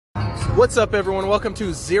What's up, everyone? Welcome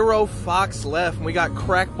to Zero Fox Left. We got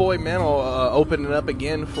Crack Boy Mental opening up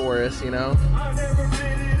again for us, you know.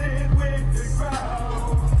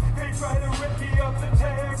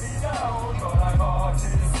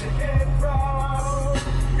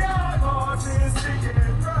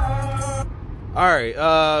 Alright,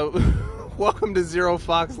 welcome to Zero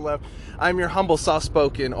Fox Left. I'm your humble,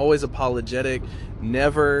 soft-spoken, always apologetic,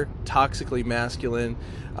 never toxically masculine,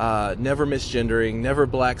 never misgendering, never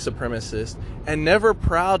black supremacist, and never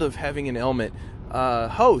proud of having an ailment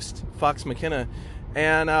host, Fox McKenna.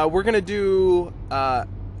 And we're going to do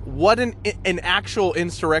what an actual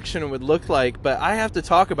insurrection would look like. But I have to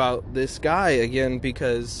talk about this guy again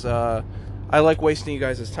because I like wasting you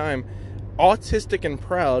guys' time. Autistic and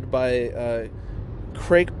Proud by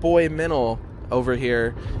Craig Boy Mental over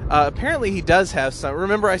here. Apparently he does have some.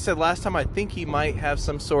 Remember I said last time I think he might have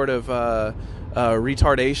some sort of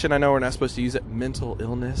retardation. I know we're not supposed to use it. Mental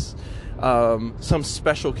illness. Some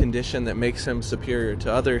special condition that makes him superior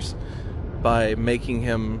to others by making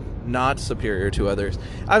him not superior to others.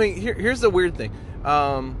 I mean, here's the weird thing.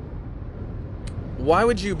 Why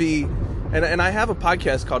would you be... And I have a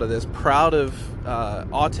podcast called this, Proud of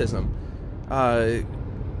Autism.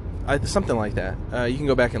 Something like that. You can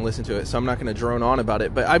go back and listen to it, so I'm not going to drone on about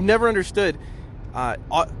it. But I've never understood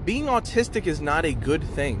being autistic is not a good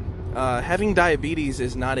thing. Having diabetes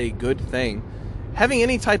is not a good thing. Having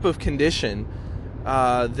any type of condition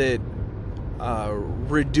that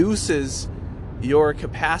reduces your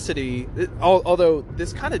capacity, although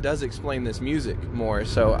this kind of does explain this music more,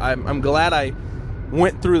 so I'm glad I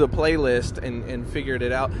went through the playlist and figured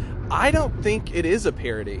it out. I don't think it is a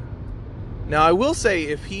parody. Now, I will say,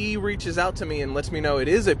 if he reaches out to me and lets me know it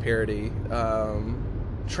is a parody,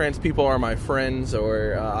 trans people are my friends,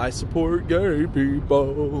 or I support gay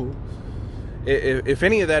people. If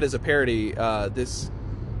any of that is a parody, this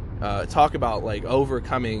talk about like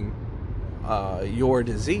overcoming your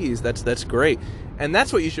disease, that's great. And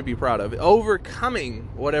that's what you should be proud of. Overcoming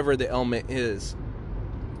whatever the ailment is.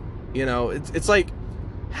 You know, it's like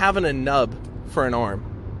having a nub for an arm.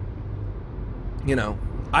 You know,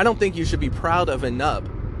 I don't think you should be proud of a nub.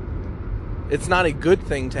 It's not a good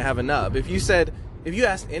thing to have a nub. If you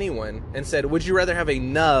asked anyone and said, would you rather have a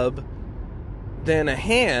nub than a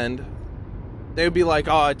hand, they would be like,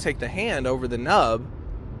 oh, I'd take the hand over the nub.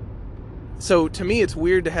 So to me, it's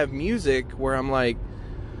weird to have music where I'm like,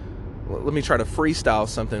 let me try to freestyle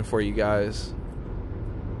something for you guys.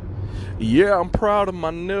 Yeah, I'm proud of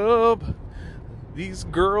my nub. These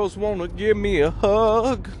girls want to give me a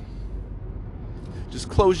hug. Just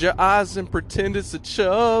close your eyes and pretend it's a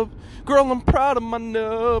chub. Girl, I'm proud of my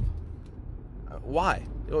nub. Why?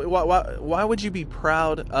 Why would you be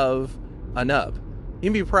proud of a nub? You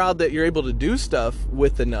can be proud that you're able to do stuff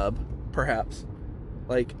with the nub, perhaps.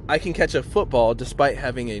 Like, I can catch a football despite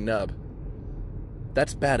having a nub.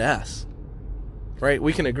 That's badass. Right?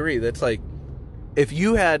 We can agree. That's like, if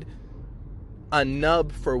you had a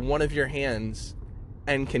nub for one of your hands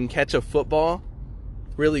and can catch a football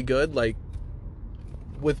really good, like,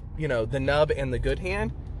 with, you know, the nub and the good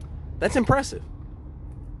hand, that's impressive.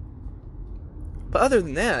 But other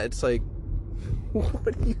than that, it's like,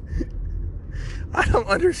 what do you... I don't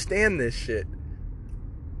understand this shit.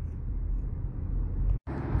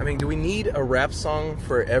 I mean, do we need a rap song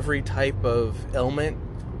for every type of ailment?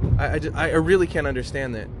 I really can't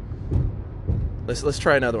understand that. Let's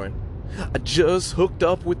try another one. I just hooked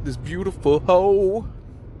up with this beautiful hoe,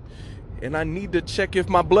 and I need to check if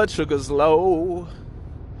my blood sugar's low.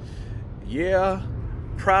 Yeah,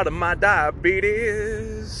 proud of my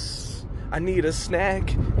diabetes. I need a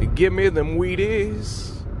snack, give me them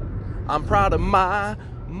Wheaties. I'm proud of my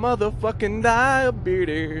motherfucking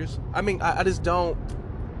diabetes. I mean, I just don't...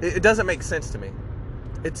 It doesn't make sense to me.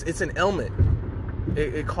 It's an ailment.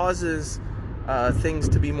 It causes things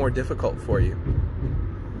to be more difficult for you.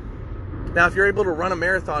 Now, if you're able to run a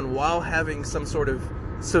marathon while having some sort of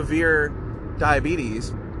severe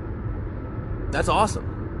diabetes, that's awesome.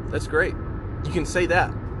 That's great. You can say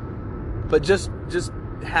that. But just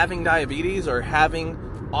having diabetes or having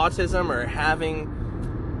autism or having,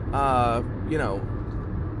 you know,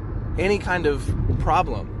 any kind of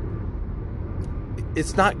problem,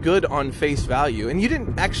 it's not good on face value. And you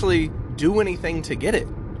didn't actually do anything to get it.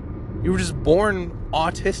 You were just born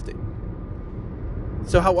autistic.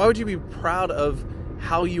 So why would you be proud of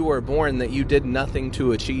how you were born that you did nothing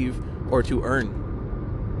to achieve or to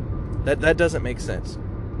earn? That doesn't make sense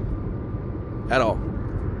at all.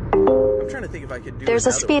 I'm trying to think if I could do. There's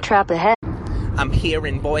a speed trap ahead. I'm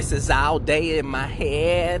hearing voices all day in my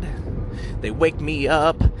head. They wake me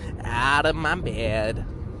up out of my bed.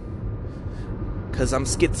 'Cause I'm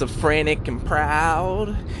schizophrenic and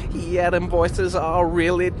proud. Yeah, them voices are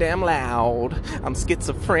really damn loud. I'm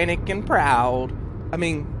schizophrenic and proud. I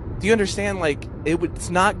mean, do you understand? Like, it's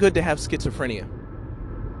not good to have schizophrenia.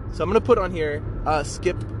 So I'm going to put on here,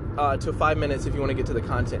 skip to 5 minutes if you want to get to the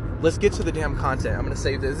content. Let's get to the damn content. I'm going to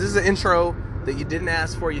save this. This is an intro that you didn't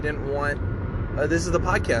ask for, you didn't want. This is the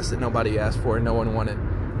podcast that nobody asked for and no one wanted.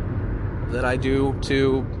 That I do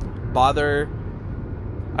to bother,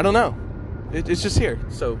 I don't know. It's just here.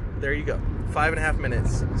 So there you go. 5.5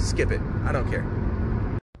 minutes. Skip it. I don't care.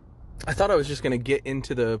 I thought I was just going to get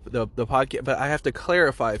into the podcast, but I have to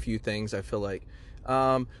clarify a few things, I feel like.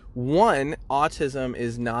 One, autism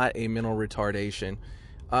is not a mental retardation.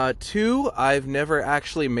 Two, I've never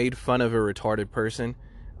actually made fun of a retarded person.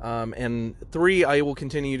 And three, I will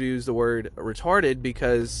continue to use the word retarded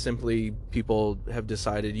because simply people have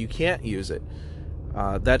decided you can't use it.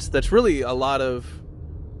 That's really a lot of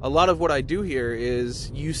what I do here is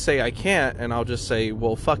you say I can't, and I'll just say,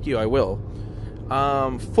 well, fuck you, I will.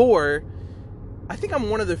 Four, I think I'm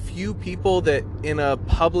one of the few people that in a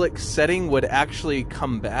public setting would actually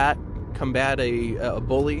combat a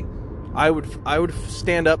bully. I would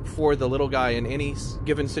stand up for the little guy in any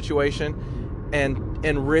given situation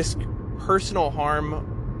and risk personal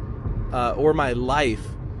harm or my life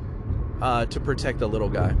to protect the little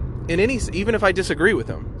guy even if I disagree with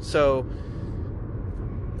him. So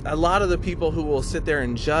a lot of the people who will sit there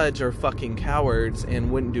and judge are fucking cowards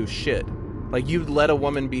and wouldn't do shit. Like, you'd let a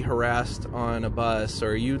woman be harassed on a bus,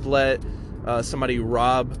 or you'd let somebody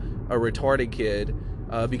rob a retarded kid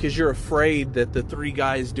because you're afraid that the three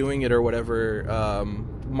guys doing it or whatever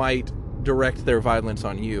might direct their violence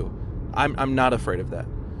on you. I'm not afraid of that.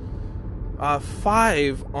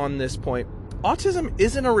 5, on this point, autism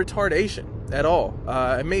isn't a retardation at all.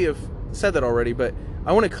 I may have said that already, but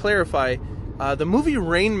I want to clarify. The movie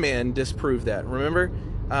Rain Man disproved that. Remember,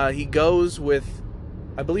 he goes with,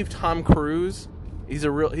 I believe, Tom Cruise. He's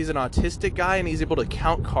an autistic guy, and he's able to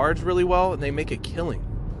count cards really well, and they make a killing.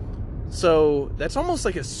 So that's almost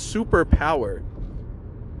like a superpower.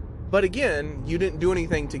 But again, you didn't do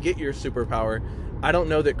anything to get your superpower. I don't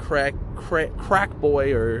know that crack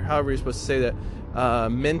boy, or however you're supposed to say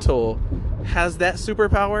that, mental has that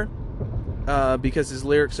superpower because his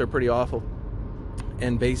lyrics are pretty awful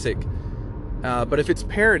and basic. But if it's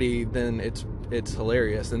parody, then it's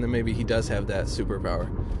hilarious, and then maybe he does have that superpower.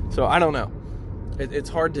 So I don't know. It's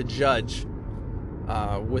hard to judge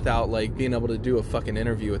without like being able to do a fucking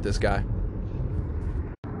interview with this guy.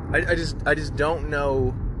 I just don't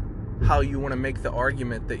know how you want to make the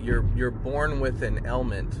argument that you're born with an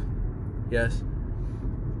ailment, yes,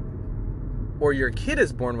 or your kid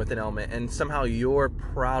is born with an ailment, and somehow you're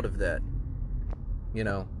proud of that. You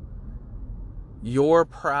know, you're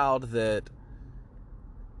proud that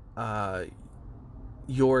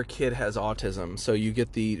your kid has autism, so you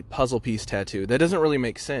get the puzzle piece tattoo. That doesn't really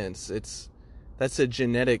make sense. That's a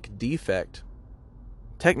genetic defect,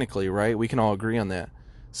 technically, right? We can all agree on that.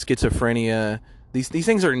 Schizophrenia, these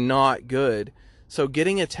things are not good. So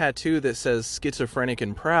getting a tattoo that says schizophrenic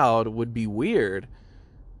and proud would be weird,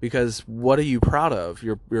 because what are you proud of?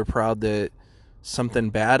 You're proud that something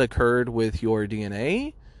bad occurred with your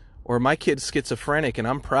DNA? Or my kid's schizophrenic and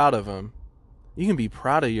I'm proud of him. You can be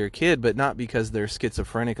proud of your kid, but not because they're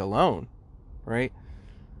schizophrenic alone, right?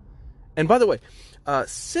 And by the way,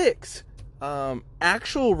 6,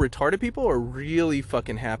 actual retarded people are really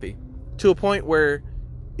fucking happy, to a point where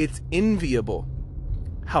it's enviable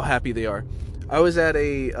how happy they are. I was at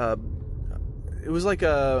it was like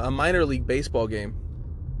a minor league baseball game,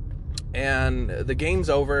 and the game's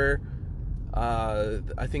over.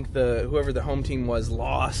 I think whoever the home team was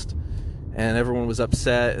lost, and everyone was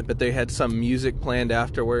upset, but they had some music planned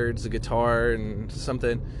afterwards, a guitar and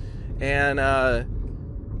something. And I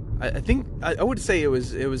think I would say it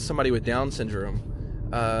was somebody with Down syndrome,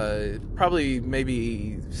 probably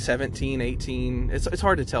maybe 17, 18. It's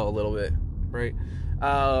hard to tell a little bit, right?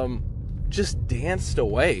 Just danced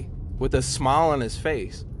away with a smile on his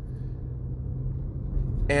face.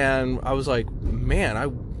 And I was like, man,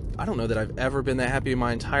 I don't know that I've ever been that happy in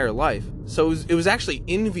my entire life. So it was actually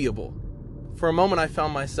enviable. For a moment I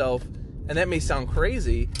found myself, and that may sound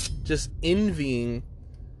crazy, just envying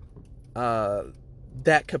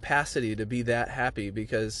that capacity to be that happy,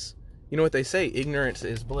 because you know what they say, ignorance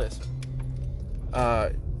is bliss.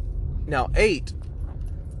 Now 8,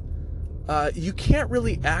 you can't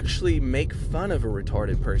really actually make fun of a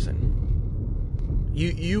retarded person.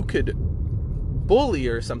 You could bully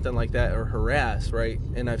or something like that, or harass, right?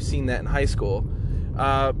 And I've seen that in high school.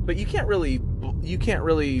 But you can't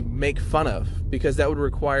really make fun of, because that would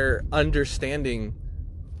require understanding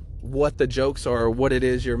what the jokes are or what it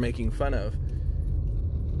is you're making fun of.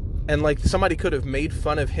 And like somebody could have made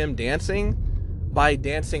fun of him dancing by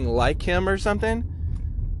dancing like him or something.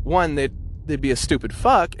 One, they'd be a stupid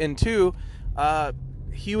fuck, and two,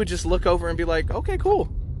 he would just look over and be like, okay, cool,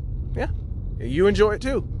 yeah, you enjoy it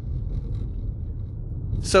too.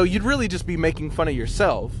 So you'd really just be making fun of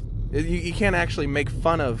yourself. You can't actually make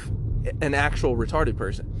fun of an actual retarded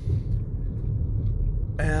person.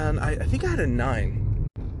 And I think I had a 9.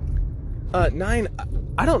 9,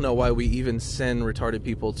 I don't know why we even send retarded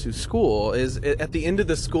people to school. Is at the end of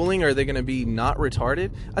the schooling, are they going to be not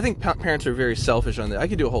retarded? I think parents are very selfish on that. I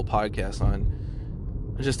could do a whole podcast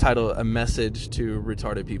on, just title a message to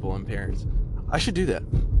retarded people and parents. I should do that.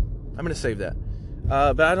 I'm going to save that.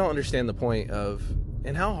 But I don't understand the point of,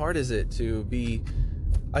 and how hard is it to be,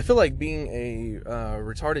 I feel like being a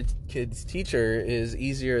retarded kid's teacher is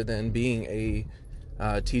easier than being a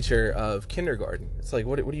teacher of kindergarten. It's like,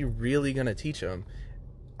 what are you really going to teach them?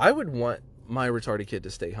 I would want my retarded kid to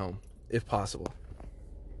stay home, if possible.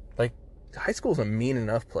 Like, high school's a mean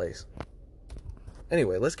enough place.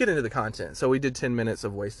 Anyway, let's get into the content. So we did 10 minutes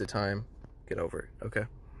of wasted time. Get over it, okay?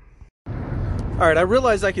 Alright, I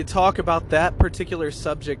realized I could talk about that particular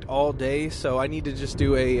subject all day, so I need to just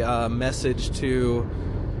do a message to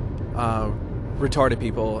retarded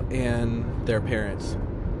people and their parents.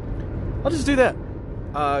 I'll just do that.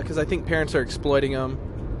 Because I think parents are exploiting them,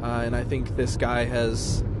 and I think this guy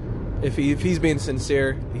has, if he's being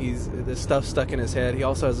sincere, this stuff stuck in his head. He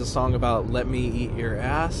also has a song about "Let Me Eat Your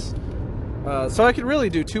Ass," so I could really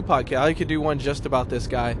do 2 podcasts. I could do one just about this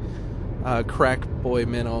guy, Crack Boy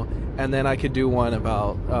Minnow, and then I could do one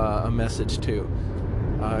about a message too.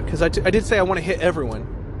 Because I did say I want to hit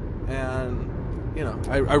everyone, and you know,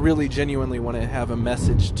 I really genuinely want to have a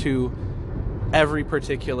message to every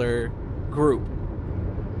particular group.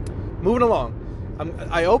 Moving along.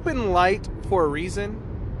 I open light for a reason,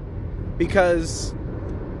 because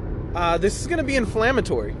this is going to be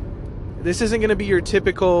inflammatory. This isn't going to be your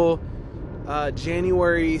typical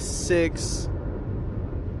January 6th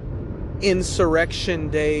Insurrection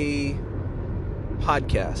Day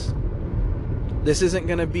podcast. This isn't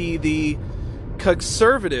going to be the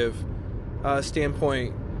conservative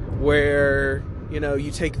standpoint where, you know, you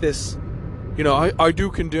take this, you know, I do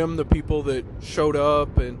condemn the people that showed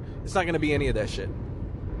up, and it's not going to be any of that shit.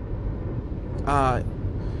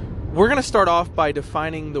 We're going to start off by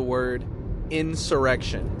defining the word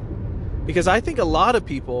insurrection. Because I think a lot of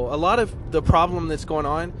the problem that's going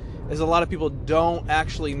on is a lot of people don't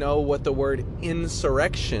actually know what the word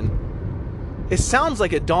insurrection. It sounds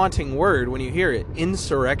like a daunting word when you hear it.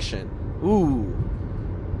 Insurrection. Ooh.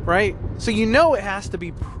 Right? So you know it has to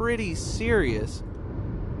be pretty serious.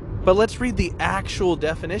 But let's read the actual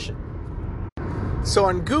definition. So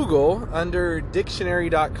on Google, under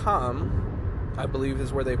dictionary.com, I believe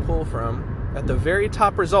is where they pull from, at the very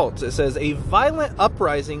top results, it says a violent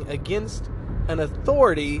uprising against an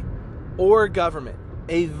authority or government.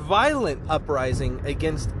 A violent uprising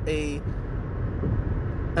against an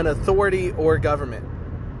authority or government.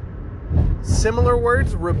 Similar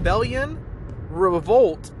words: rebellion,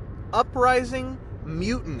 revolt, uprising,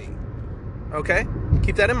 mutiny. Okay?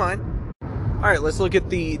 Keep that in mind. Alright, let's look at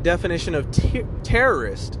the definition of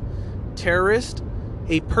terrorist. Terrorist,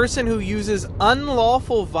 a person who uses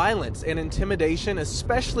unlawful violence and intimidation,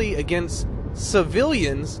 especially against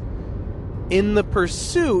civilians, in the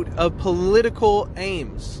pursuit of political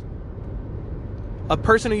aims. A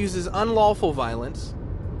person who uses unlawful violence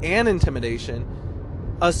and intimidation,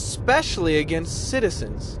 especially against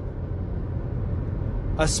citizens.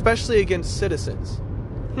 Especially against citizens.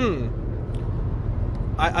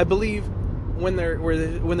 I believe when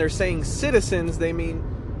they're saying citizens, they mean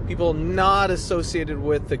people not associated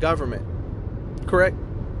with the government. Correct?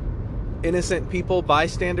 Innocent people,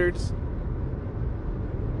 bystanders.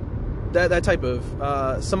 That type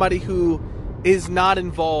of somebody who is not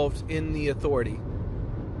involved in the authority.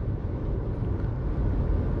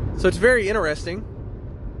 So it's very interesting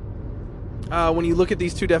when you look at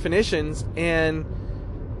these 2 definitions, and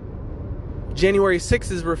January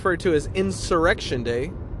 6th is referred to as Insurrection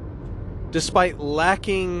Day, despite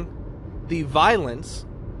lacking the violence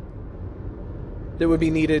that would be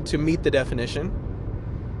needed to meet the definition.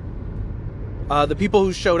 The people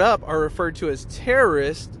who showed up are referred to as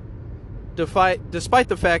terrorists, despite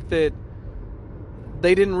the fact that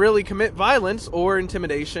they didn't really commit violence or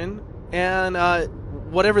intimidation, and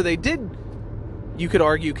whatever they did, you could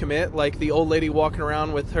argue commit, like the old lady walking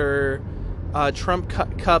around with her Trump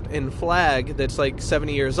cup and flag that's like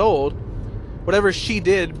 70 years old. Whatever she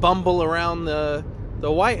did, bumble around the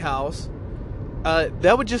White House,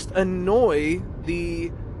 that would just annoy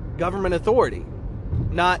the government authority,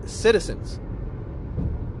 not citizens.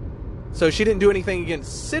 So she didn't do anything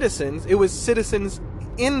against citizens. It was citizens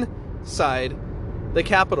inside the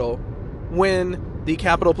Capitol when the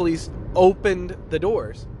Capitol Police opened the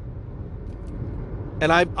doors.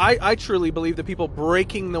 And I truly believe the people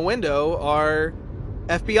breaking the window are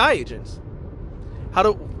FBI agents.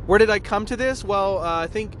 Where did I come to this? Well, I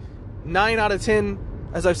think 9 out of 10,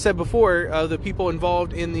 as I've said before, the people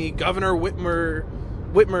involved in the Governor Whitmer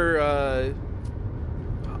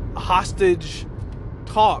hostage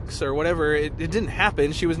talks or whatever, it didn't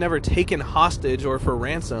happen. She was never taken hostage or for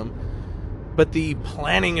ransom. But the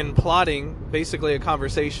planning and plotting, basically a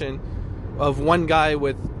conversation of one guy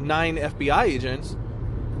with 9 FBI agents,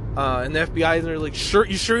 and the FBI are like,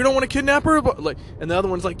 you sure you don't want to kidnap her? But, like, and the other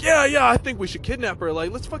one's like, yeah, I think we should kidnap her.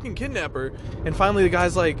 Like, let's fucking kidnap her. And finally the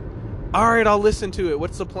guy's like, all right, I'll listen to it.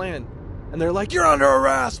 What's the plan? And they're like, you're under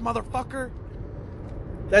arrest, motherfucker.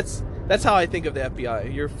 That's how I think of the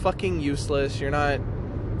FBI. You're fucking useless. You don't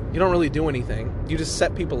really do anything. You just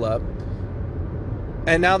set people up.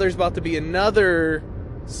 And now there's about to be another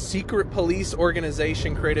secret police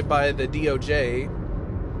organization created by the DOJ,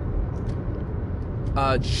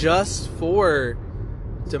 just for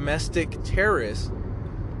domestic terrorists.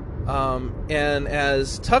 And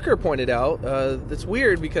as Tucker pointed out, it's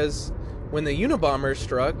weird because when the Unabomber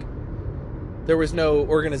struck, there was no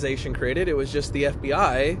organization created. It was just the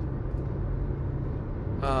FBI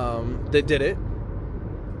that did it.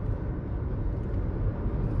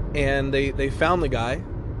 And they found the guy,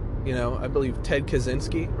 I believe Ted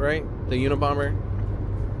Kaczynski, right? The Unabomber.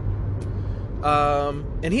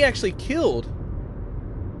 And he actually killed,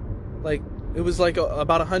 it was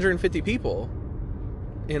about 150 people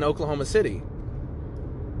in Oklahoma City.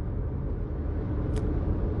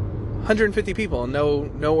 150 people.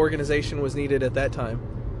 No organization was needed at that time.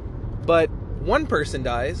 But one person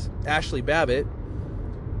dies, Ashley Babbitt.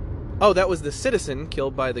 Oh, that was the citizen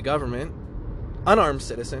killed by the government. Unarmed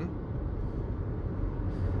citizen,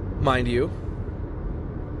 mind you.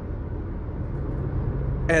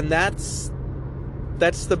 And that's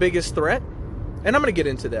the biggest threat. And I'm going to get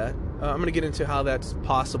into that. I'm going to get into how that's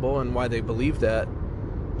possible and why they believe that.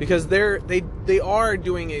 Because they are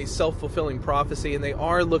doing a self-fulfilling prophecy, and they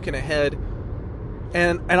are looking ahead.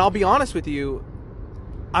 And I'll be honest with you,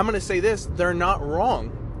 I'm going to say this, they're not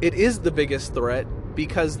wrong. It is the biggest threat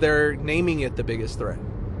because they're naming it the biggest threat.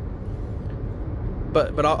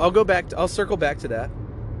 But I'll circle back to that.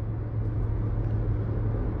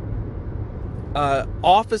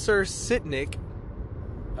 Officer Sitnick,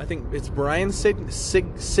 I think it's Brian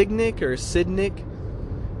Signick or Sidnick,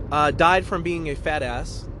 died from being a fat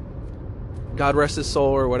ass. God rest his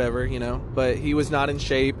soul or whatever, but he was not in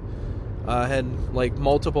shape, had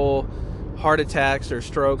multiple heart attacks or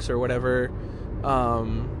strokes or whatever,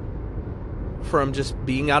 from just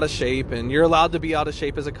being out of shape. And you're allowed to be out of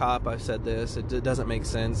shape as a cop. I've said this. It doesn't make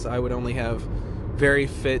sense. I would only have very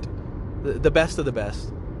fit, the best of the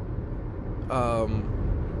best.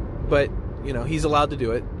 But he's allowed to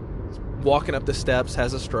do it. Walking up the steps,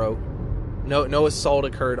 has a stroke. No assault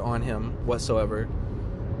occurred on him whatsoever.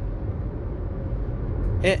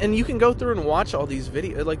 And you can go through and watch all these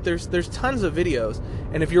videos. There's tons of videos.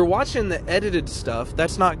 And if you're watching the edited stuff,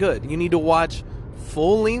 that's not good. You need to watch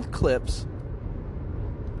full-length clips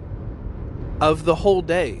of the whole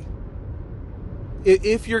day.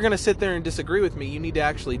 If you're going to sit there and disagree with me, you need to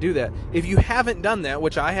actually do that. If you haven't done that,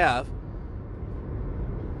 which I have,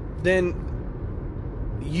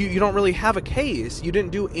 then you don't really have a case. You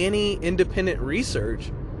didn't do any independent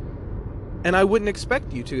research. And I wouldn't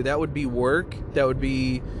expect you to. That would be work. That would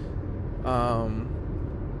be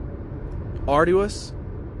arduous.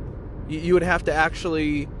 You would have to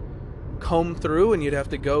actually comb through, and you'd have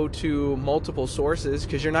to go to multiple sources,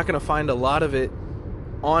 because you're not going to find a lot of it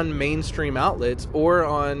on mainstream outlets or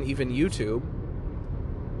on even YouTube.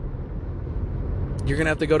 You're going to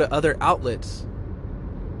have to go to other outlets.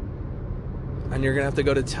 And you're going to have to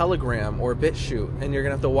go to Telegram or BitChute, and you're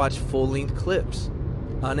going to have to watch full-length clips,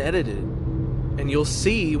 unedited. And you'll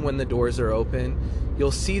see when the doors are open.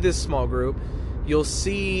 You'll see this small group. You'll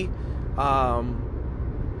see, and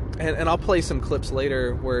I'll play some clips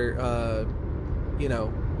later where,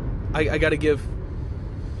 I got to give,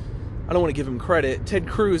 I don't want to give him credit. Ted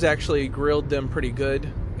Cruz actually grilled them pretty good.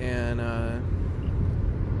 And,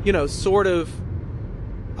 sort of,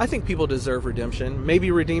 I think people deserve redemption.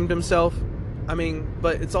 Maybe redeemed himself.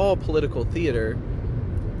 But it's all political theater.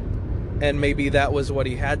 And maybe that was what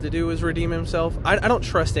he had to do, was redeem himself. I don't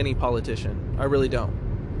trust any politician. I really don't.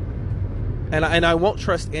 And I won't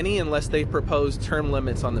trust any unless they propose term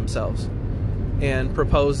limits on themselves. and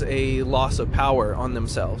propose a loss of power on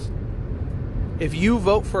themselves. If you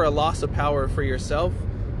vote for a loss of power for yourself,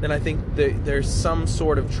 then I think that there's some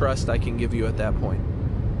sort of trust I can give you at that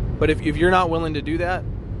point. But if you're not willing to do that,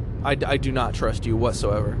 I do not trust you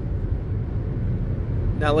whatsoever.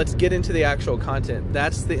 Now let's get into the actual content.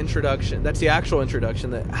 That's the introduction. That's the actual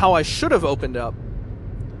introduction. How I should have opened up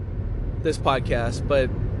this podcast, but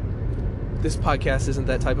this podcast isn't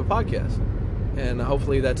that type of podcast. And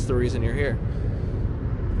hopefully that's the reason you're here.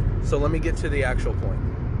 So let me get to the actual point.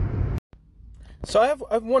 So I have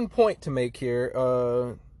one point to make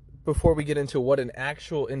here before we get into what an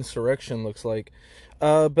actual insurrection looks like.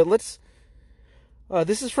 But let's...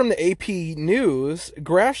 this is from the AP News.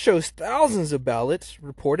 Graph shows thousands of ballots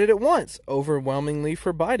reported at once, overwhelmingly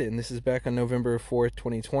for Biden. This is back on November 4th,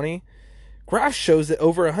 2020. Graph shows that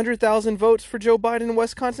over 100,000 votes for Joe Biden in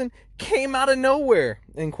Wisconsin came out of nowhere,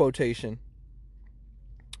 in quotation.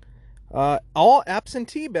 All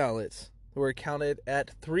absentee ballots were counted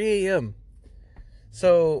at 3 a.m.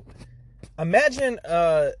 So imagine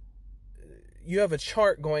you have a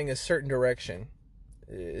chart going a certain direction.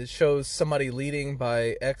 It shows somebody leading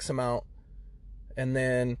by X amount, and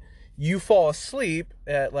then you fall asleep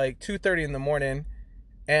at like 2:30 in the morning,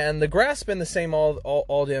 and the graph's been the same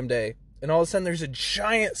all damn day. And all of a sudden there's a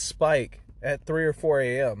giant spike at 3 or 4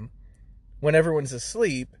 a.m. when everyone's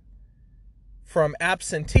asleep from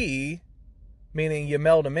absentee, meaning you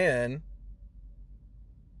mailed them in,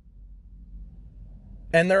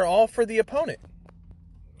 and they're all for the opponent,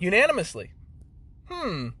 unanimously.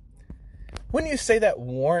 Wouldn't you say that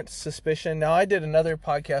warrants suspicion? Now, I did another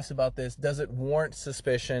podcast about this. Does it warrant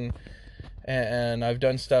suspicion? And I've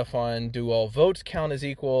done stuff on do all votes count as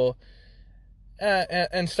equal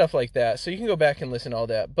and stuff like that. So you can go back and listen to all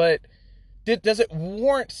that. But does it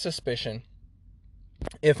warrant suspicion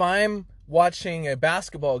if I'm watching a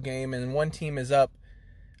basketball game and one team is up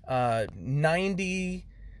 90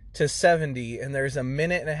 to 70 and there's a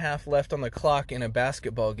minute and a half left on the clock in a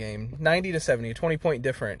basketball game, 90 to 70, a 20-point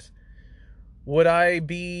difference? Would I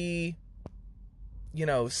be,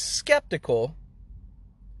 skeptical?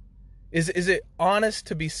 Is it honest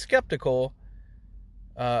to be skeptical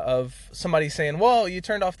of somebody saying, well, you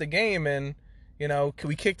turned off the game and,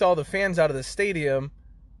 we kicked all the fans out of the stadium,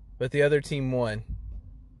 but the other team won.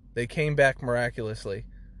 They came back miraculously.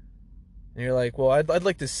 And you're like, well, I'd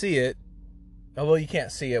like to see it. Oh, well, you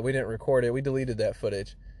can't see it. We didn't record it. We deleted that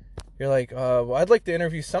footage. You're like, well, I'd like to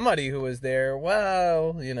interview somebody who was there.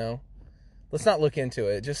 Well, let's not look into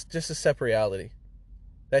it. Just a separate reality.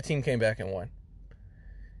 That team came back and won.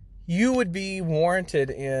 You would be warranted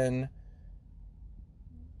in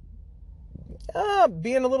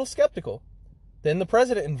being a little skeptical. Then the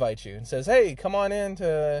president invites you and says, hey, come on in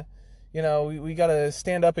to, we got to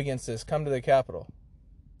stand up against this. Come to the Capitol.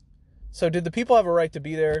 So did the people have a right to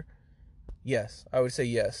be there? Yes, I would say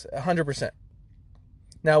yes, 100%.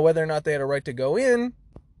 Now, whether or not they had a right to go in,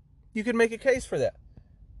 you could make a case for that.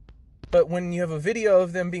 But when you have a video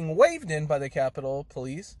of them being waved in by the Capitol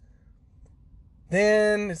Police,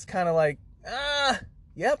 then it's kind of like,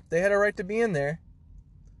 yep, they had a right to be in there.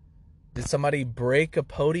 Did somebody break a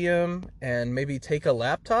podium and maybe take a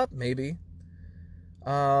laptop? Maybe.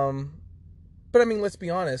 But I mean, let's be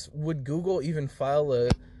honest. Would Google even file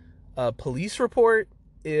a police report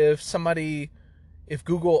if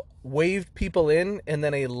Google waved people in and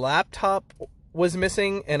then a laptop was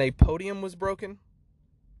missing and a podium was broken?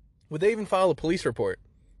 Would they even file a police report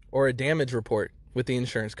or a damage report with the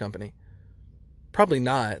insurance company? Probably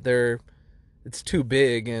not. It's too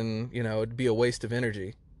big and, it'd be a waste of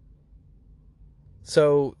energy.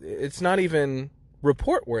 So it's not even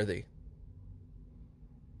report worthy.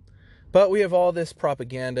 But we have all this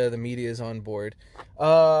propaganda. The media is on board.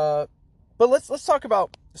 But let's talk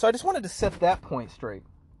about... So I just wanted to set that point straight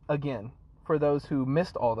again for those who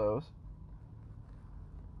missed all those.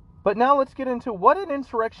 But now let's get into what an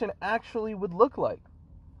insurrection actually would look like.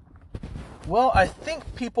 Well, I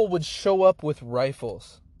think people would show up with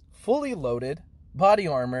rifles, fully loaded, body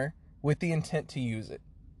armor, with the intent to use it.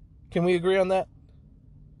 Can we agree on that?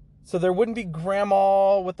 So there wouldn't be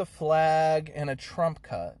grandma with a flag and a Trump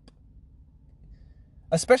cup.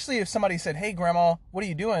 Especially if somebody said, hey, grandma, what are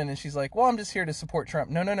you doing? And she's like, well, I'm just here to support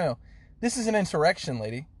Trump. No. This is an insurrection,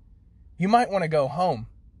 lady. You might want to go home.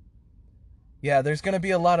 Yeah, there's going to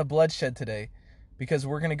be a lot of bloodshed today because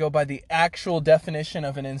we're going to go by the actual definition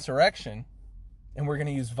of an insurrection and we're going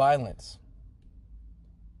to use violence.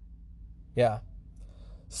 Yeah.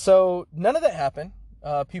 So none of that happened.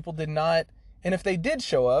 People did not. And if they did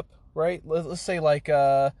show up, right, let's say like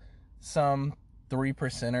some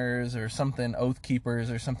 3%ers or something, Oath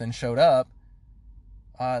Keepers or something showed up,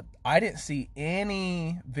 I didn't see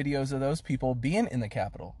any videos of those people being in the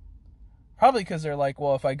Capitol. Probably because they're like,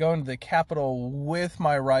 well, if I go into the Capitol with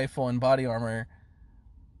my rifle and body armor,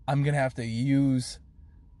 I'm going to have to use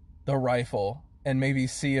the rifle and maybe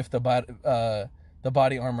see if the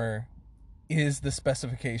body armor is the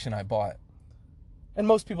specification I bought. And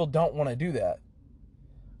most people don't want to do that.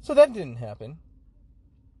 So that didn't happen.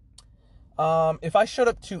 If I showed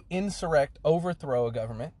up to insurrect, overthrow a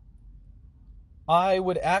government, I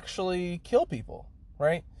would actually kill people,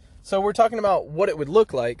 right? So we're talking about what it would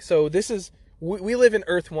look like. So we live in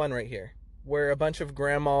Earth 1 right here, where a bunch of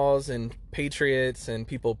grandmas and patriots and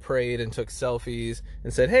people prayed and took selfies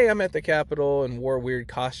and said, hey, I'm at the Capitol, and wore weird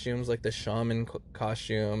costumes like the shaman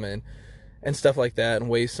costume and stuff like that, and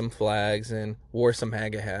waved some flags and wore some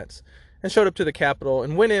MAGA hats and showed up to the Capitol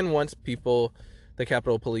and went in once the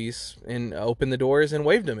Capitol Police, and opened the doors and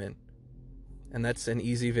waved them in. And that's an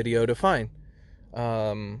easy video to find.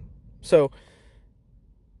 So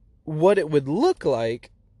what it would look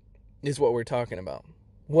like is what we're talking about.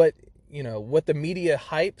 What the media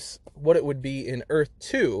hypes, what it would be in Earth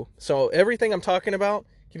 2. So everything I'm talking about,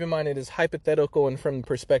 keep in mind it is hypothetical and from the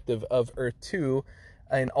perspective of Earth 2,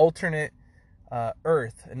 an alternate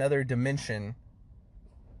Earth, another dimension.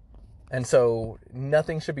 And so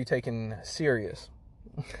nothing should be taken serious.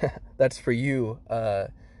 That's for you,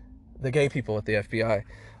 the gay people at the FBI.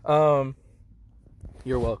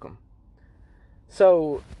 You're welcome.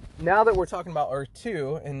 So now that we're talking about Earth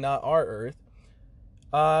 2 and not our Earth,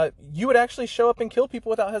 you would actually show up and kill people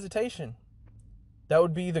without hesitation. That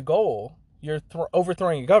would be the goal. You're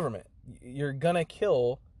overthrowing a government. You're gonna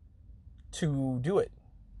kill to do it.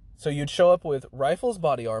 So you'd show up with rifles,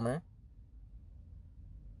 body armor,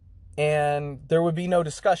 and there would be no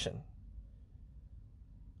discussion.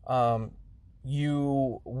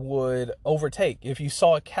 You would overtake. If you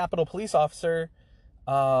saw a Capitol Police officer,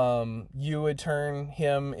 you would turn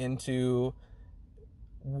him into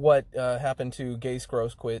what happened to Gage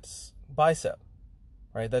Grosquit's bicep,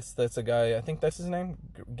 right? That's a guy, I think that's his name,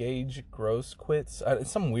 Gage Grosquit's.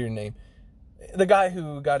 It's some weird name. The guy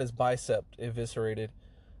who got his bicep eviscerated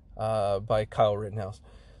by Kyle Rittenhouse.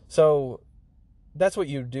 So that's what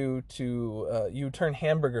you do to you turn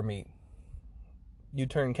hamburger meat. You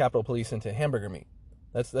turn Capitol Police into hamburger meat.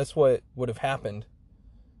 That's what would have happened.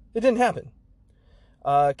 It didn't happen.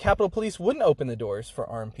 Capitol Police wouldn't open the doors for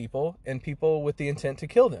armed people and people with the intent to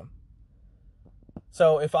kill them.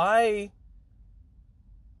 So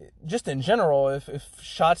just in general, if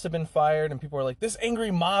shots have been fired and people are like, this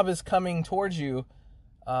angry mob is coming towards you,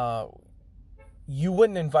 you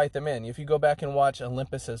wouldn't invite them in. If you go back and watch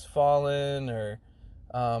Olympus Has Fallen, or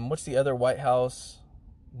what's the other White House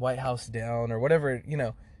Down, or whatever,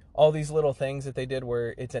 all these little things that they did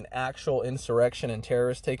where it's an actual insurrection and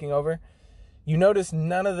terrorists taking over. You notice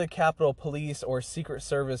none of the Capitol Police or Secret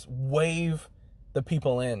Service wave the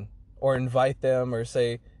people in or invite them or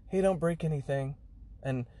say, hey, don't break anything.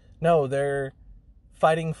 And no, they're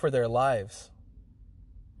fighting for their lives.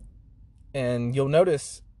 And you'll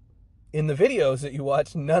notice in the videos that you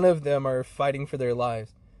watch, none of them are fighting for their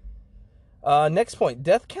lives. Next point,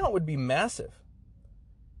 death count would be massive.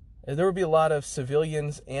 There would be a lot of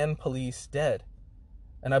civilians and police dead.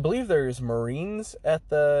 And I believe there's Marines at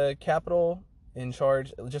the Capitol in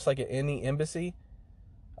charge, just like at any embassy,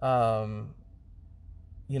 with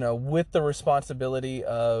the responsibility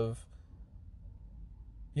of,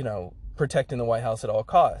 protecting the White House at all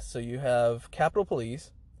costs. So you have Capitol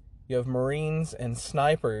Police, you have Marines and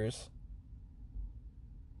snipers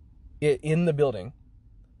in the building.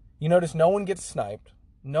 You notice no one gets sniped.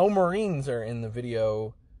 No Marines are in the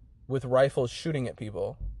video with rifles shooting at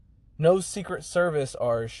people. No Secret Service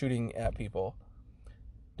are shooting at people.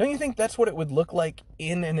 Don't you think that's what it would look like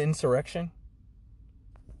in an insurrection?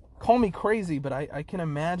 Call me crazy, but I can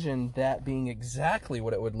imagine that being exactly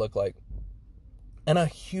what it would look like. And a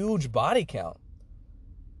huge body count.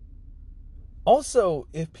 Also,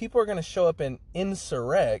 if people are going to show up and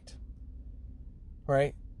insurrect,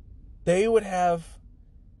 right, there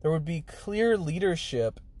would be clear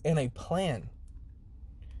leadership and a plan.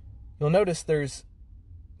 You'll notice there's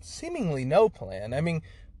seemingly no plan. I mean,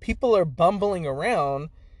 people are bumbling around,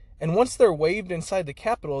 and once they're waved inside the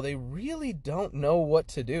Capitol, they really don't know what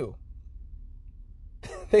to do.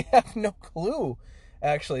 They have no clue,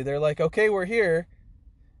 actually. They're like, okay, we're here.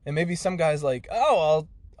 And maybe some guy's like, oh,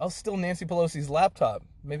 I'll steal Nancy Pelosi's laptop.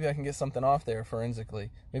 Maybe I can get something off there forensically.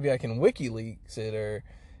 Maybe I can WikiLeaks it, or,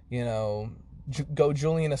 go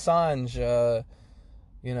Julian Assange,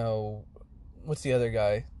 what's the other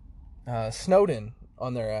guy? Snowden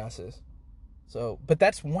on their asses. So, but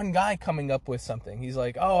that's one guy coming up with something. He's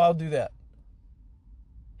like, oh, I'll do that.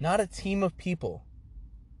 not a team of people.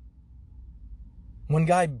 One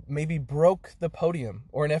guy maybe broke the podium,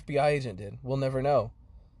 or an FBI agent did. We'll never know.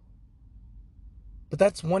 But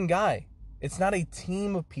that's one guy. It's not a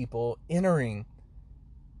team of people entering.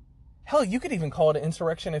 Hell, you could even call it an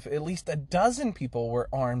insurrection if at least a dozen people were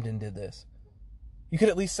armed and did this. You could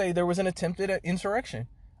at least say there was an attempted insurrection.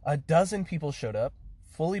 A dozen people showed up,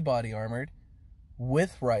 fully body armored,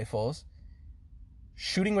 with rifles,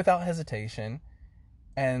 shooting without hesitation,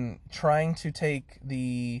 and trying to take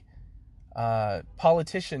the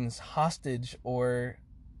politicians hostage or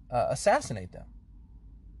assassinate them.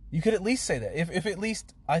 You could at least say that. If at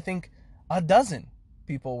least, I think, a dozen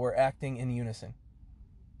people were acting in unison.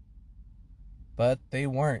 But they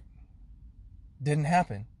weren't. Didn't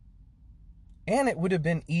happen. And it would have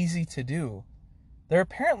been easy to do. There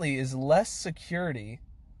apparently is less security,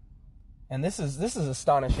 and this is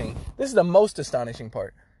astonishing. This is the most astonishing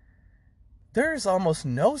part. There is almost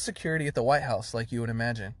no security at the White House like you would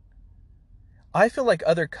imagine. I feel like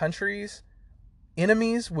other countries,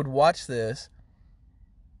 enemies would watch this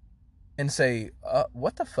and say,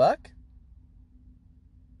 what the fuck?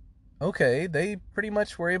 Okay, they pretty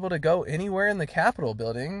much were able to go anywhere in the Capitol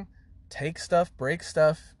building, take stuff, break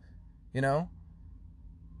stuff,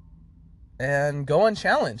 and go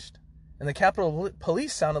unchallenged. And the Capitol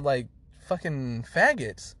Police sounded like fucking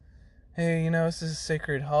faggots. Hey, this is a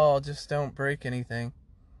sacred hall, just don't break anything.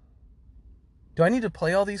 Do I need to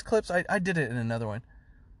play all these clips? I did it in another one.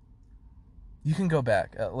 You can go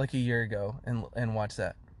back like a year ago and watch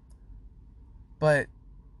that. But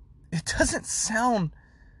it doesn't sound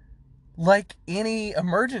like any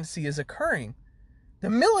emergency is occurring. The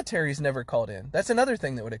military's never called in. That's another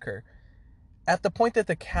thing that would occur. At the point that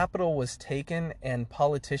the Capitol was taken and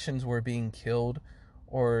politicians were being killed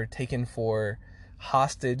or taken for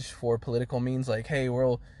hostage for political means, like, hey,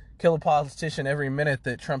 we'll kill a politician every minute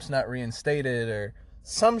that Trump's not reinstated, or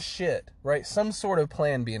some shit, right? Some sort of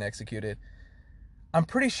plan being executed. I'm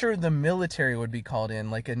pretty sure the military would be called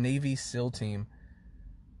in, like a Navy SEAL team,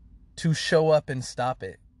 to show up and stop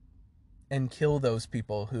it and kill those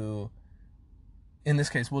people who, in this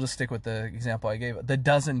case, we'll just stick with the example I gave, the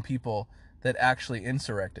dozen people that actually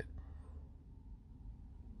insurrected.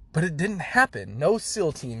 But it didn't happen. No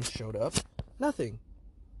SEAL teams showed up. Nothing.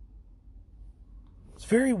 It's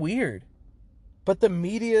very weird. But the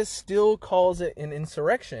media still calls it an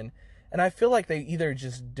insurrection. And I feel like they either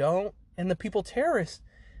just don't, and the people terrorists,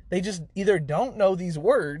 they just either don't know these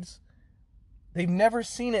words, they've never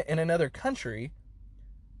seen it in another country.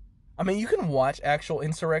 I mean, you can watch actual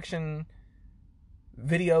insurrection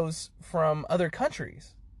videos from other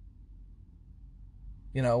countries,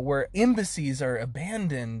 where embassies are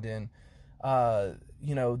abandoned and,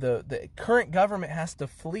 the current government has to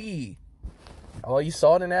flee. Well, you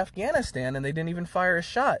saw it in Afghanistan and they didn't even fire a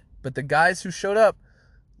shot. But the guys who showed up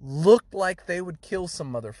looked like they would kill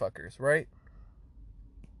some motherfuckers, right?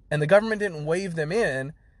 And the government didn't wave them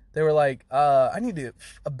in. They were like, I need to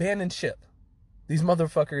abandon ship. These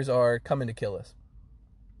motherfuckers are coming to kill us.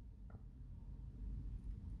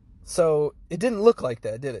 So it didn't look like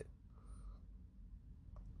that, did it?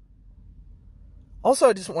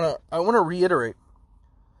 Also, I want to reiterate,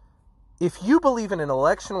 if you believe an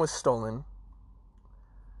election was stolen,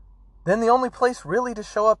 then the only place really to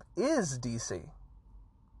show up is DC.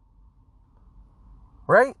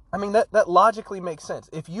 Right? I mean, that logically makes sense.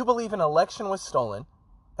 If you believe an election was stolen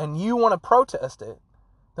and you want to protest it,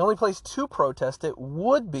 the only place to protest it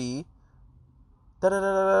would be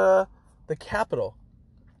the Capitol.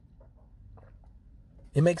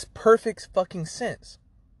 It makes perfect fucking sense.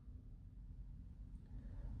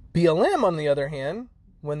 BLM, on the other hand,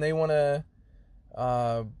 when they want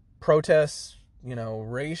to protest,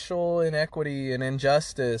 racial inequity and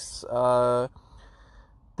injustice,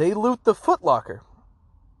 they loot the Foot Locker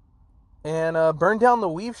and burn down the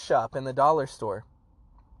weave shop in the dollar store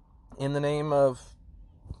in the name of,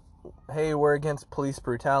 hey, we're against police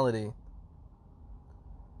brutality.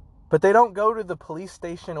 But they don't go to the police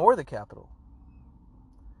station or the Capitol.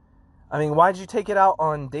 I mean, why'd you take it out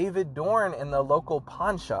on David Dorn in the local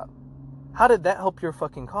pawn shop? How did that help your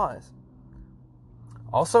fucking cause?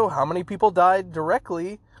 Also, how many people died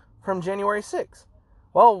directly from January 6th?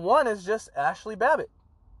 Well, one is just Ashley Babbitt,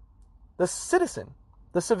 the citizen,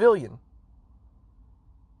 the civilian.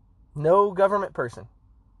 No government person.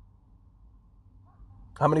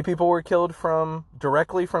 How many people were killed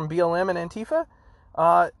directly from BLM and Antifa?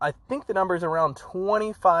 I think the number is around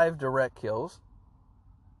 25 direct kills.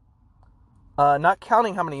 Not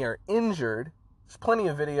counting how many are injured. There's plenty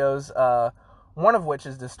of videos, one of which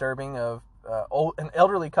is disturbing, of an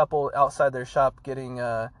elderly couple outside their shop getting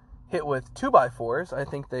hit with 2x4s. I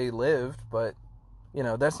think they lived, but,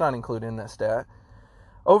 that's not included in that stat.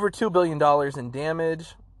 Over $2 billion in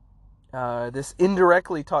damage. This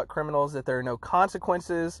indirectly taught criminals that there are no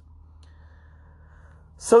consequences.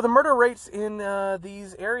 So the murder rates in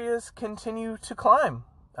these areas continue to climb,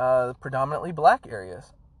 predominantly black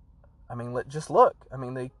areas. I mean, just look. I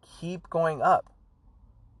mean, they keep going up.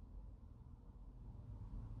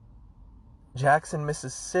 Jackson,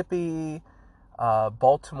 Mississippi,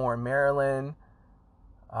 Baltimore, Maryland,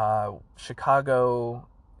 Chicago.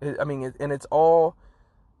 And it's all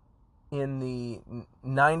in the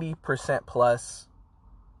 90% plus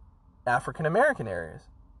African American areas.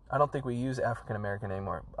 I don't think we use African American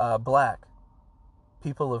anymore. Black,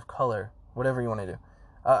 people of color, whatever you want to do.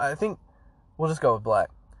 I think we'll just go with black.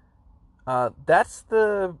 So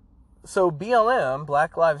BLM,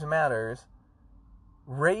 Black Lives Matters,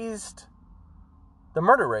 raised the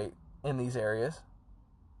murder rate in these areas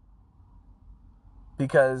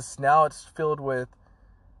because now it's filled with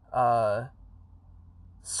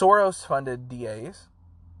Soros-funded DAs,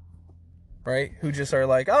 right? Who just are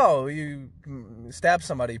like, oh, you stabbed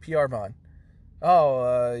somebody, PR bond.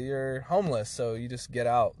 Oh, you're homeless, so you just get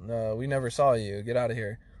out. No, we never saw you. Get out of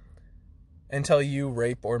here. Until you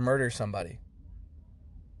rape or murder somebody.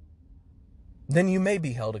 Then you may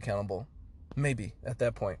be held accountable. Maybe, at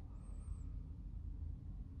that point.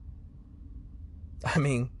 I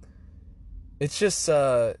mean, it's just,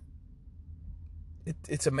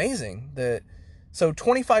 it's amazing that, so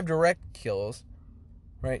 25 direct kills,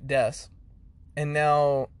 right, deaths, and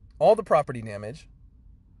now all the property damage,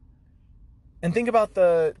 and think about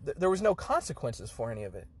there was no consequences for any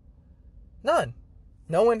of it. None.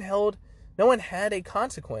 No one had a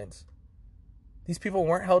consequence. These people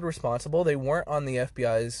weren't held responsible. They weren't on the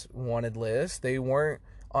FBI's wanted list. They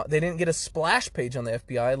didn't get a splash page on the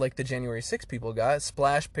FBI like the January 6 people got.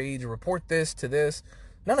 Splash page, report this to this.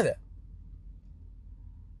 None of that.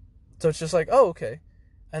 So it's just like, oh, okay.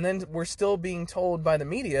 And then we're still being told by the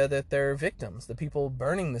media that they're victims. The people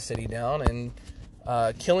burning the city down and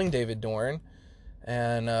killing David Dorn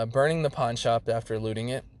and burning the pawn shop after looting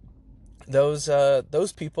it.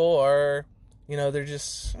 Those people are, they're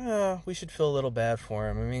just, we should feel a little bad for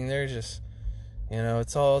them. I mean, they're just,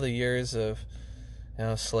 it's all the years of,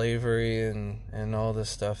 slavery and all this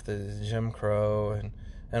stuff, the Jim Crow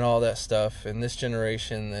and all that stuff. And this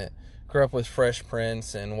generation that grew up with Fresh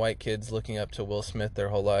Prince and white kids looking up to Will Smith their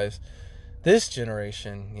whole lives. This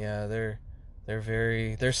generation, yeah,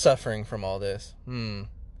 they're suffering from all this.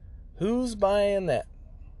 Who's buying that?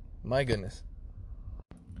 My goodness.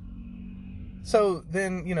 So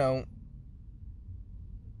then,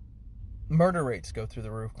 murder rates go through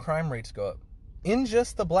the roof, crime rates go up in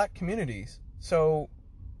just the black communities. So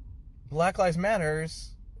Black Lives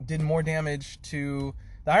Matters did more damage to,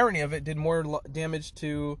 the irony of it, did more damage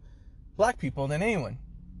to black people than anyone,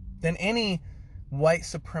 than any white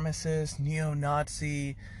supremacist,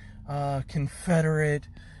 neo-Nazi, Confederate,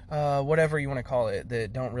 whatever you want to call it,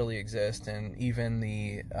 that don't really exist. And even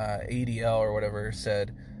the ADL or whatever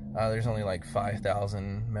said there's only like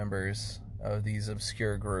 5,000 members of these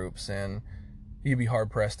obscure groups, and you'd be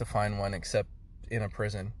hard-pressed to find one except in a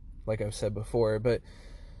prison, like I've said before. But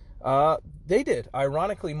they did,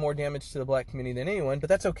 ironically, more damage to the black community than anyone, but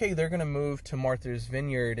that's okay. They're going to move to Martha's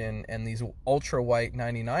Vineyard and these ultra-white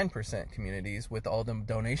 99% communities with all the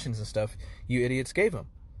donations and stuff you idiots gave them.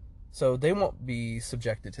 So they won't be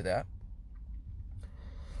subjected to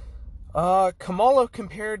that. Kamala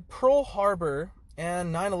compared Pearl Harbor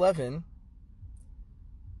and 9/11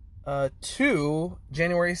 to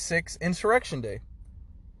January 6th Insurrection Day.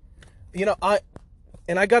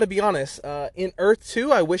 I gotta be honest, in Earth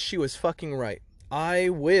 2, I wish she was fucking right. I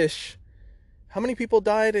wish, how many people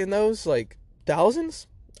died in those? Like, thousands?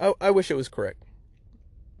 I wish it was correct.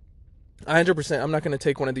 100%, I'm not gonna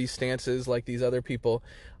take one of these stances like these other people.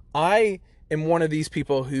 I am one of these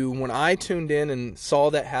people who, when I tuned in and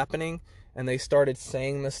saw that happening, and they started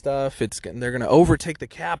saying the stuff, they're gonna overtake the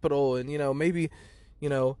Capitol, and, maybe,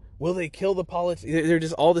 will they kill the politicians? They're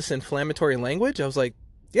just all this inflammatory language. I was like,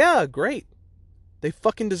 yeah, great. They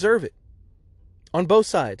fucking deserve it. On both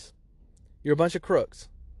sides. You're a bunch of crooks.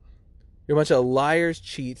 You're a bunch of liars,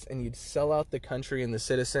 cheats, and you'd sell out the country and the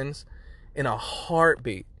citizens in a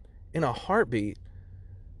heartbeat. In a heartbeat.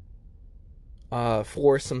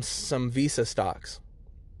 For some Visa stocks.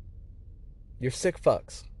 You're sick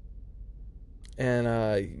fucks.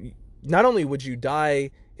 And not only would you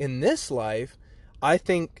die in this life, I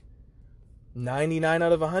think 99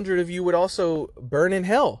 out of 100 of you would also burn in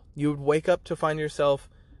hell. You would wake up to find yourself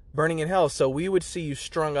burning in hell. So we would see you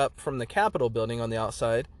strung up from the Capitol building on the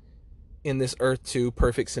outside, in this Earth 2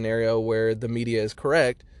 perfect scenario where the media is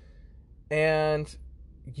correct, and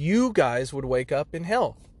you guys would wake up in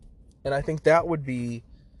hell. And I think that would be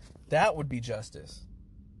justice.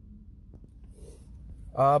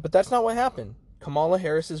 But that's not what happened. Kamala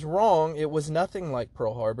Harris is wrong. It was nothing like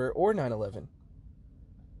Pearl Harbor or 9/11.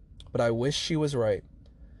 But I wish she was right.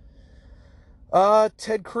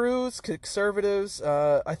 Ted Cruz, conservatives,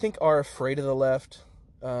 I think are afraid of the left.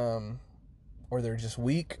 Or they're just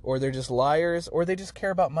weak, or they're just liars, or they just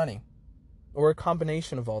care about money. Or a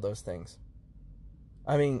combination of all those things.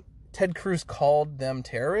 I mean, Ted Cruz called them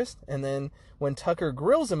terrorists, and then when Tucker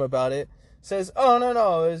grills him about it, says, "Oh,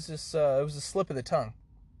 no, it was just, it was a slip of the tongue."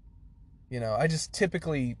 You know, I just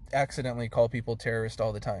typically accidentally call people terrorists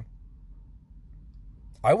all the time.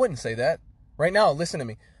 I wouldn't say that. Right now, listen to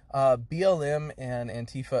me. BLM and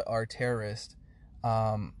Antifa are terrorists.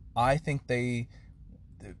 I think the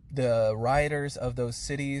rioters of those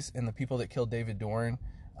cities and the people that killed David Dorn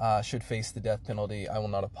should face the death penalty. I will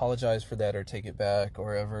not apologize for that or take it back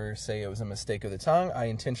or ever say it was a mistake of the tongue. I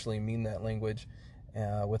intentionally mean that language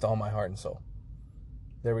with all my heart and soul.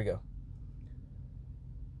 There we go.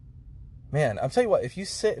 Man, I'll tell you what, if you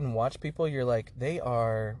sit and watch people, you're like,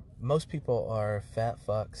 most people are fat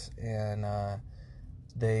fucks and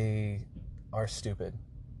they are stupid.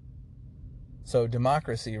 So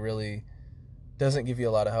democracy really doesn't give you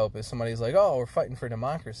a lot of hope. If somebody's like, "Oh, we're fighting for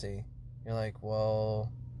democracy," you're like,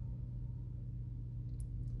 well,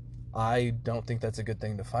 I don't think that's a good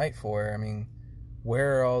thing to fight for. I mean,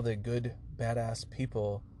 where are all the good, badass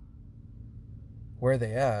people? Where are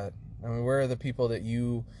they at? I mean, where are the people that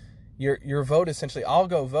your vote essentially, I'll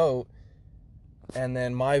go vote, and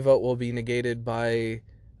then my vote will be negated by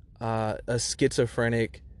a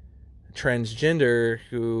schizophrenic transgender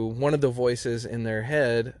who, one of the voices in their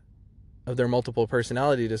head of their multiple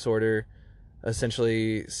personality disorder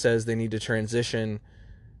essentially says they need to transition,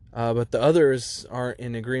 but the others aren't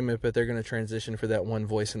in agreement, but they're going to transition for that one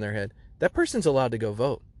voice in their head. That person's allowed to go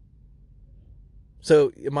vote.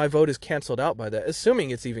 So my vote is canceled out by that,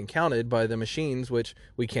 assuming it's even counted by the machines, which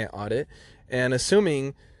we can't audit, and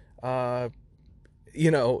assuming, it's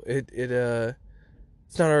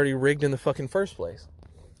not already rigged in the fucking first place.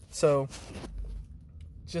 So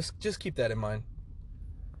just keep that in mind.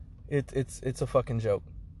 It's a fucking joke.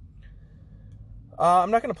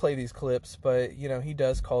 I'm not going to play these clips, but, he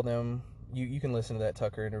does call them, you can listen to that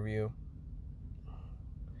Tucker interview.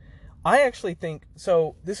 I actually think,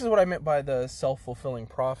 so this is what I meant by the self-fulfilling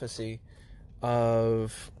prophecy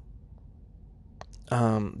of,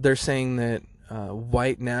 they're saying that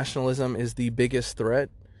white nationalism is the biggest threat.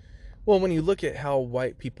 Well, when you look at how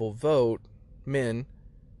white people vote, men,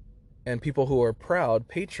 and people who are proud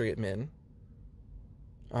patriot men,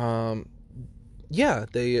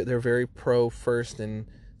 they're very pro First and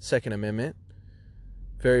Second Amendment,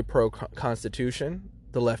 very pro Constitution.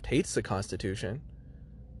 The left hates the Constitution.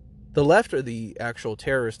 The left are the actual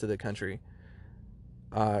terrorists of the country.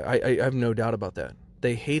 I have no doubt about that.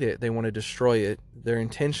 They hate it. They want to destroy it. They're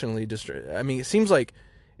intentionally destroy. I mean, it seems like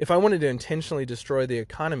if I wanted to intentionally destroy the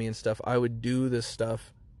economy and stuff, I would do the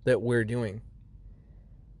stuff that we're doing,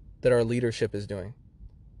 that our leadership is doing.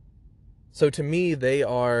 So to me, they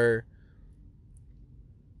are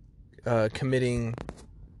committing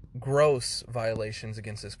gross violations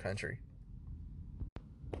against this country.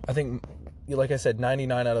 I think, like I said,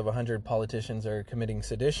 99 out of 100 politicians are committing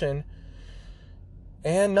sedition,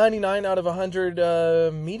 and 99 out of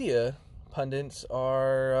 100 media pundits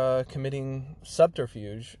are committing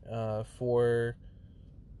subterfuge for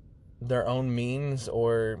their own means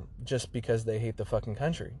or just because they hate the fucking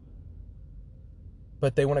country.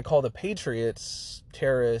 But they want to call the patriots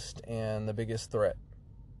terrorist and the biggest threat.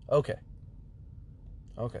 Okay,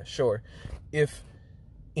 sure. If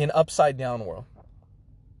in upside down world,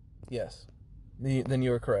 yes, then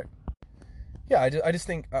you are correct. Yeah, I just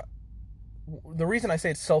think the reason I say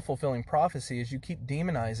it's self-fulfilling prophecy is you keep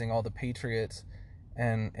demonizing all the patriots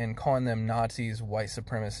and calling them Nazis, white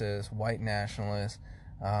supremacists, white nationalists.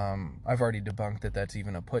 I've already debunked that that's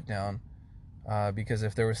even a put down, because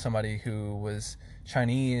if there was somebody who was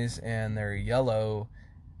Chinese and they're yellow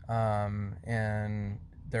and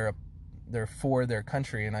they're for their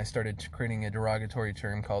country, and I started creating a derogatory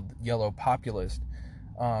term called yellow populist,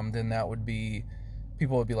 then that would be,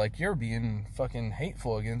 people would be like, you're being fucking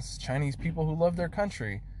hateful against Chinese people who love their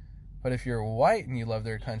country. But if you're white and you love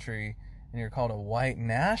their country and you're called a white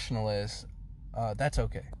nationalist, that's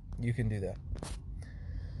okay. You can do that.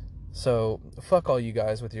 So fuck all you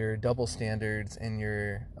guys with your double standards and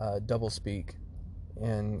your double speak,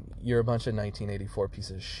 and you're a bunch of 1984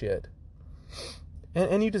 pieces of shit,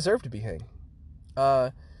 and you deserve to be hanged.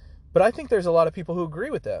 But I think there's a lot of people who agree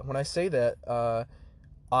with that. When I say that,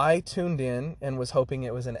 I tuned in and was hoping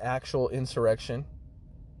it was an actual insurrection.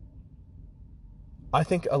 I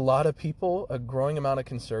think a lot of people, a growing amount of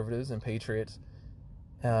conservatives and patriots,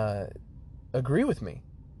 agree with me.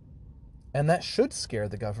 And that should scare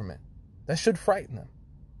the government. That should frighten them.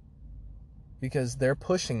 Because they're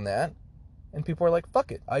pushing that, and people are like,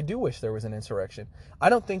 fuck it, I do wish there was an insurrection. I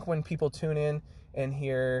don't think when people tune in and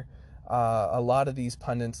hear a lot of these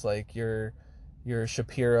pundits, like your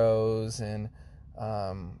Shapiros and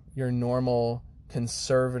your normal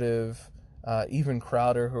conservative, even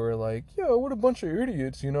Crowder, who are like, yeah, what a bunch of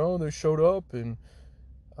idiots, they showed up. And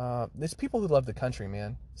there's people who love the country,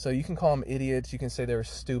 man. So you can call them idiots, you can say they were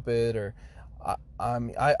stupid, or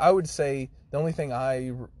I would say the only thing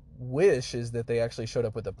I wish is that they actually showed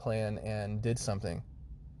up with a plan and did something.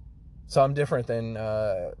 So I'm different than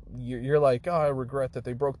you're like, oh, I regret that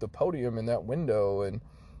they broke the podium in that window, and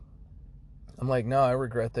I'm like, no, I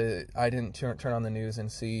regret that I didn't turn on the news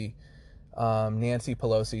and see Nancy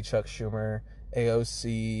Pelosi, Chuck Schumer,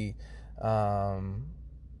 AOC,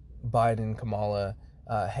 Biden, Kamala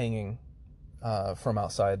hanging from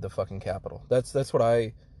outside the fucking Capitol. That's what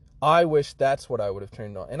I wish that's what I would have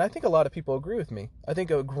turned on. And I think a lot of people agree with me. I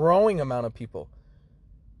think a growing amount of people.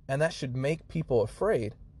 And that should make people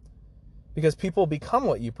afraid. Because people become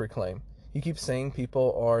what you proclaim. You keep saying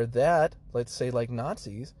people are that, let's say like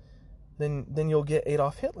Nazis, then you'll get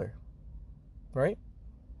Adolf Hitler. Right?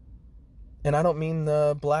 And I don't mean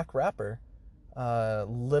the black rapper,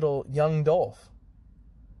 little young Dolph.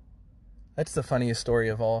 That's the funniest story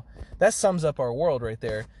of all. That sums up our world right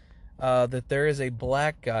there. That there is a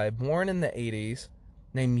black guy born in the 80s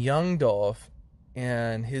named Young Dolph,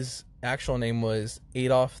 and his actual name was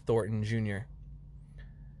Adolph Thornton Jr.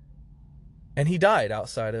 And he died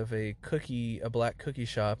outside of a black cookie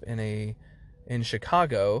shop in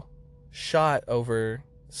Chicago, shot over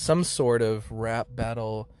some sort of rap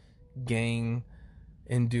battle,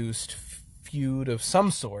 gang-induced feud of some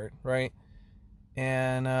sort, right?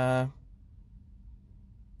 And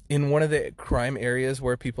in one of the crime areas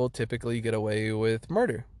where people typically get away with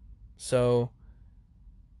murder. So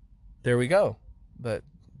there we go. But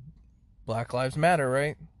Black Lives Matter,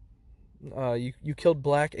 right? You killed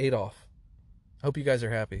Black Adolf. Hope you guys are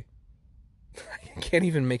happy. I can't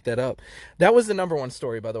even make that up. That was the number one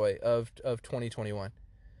story, by the way, of 2021.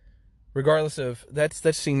 Regardless of that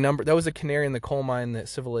was a canary in the coal mine that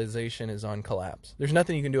civilization is on collapse. There's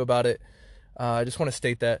nothing you can do about it. I just want to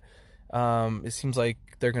state that. It seems like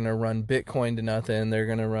they're going to run Bitcoin to nothing. They're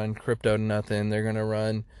going to run crypto to nothing. They're going to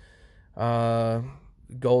run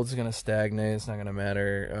gold's going to stagnate. It's not going to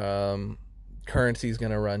matter. Currency's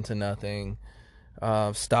going to run to nothing.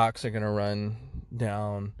 Stocks are going to run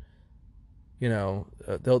down. They'll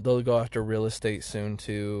go after real estate soon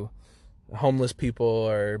too. Homeless people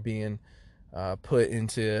are being put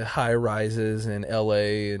into high rises in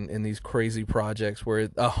LA and in these crazy projects where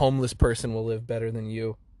a homeless person will live better than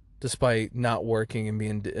you, despite not working and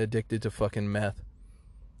being addicted to fucking meth.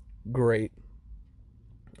 Great.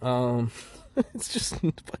 It's just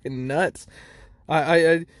fucking nuts.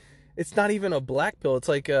 It's not even a black pill. It's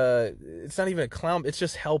like it's not even a clown. It's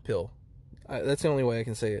just hell pill. That's the only way I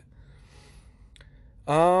can say it.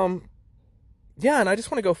 Yeah, and I just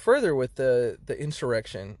want to go further with the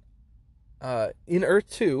insurrection. In Earth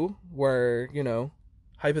 2, where,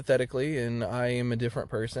 hypothetically, and I am a different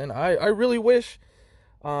person, I really wish,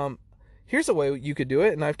 here's a way you could do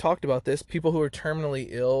it, and I've talked about this, people who are terminally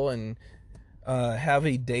ill and have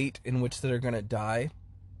a date in which they're going to die,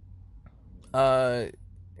 and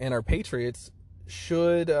are patriots,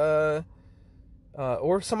 should,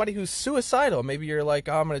 or somebody who's suicidal, maybe you're like,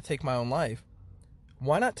 oh, I'm going to take my own life.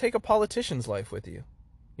 Why not take a politician's life with you?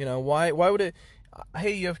 Why would it...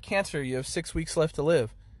 Hey, you have cancer. You have 6 weeks left to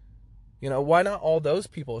live. Why not all those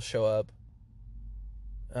people show up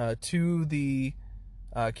to the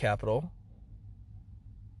Capitol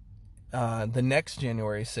the next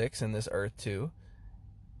January 6th in this Earth 2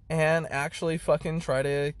 and actually fucking try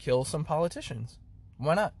to kill some politicians?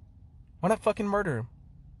 Why not? Why not fucking murder them?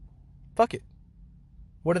 Fuck it.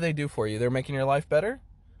 What do they do for you? They're making your life better?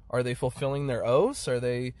 Are they fulfilling their oaths? Are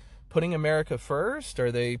they putting America first?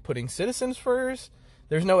 Are they putting citizens first?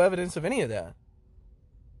 There's no evidence of any of that.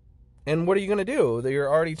 And what are you going to do? You're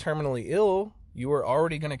already terminally ill. You are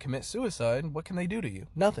already going to commit suicide. What can they do to you?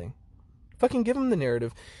 Nothing. Fucking give them the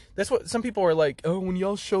narrative. That's what some people are like, oh, when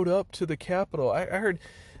y'all showed up to the Capitol. I heard,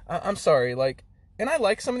 I'm sorry, and I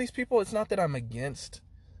like some of these people. It's not that I'm against.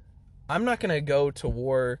 I'm not going to go to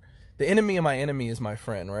war. The enemy of my enemy is my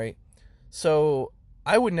friend, right? So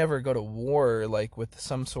I would never go to war with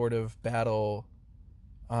some sort of battle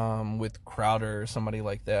with Crowder or somebody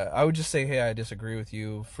like that, I would just say, hey, I disagree with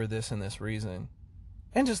you for this and this reason,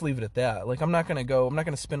 and just leave it at that. Like, I'm not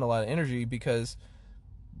gonna spend a lot of energy because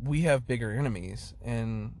we have bigger enemies,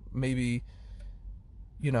 and maybe,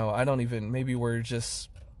 maybe we're just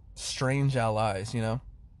strange allies,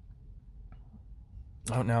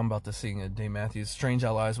 Oh, now I'm about to sing a Dave Matthews, strange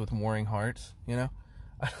allies with warring hearts,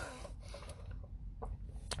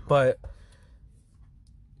 But,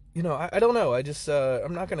 I don't know. I just,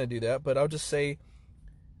 I'm not going to do that, but I'll just say,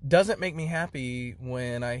 doesn't make me happy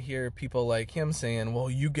when I hear people like him saying, well,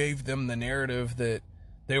 you gave them the narrative that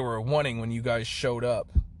they were wanting when you guys showed up.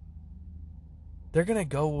 They're going to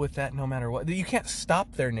go with that no matter what. You can't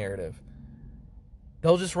stop their narrative.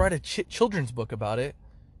 They'll just write a children's book about it,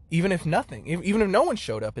 even if no one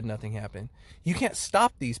showed up and nothing happened. You can't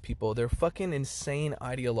stop these people. They're fucking insane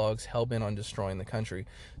ideologues hell-bent on destroying the country.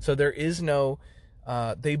 So there is no...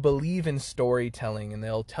 they believe in storytelling, and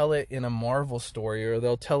they'll tell it in a Marvel story, or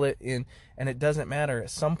they'll tell it in... And it doesn't matter. At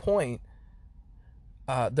some point,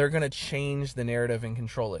 they're going to change the narrative and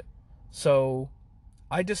control it. So...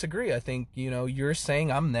 I disagree. I think, you're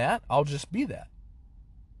saying I'm that, I'll just be that.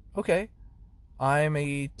 Okay. I'm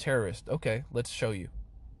a terrorist. Okay, let's show you.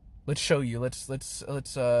 Let's show you. Let's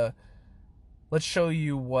show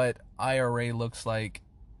you what IRA looks like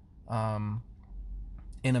in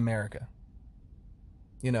America.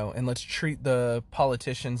 And let's treat the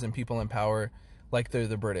politicians and people in power like they're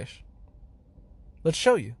the British. Let's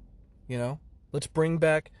show you. Let's bring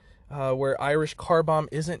back where Irish car bomb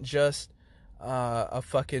isn't just a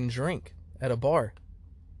fucking drink at a bar.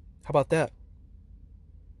 How about that?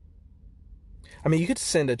 I mean, you could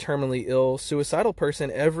send a terminally ill, suicidal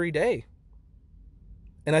person every day.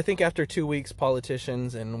 And I think after 2 weeks,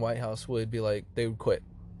 politicians and White House would be like, they would quit.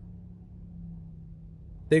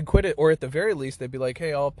 They'd quit it, or at the very least, they'd be like,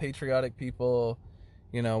 hey, all patriotic people,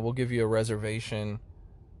 we'll give you a reservation,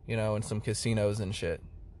 and some casinos and shit.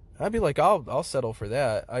 I'd be like, I'll settle for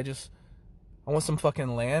that. I want some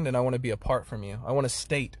fucking land, and I want to be apart from you. I want a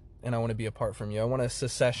state, and I want to be apart from you. I want a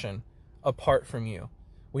secession apart from you.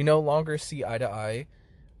 We no longer see eye to eye.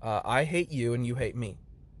 I hate you, and you hate me.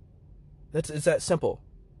 It's that simple.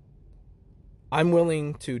 I'm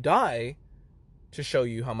willing to die to show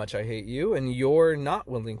you how much I hate you, and you're not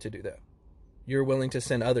willing to do that. You're willing to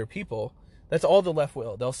send other people. That's all the left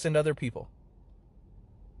will. They'll send other people.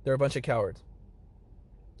 They're a bunch of cowards.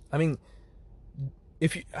 I mean...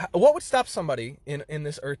 what would stop somebody in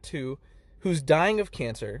this earth too who's dying of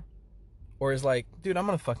cancer, or is like, dude, I'm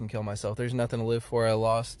gonna fucking kill myself, there's nothing to live for, I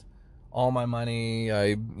lost all my money,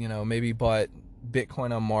 I maybe bought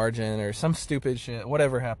Bitcoin on margin or some stupid shit,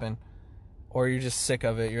 whatever happened, or you're just sick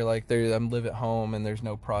of it, you're like, I live at home and there's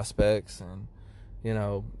no prospects, and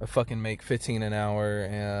I fucking make $15 an hour,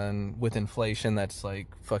 and with inflation that's like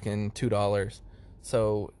fucking $2,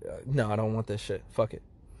 so no, I don't want this shit, fuck it.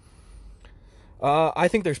 I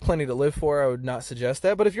think there's plenty to live for. I would not suggest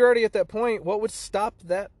that. But if you're already at that point, what would stop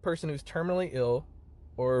that person who's terminally ill,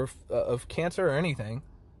 or of cancer or anything,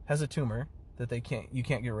 has a tumor that you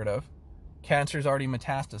can't get rid of? Cancer's already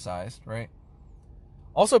metastasized, right?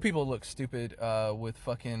 Also, people look stupid with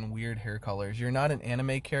fucking weird hair colors. You're not an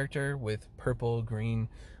anime character with purple, green,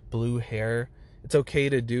 blue hair. It's okay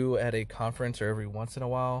to do at a conference or every once in a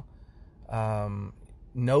while.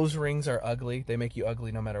 Nose rings are ugly. They make you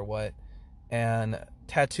ugly no matter what. And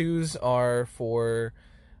tattoos are for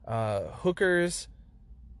hookers,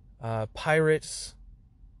 pirates,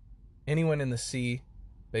 anyone in the sea,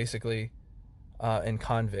 basically, and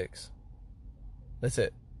convicts. That's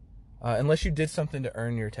it. Unless you did something to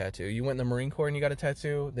earn your tattoo. You went in the Marine Corps and you got a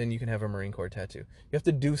tattoo, then you can have a Marine Corps tattoo. You have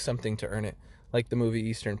to do something to earn it, like the movie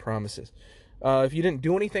Eastern Promises. If you didn't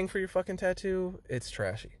do anything for your fucking tattoo, it's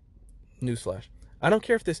trashy. Newsflash. I don't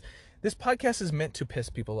care if this podcast is meant to piss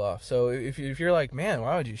people off. So if you're like, man,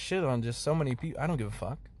 why would you shit on just so many people? I don't give a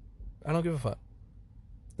fuck. I don't give a fuck.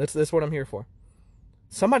 That's what I'm here for.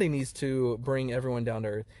 Somebody needs to bring everyone down to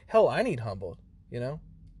earth. Hell, I need humbled,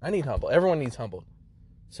 I need humbled. Everyone needs humbled.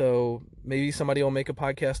 So maybe somebody will make a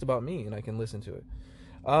podcast about me and I can listen to it.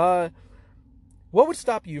 What would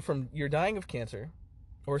stop you from, you're dying of cancer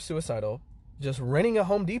or suicidal, just renting a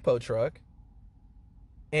Home Depot truck,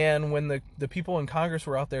 and when the people in Congress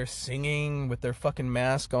were out there singing with their fucking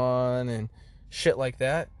mask on and shit like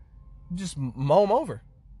that, just mow them over.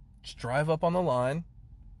 Just drive up on the line,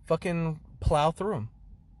 fucking plow through them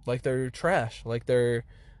like they're trash, like they're,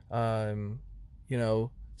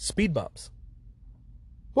 speed bumps.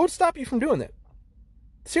 What would stop you from doing that?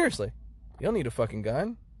 Seriously. You don't need a fucking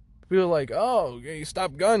gun. People are like, oh, you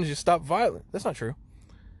stop guns, you stop violence. That's not true.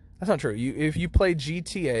 That's not true. If you play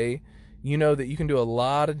GTA, you know that you can do a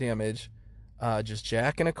lot of damage just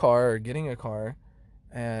jacking a car or getting a car.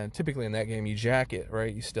 And typically in that game, you jack it,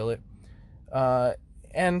 right? You steal it.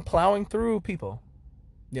 And plowing through people,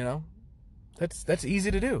 you know? That's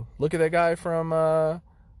easy to do. Look at that guy from, I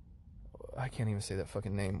can't even say that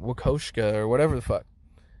fucking name. Wakoshka or whatever the fuck.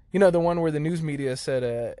 You know, the one where the news media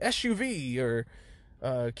said SUV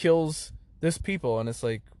or kills this people. And it's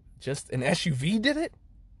like, just an SUV did it?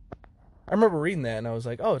 I remember reading that and I was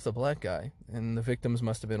like, oh, it's a black guy. And the victims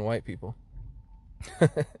must have been white people.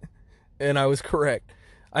 And I was correct.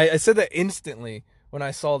 I said that instantly when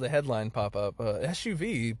I saw the headline pop up.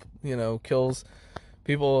 SUV, you know, kills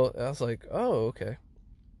people. I was like, oh, okay.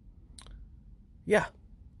 Yeah.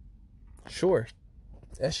 Sure.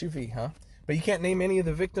 SUV, huh? But you can't name any of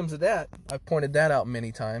the victims of that. I've pointed that out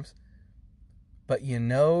many times. But you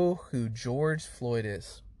know who George Floyd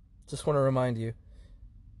is. Just want to remind you.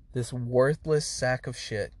 This worthless sack of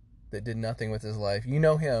shit that did nothing with his life. You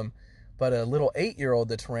know him. But a little 8-year-old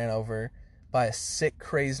that's ran over by a sick,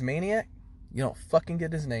 crazed maniac, you don't fucking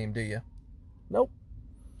get his name, do you? Nope.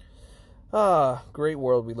 Great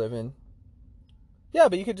world we live in. Yeah,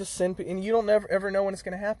 but you could just send, and you don't ever know when it's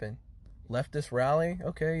going to happen. Leftist rally,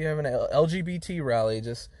 okay, you have an LGBT rally,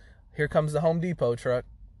 just, here comes the Home Depot truck.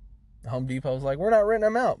 The Home Depot's like, we're not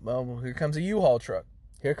renting them out. Well, here comes a U-Haul truck.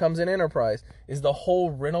 Here comes an Enterprise. Is the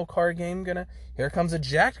whole rental car game gonna, here comes a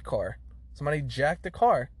jacked car. Somebody jacked the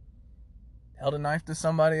car. Held a knife to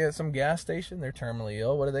somebody at some gas station. They're terminally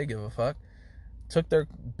ill. What do they give a fuck? Took their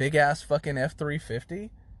big-ass fucking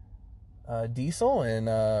F-350 diesel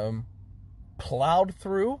and plowed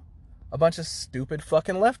through a bunch of stupid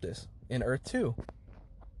fucking leftists in Earth 2.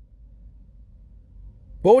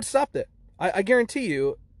 What would stop that? I guarantee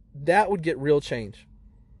you that would get real change.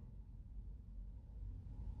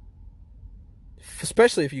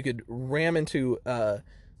 Especially if you could ram into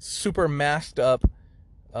super masked up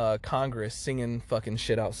Congress singing fucking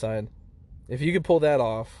shit outside. If you could pull that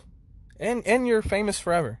off, and you're famous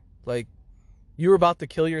forever. Like, you were about to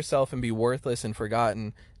kill yourself and be worthless and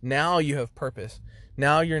forgotten. Now you have purpose.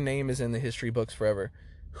 Now your name is in the history books forever.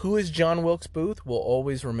 Who is John Wilkes Booth? We'll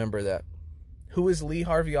always remember that. Who is Lee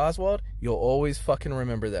Harvey Oswald? You'll always fucking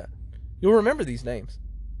remember that. You'll remember these names.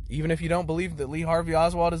 Even if you don't believe that Lee Harvey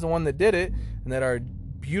Oswald is the one that did it, and that our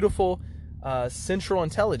beautiful Central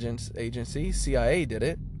Intelligence Agency, CIA, did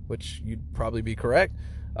it, which you'd probably be correct.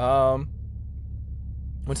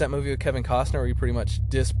 What's that movie with Kevin Costner where he pretty much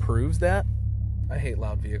disproves that? I hate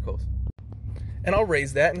loud vehicles. And I'll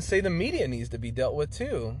raise that and say the media needs to be dealt with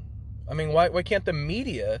too. I mean, why can't the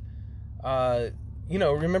media,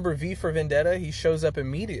 remember V for Vendetta? He shows up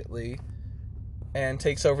immediately and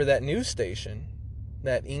takes over that news station,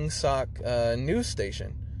 that Ingsoc news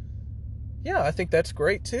station. Yeah, I think that's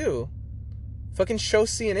great too. Fucking show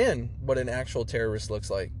CNN what an actual terrorist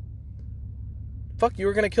looks like. Fuck, you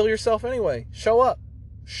were gonna kill yourself anyway. Show up.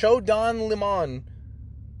 Show Don Lemon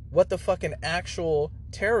what the fucking actual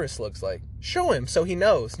terrorist looks like. Show him so he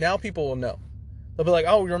knows. Now people will know. They'll be like,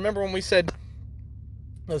 oh, remember when we said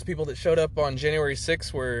those people that showed up on January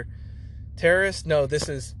 6th were terrorists? No, this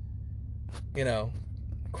is,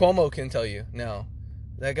 Cuomo can tell you now.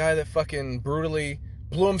 That guy that fucking brutally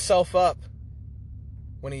blew himself up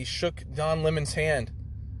when he shook Don Lemon's hand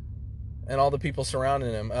and all the people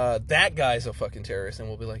surrounding him. That guy's a fucking terrorist. And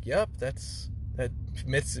we'll be like, yep, that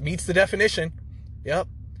meets the definition. Yep.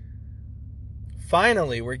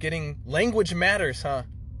 Finally, we're getting language matters, huh?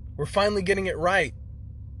 We're finally getting it right.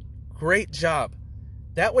 Great job.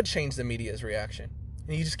 That would change the media's reaction.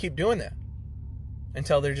 And you just keep doing that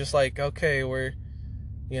until they're just like, okay, we're,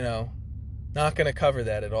 not going to cover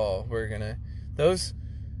that at all. We're going to,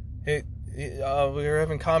 we were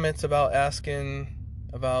having comments about asking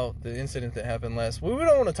about the incident that happened last week. We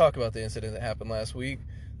don't want to talk about the incident that happened last week.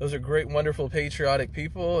 Those are great, wonderful, patriotic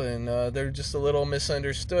people, and they're just a little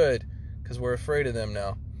misunderstood because we're afraid of them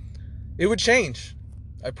now. It would change.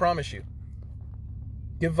 I promise you.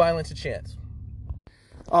 Give violence a chance.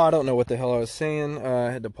 Oh, I don't know what the hell I was saying.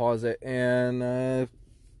 I had to pause it. And,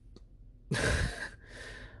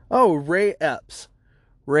 Ray Epps.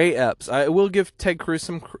 Ray Epps. I will give Ted Cruz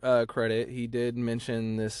some credit. He did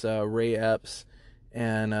mention this Ray Epps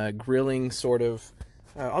and grilling sort of...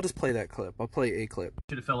 I'll just play that clip. I'll play a clip.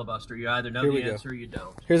 To filibuster, you either know the answer or you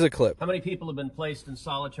don't. Here's a clip. How many people have been placed in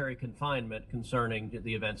solitary confinement concerning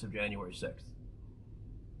the events of January 6th?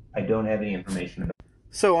 I don't have any information about.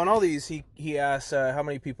 So on all these, he asks how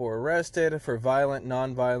many people were arrested for violent,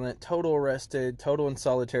 non-violent, total arrested, total in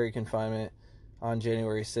solitary confinement on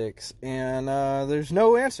January 6th, and there's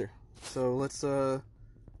no answer. So let's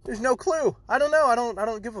there's no clue. I don't know. I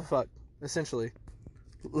don't give a fuck. Essentially,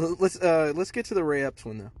 Let's get to the Ray Epps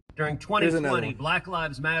one though. During 2020, Black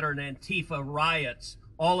Lives Matter and Antifa riots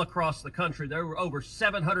all across the country. There were over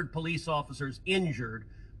 700 police officers injured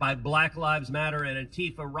by Black Lives Matter and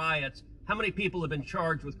Antifa riots. How many people have been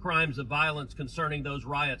charged with crimes of violence concerning those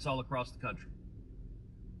riots all across the country?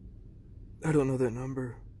 I don't know that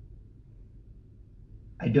number.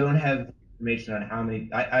 I don't have information on how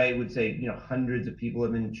many. I would say, hundreds of people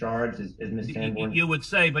have been charged, as Ms. Sanborn. You would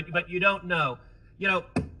say, but you don't know.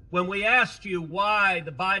 When we asked you why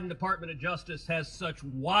the Biden Department of Justice has such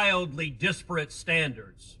wildly disparate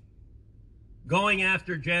standards, going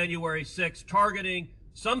after January 6th, targeting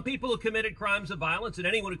some people who committed crimes of violence, and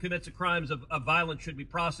anyone who commits crimes of violence should be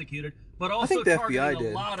prosecuted, but also targeting a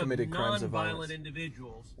lot of non-violent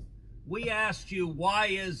individuals. We asked you, why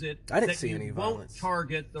is it that you won't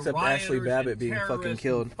target the rioters and terrorists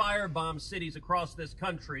who firebomb cities across this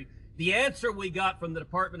country? The answer we got from the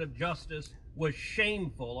Department of Justice was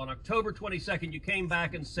shameful. On October 22nd, you came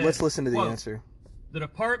back and said, let's listen to the answer. The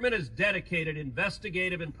department has dedicated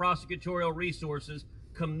investigative and prosecutorial resources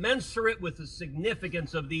commensurate with the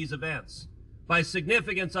significance of these events. By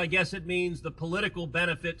significance, I guess it means the political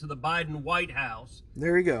benefit to the Biden White House.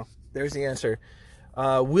 There you go. There's the answer.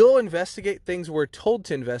 We'll investigate things we're told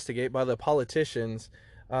to investigate by the politicians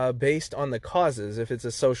based on the causes. If it's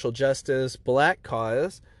a social justice, black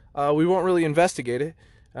cause, we won't really investigate it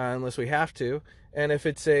unless we have to. And if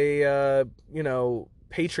it's a,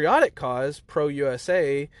 patriotic cause,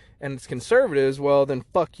 pro-USA, and it's conservatives, well, then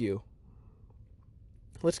fuck you.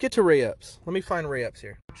 Let's get to Ray Epps. Let me find Ray Epps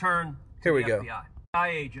here. Here we go. FBI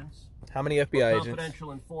agents. How many FBI agents?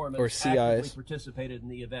 Confidential informants or CIs actively participated in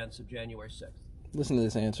the events of January 6th. Listen to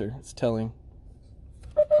this answer. It's telling.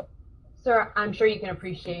 Sir, I'm sure you can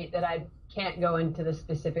appreciate that I can't go into the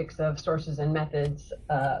specifics of sources and methods.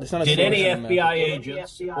 Did any FBI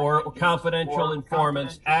agents or confidential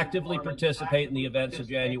informants actively participate in the events of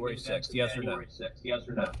January 6th? Yes or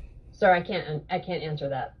no? Sir, I can't answer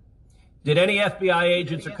that. Did any FBI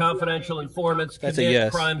agents or confidential informants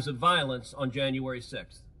commit crimes of violence on January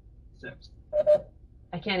 6th?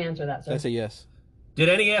 I can't answer that, sir. That's a yes. Did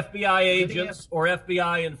any FBI agents or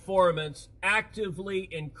FBI informants actively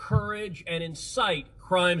encourage and incite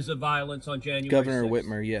crimes of violence on January 6th? Governor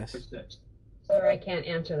Whitmer, yes. Sir, I can't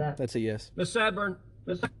answer that. That's a yes. Ms. Sadburn,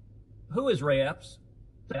 who is Ray Epps?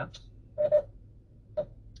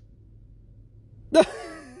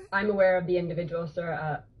 I'm aware of the individual,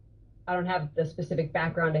 sir. I don't have the specific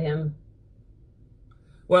background to him.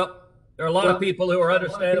 Well, there are a lot of people who are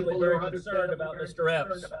understandably very concerned about Mr.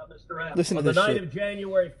 Epps. Listen to this shit. On the night of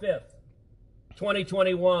January 5th,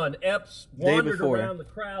 2021, Epps wandered around the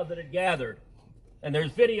crowd that had gathered. And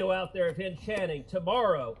there's video out there of him chanting,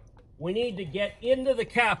 "Tomorrow, we need to get into the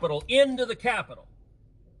Capitol, into the Capitol."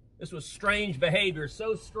 This was strange behavior,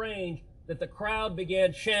 so strange that the crowd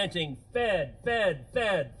began chanting, "Fed, Fed,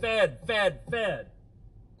 Fed, Fed, Fed, Fed."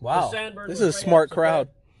 Wow, this is a smart crowd.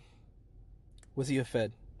 Was he a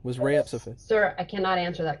Fed? Was Ray Epps a Fed? Sir, I cannot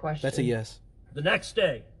answer that question. That's a yes. The next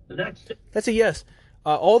day. That's a yes.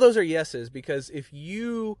 All those are yeses, because it's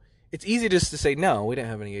easy just to say, no, we didn't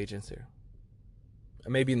have any agents here.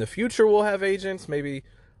 Maybe in the future we'll have agents, maybe,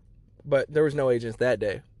 but there was no agents that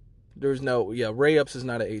day. Ray Epps is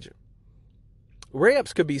not an agent. Ray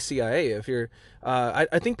Epps could be CIA if you're,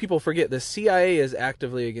 I think people forget the CIA is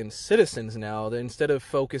actively against citizens now. Instead of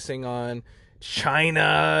focusing on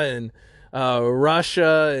China and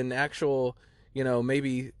Russia and actual,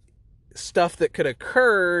 maybe stuff that could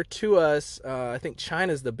occur to us. I think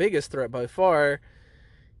China's the biggest threat by far.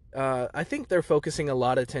 I think they're focusing a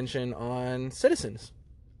lot of attention on citizens.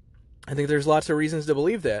 I think there's lots of reasons to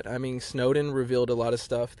believe that. I mean, Snowden revealed a lot of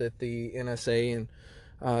stuff that the NSA and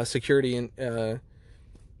security and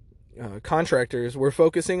contractors were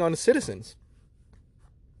focusing on citizens.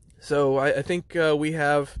 So I think we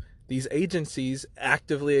have these agencies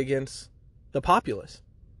actively against the populace,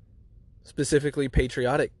 specifically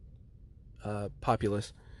patriotic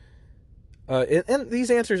populace. And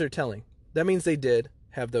these answers are telling. That means they did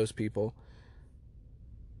have those people.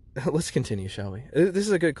 Let's continue, shall we? This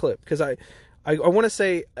is a good clip, because I want to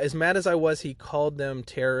say, as mad as I was, he called them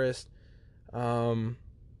terrorists.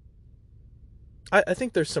 I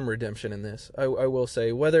think there's some redemption in this. I will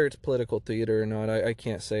say, whether it's political theater or not, I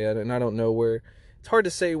can't say it, and I don't know where. It's hard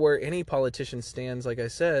to say where any politician stands, like I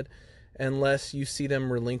said, unless you see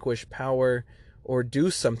them relinquish power or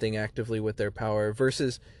do something actively with their power,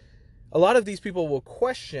 versus a lot of these people will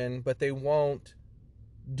question, but they won't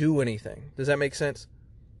do anything. Does that make sense?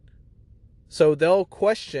 So they'll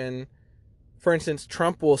question. For instance,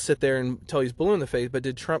 Trump will sit there and tell he's blue in the face, but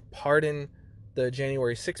did Trump pardon the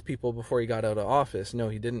January 6 people before he got out of office. No,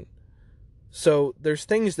 he didn't. So there's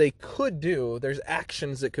things they could do. There's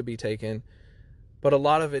actions that could be taken. But a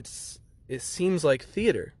lot of it seems like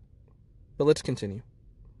theater. But let's continue.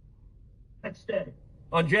 Next day.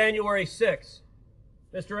 On January 6th,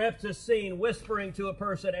 Mr. Epps is seen whispering to a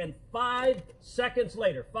person, and 5 seconds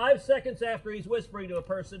later, 5 seconds after he's whispering to a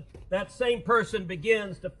person, that same person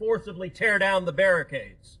begins to forcibly tear down the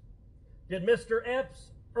barricades. Did Mr.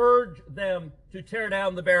 Epps urge them to tear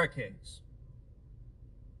down the barricades?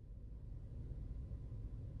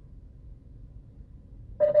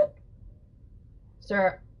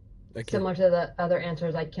 Sir, similar to the other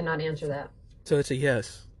answers, I cannot answer that. So it's a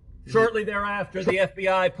yes. Shortly thereafter, the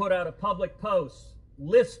FBI put out a public post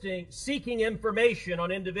seeking information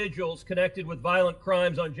on individuals connected with violent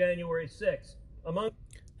crimes on January 6th.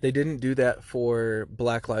 They didn't do that for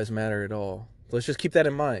Black Lives Matter at all. Let's just keep that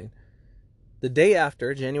in mind. The day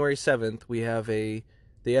after, January 7th, we have the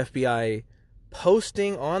FBI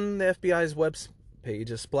posting on the FBI's web page,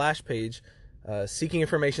 a splash page, seeking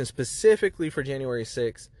information specifically for January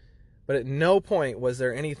 6th. But at no point was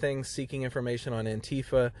there anything seeking information on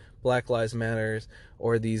Antifa, Black Lives Matters,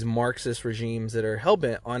 or these Marxist regimes that are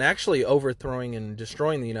hellbent on actually overthrowing and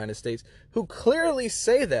destroying the United States, who clearly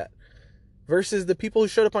say that, versus the people who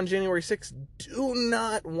showed up on January 6th do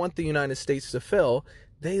not want the United States to fail.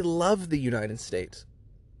 They love the United States.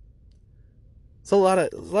 It's a lot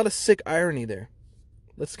of sick irony there.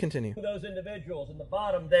 Let's continue. Those individuals in the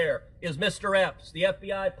bottom there is Mr. Epps. The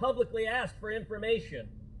FBI publicly asked for information,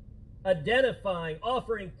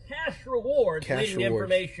 offering cash rewards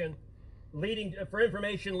leading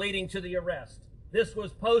to the arrest. This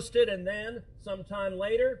was posted, and then sometime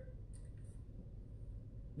later,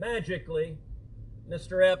 magically,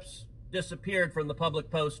 Mr. Epps disappeared from the public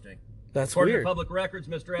posting. That's According weird. to public records,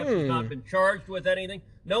 Mr. Epps has not been charged with anything.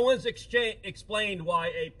 No one's explained why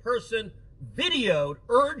a person videoed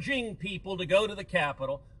urging people to go to the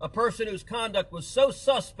Capitol, a person whose conduct was so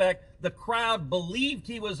suspect the crowd believed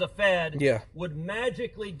he was a Fed, would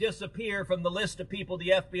magically disappear from the list of people the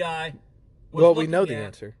FBI was Well, we know looking the at.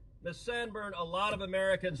 answer. Ms. Sandberg, a lot of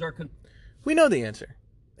Americans are... We know the answer.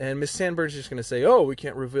 And Ms. Sandberg's just going to say, oh, we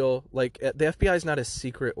can't reveal. Like, the FBI is not a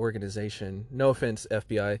secret organization. No offense,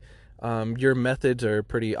 FBI. Your methods are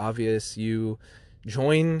pretty obvious. You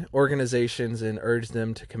join organizations and urge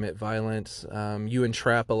them to commit violence. You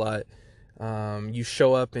entrap a lot. You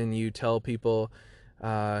show up and you tell people,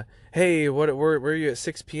 hey, where are you at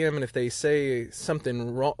 6 p.m.? And if they say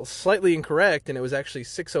something wrong, slightly incorrect, and it was actually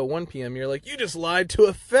 6:01 p.m., you're like, you just lied to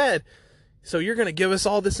a Fed. So you're going to give us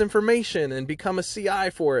all this information and become a CI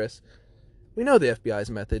for us. We know the FBI's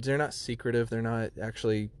methods. They're not secretive. They're not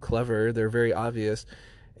actually clever. They're very obvious.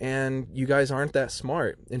 And you guys aren't that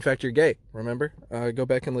smart. In fact, you're gay, remember? Go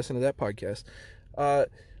back and listen to that podcast. I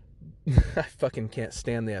fucking can't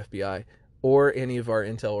stand the FBI or any of our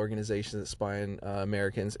intel organizations that spy on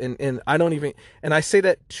Americans. And I don't even... And I say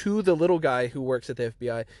that to the little guy who works at the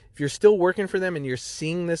FBI. If you're still working for them and you're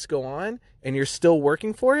seeing this go on and you're still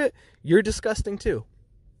working for it, you're disgusting too.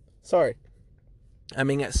 Sorry. I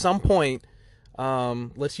mean, at some point,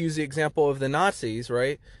 let's use the example of the Nazis,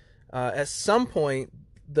 right? At some point,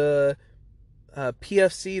 the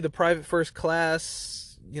PFC, the private first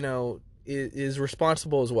class, is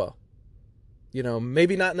responsible as well.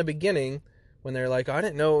 Maybe not in the beginning when they're like, oh, I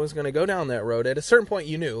didn't know it was going to go down that road. At a certain point,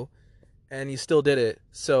 you knew, and you still did it.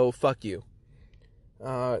 So fuck you.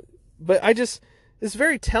 But it's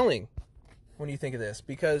very telling when you think of this,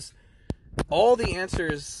 because all the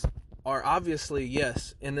answers are obviously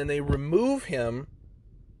yes, and then they remove him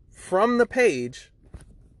from the page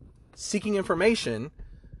seeking information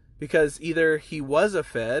because either he was a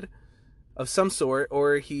Fed of some sort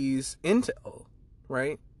or he's intel,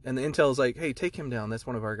 right? And the intel is like, hey, take him down. That's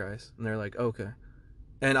one of our guys. And they're like, okay.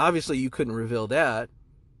 And obviously you couldn't reveal that.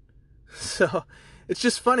 So it's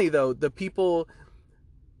just funny, though. The people,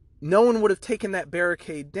 no one would have taken that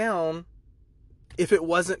barricade down if it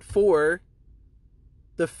wasn't for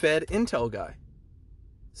the Fed intel guy.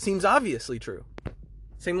 Seems obviously true.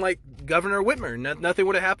 Seemed like Governor Whitmer. Nothing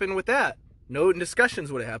would have happened with that. No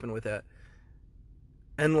discussions would have happened with that.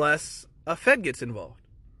 Unless a Fed gets involved.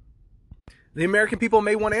 The American people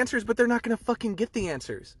may want answers, but they're not going to fucking get the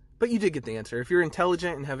answers. But you did get the answer. If you're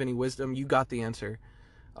intelligent and have any wisdom, you got the answer.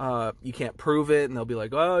 You can't prove it, and they'll be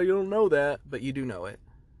like, oh, you don't know that. But you do know it.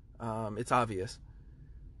 It's obvious.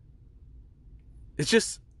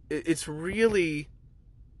 It's really...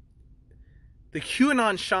 The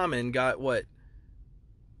QAnon shaman got what?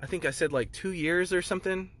 I think I said like 2 years or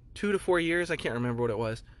something. 2 to 4 years. I can't remember what it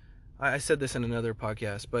was. I said this in another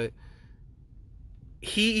podcast, but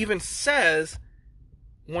he even says,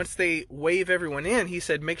 once they wave everyone in, he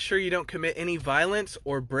said, make sure you don't commit any violence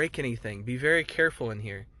or break anything. Be very careful in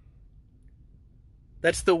here.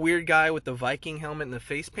 That's the weird guy with the Viking helmet and the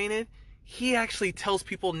face painted. He actually tells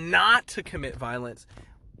people not to commit violence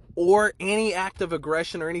or any act of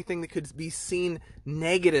aggression or anything that could be seen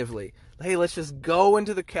negatively. Hey, let's just go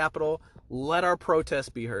into the Capitol, let our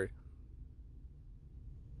protest be heard.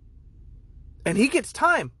 And he gets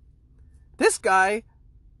time. This guy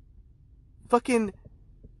fucking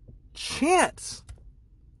chants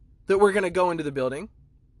that we're going to go into the building.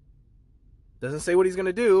 Doesn't say what he's going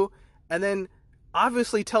to do. And then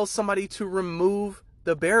obviously tells somebody to remove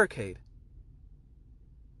the barricade.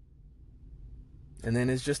 And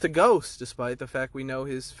then is just a ghost, despite the fact we know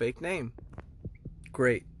his fake name.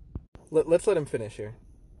 Great. Let's let him finish here.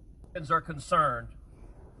 Are concerned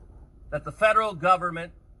that the federal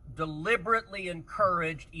government deliberately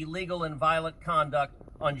encouraged illegal and violent conduct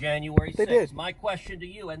on January 6th. They did. My question to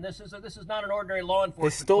you, and this is not an ordinary law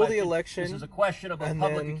enforcement They stole question. the election. This is a question about and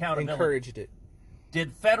public then accountability. Encouraged it.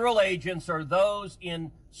 Did federal agents or those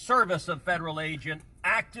in service of federal agent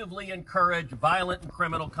actively encourage violent and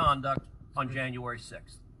criminal conduct on January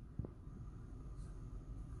 6th?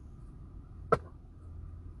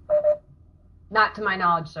 Not to my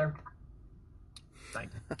knowledge, sir.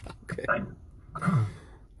 Thank you. Okay. Thank you.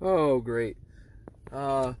 Oh, great.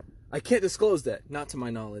 I can't disclose that. Not to my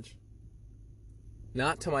knowledge.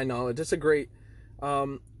 Not to my knowledge. That's a great...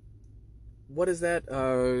 what is that?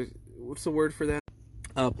 What's the word for that?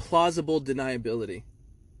 Plausible deniability.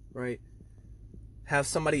 Right? Have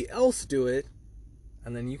somebody else do it,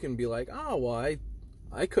 and then you can be like, oh, well,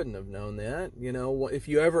 I couldn't have known that. You know, if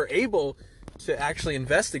you're ever able to actually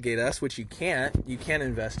investigate us, which you can't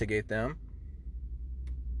investigate them.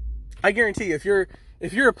 I guarantee you, if you're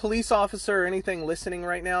a police officer or anything listening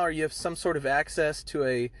right now, or you have some sort of access to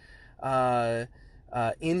a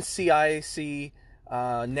NCIC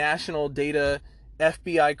national data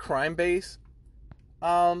FBI crime base,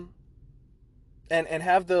 and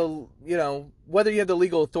have the, you know, whether you have the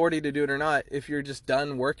legal authority to do it or not, if you're just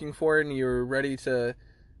done working for it and you're ready to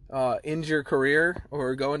end your career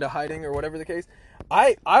or go into hiding or whatever the case,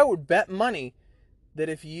 I would bet money that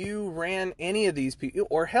if you ran any of these people,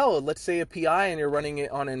 or hell, let's say a PI and you're running it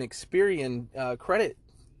on an Experian credit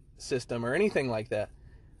system or anything like that,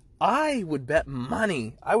 I would bet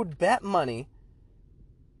money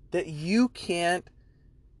that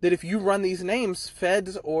that if you run these names,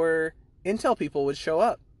 feds or intel people would show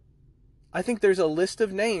up. I think there's a list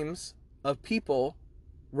of names of people,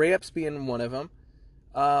 Ray Epps being one of them.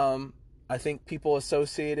 I think people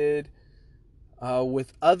associated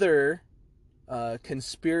with other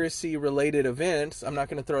conspiracy-related events. I'm not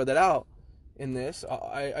going to throw that out in this.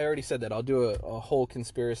 I already said that. I'll do a whole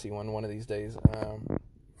conspiracy one of these days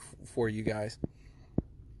for you guys.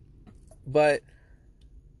 But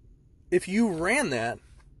if you ran that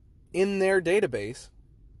in their database,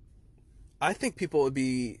 I think people would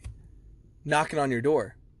be knocking on your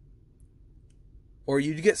door. Or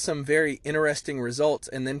you'd get some very interesting results,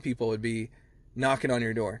 and then people would be knocking on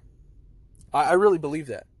your door. I really believe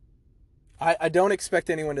that. I don't expect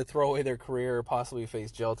anyone to throw away their career or possibly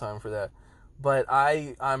face jail time for that. But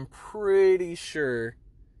I'm pretty sure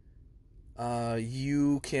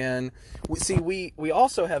you can... See, we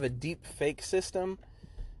also have a deep fake system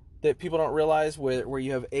that people don't realize, where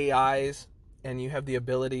you have AIs and you have the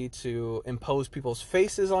ability to impose people's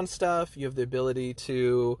faces on stuff. You have the ability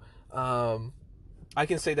to... I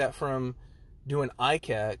can say that from doing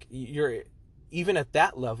ICAC. Even at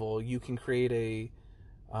that level, you can create a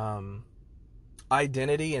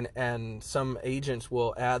identity, and some agents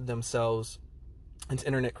will add themselves into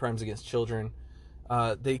internet crimes against children.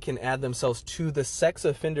 They can add themselves to the sex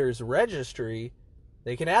offenders registry.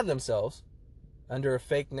 They can add themselves under a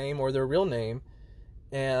fake name or their real name,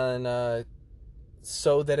 and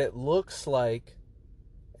so that it looks like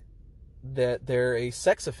that they're a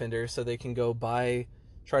sex offender, so they can go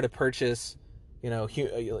try to purchase,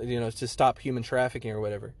 to stop human trafficking or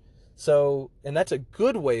whatever. So, and that's a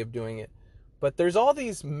good way of doing it. But there's all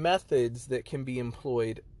these methods that can be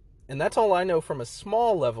employed, and that's all I know from a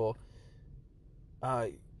small level.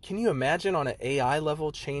 Can you imagine on an AI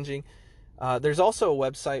level changing? There's also a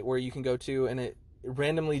website where you can go to, and it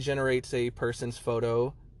randomly generates a person's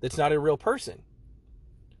photo that's not a real person.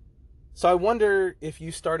 So I wonder if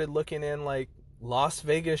you started looking in like Las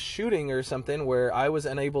Vegas shooting or something, where I was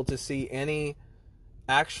unable to see any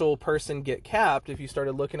actual person get capped. If you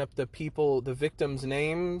started looking up the victims'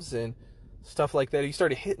 names and stuff like that, you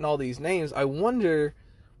started hitting all these names, I wonder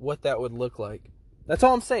what that would look like. That's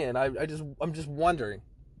all I'm saying. I'm just wondering.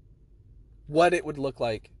 what it would look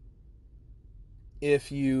like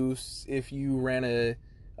if you ran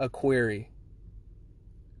a query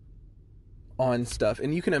on stuff,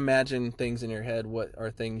 and you can imagine things in your head. What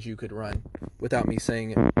are things you could run without me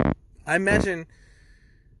saying it? I imagine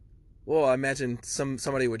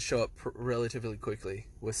somebody would show up relatively quickly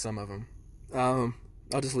with some of them.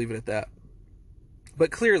 I'll just leave it at that.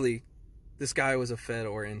 But clearly, this guy was a Fed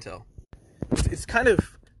or Intel. It's kind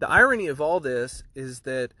of the irony of all this is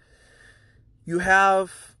that you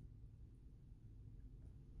have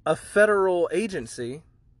a federal agency,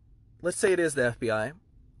 let's say it is the FBI,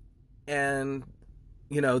 and,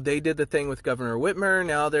 they did the thing with Governor Whitmer.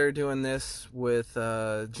 Now they're doing this with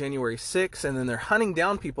January 6th, and then they're hunting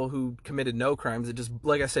down people who committed no crimes. That just,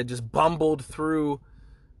 like I said, just bumbled through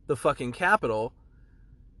the fucking Capitol.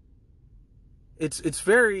 It's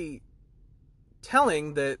very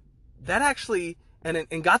telling that actually,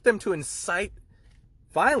 and got them to incite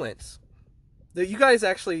violence. That you guys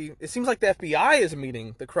actually, it seems like the FBI is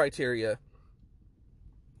meeting the criteria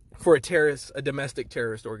for a domestic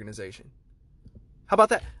terrorist organization. How about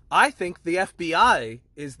that? I think the FBI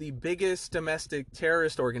is the biggest domestic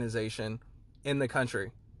terrorist organization in the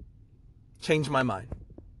country. Changed my mind.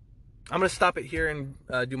 I'm going to stop it here and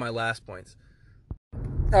do my last points.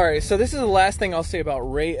 All right, so this is the last thing I'll say about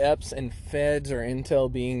Ray Epps and Feds or Intel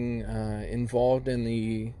being involved in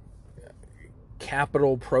the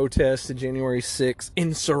Capitol protests of January 6th,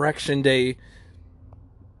 Insurrection Day.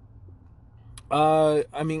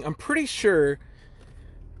 I'm pretty sure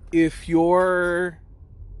if you're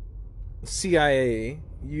CIA,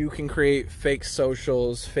 you can create fake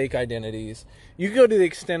socials, fake identities. You can go to the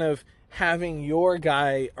extent of having your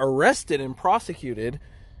guy arrested and prosecuted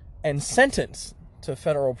and sentenced to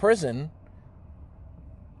federal prison,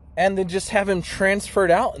 and then just have him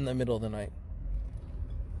transferred out in the middle of the night.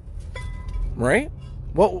 Right?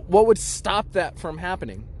 What would stop that from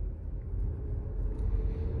happening?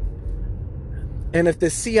 And if the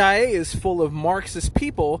CIA is full of Marxist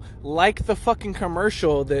people, like the fucking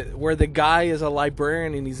commercial where the guy is a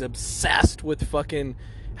librarian and he's obsessed with fucking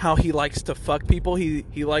how he likes to fuck people.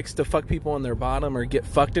 He likes to fuck people in their bottom or get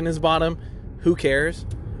fucked in his bottom. Who cares?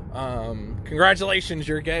 Congratulations,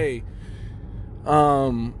 you're gay.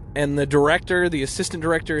 And the assistant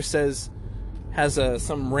director has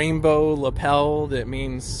some rainbow lapel that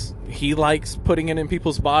means he likes putting it in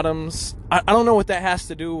people's bottoms. I don't know what that has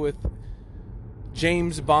to do with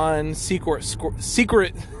James Bond secret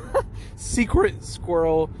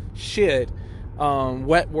squirrel shit,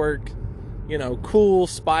 wet work, cool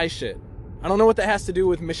spy shit. I don't know what that has to do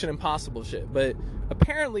with Mission Impossible shit, but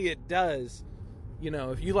apparently it does.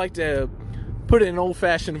 If you like to put it in an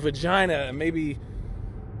old-fashioned vagina, maybe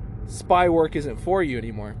spy work isn't for you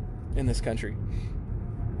anymore in this country.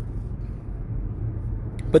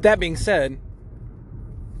 But that being said,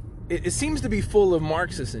 it seems to be full of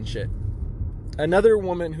Marxists and shit. Another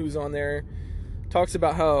woman who's on there talks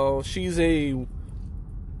about how she's a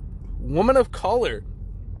woman of color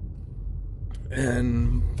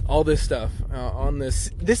and all this stuff on this.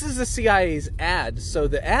 This is the CIA's ad, so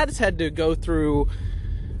the ads had to go through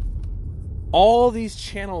all these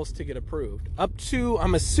channels to get approved. Up to,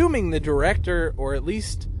 I'm assuming, the director or at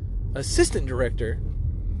least assistant director.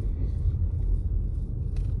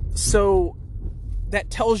 So that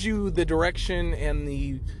tells you the direction and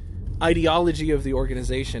the ideology of the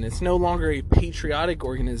organization. It's no longer a patriotic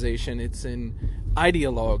organization. It's an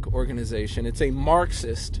ideologue organization. It's a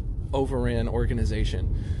Marxist overran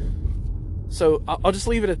organization. So I'll just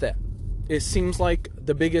leave it at that. It seems like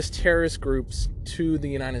the biggest terrorist groups to the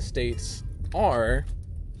United States are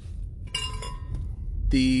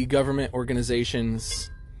the government organizations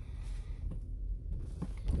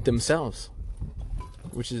themselves,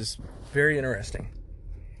 which is very interesting.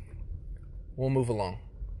 We'll move along.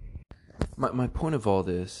 My point of all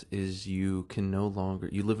this is you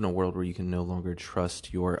live in a world where you can no longer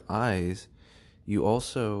trust your eyes. You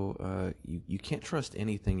also, you can't trust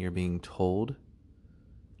anything you're being told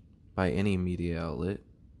by any media outlet.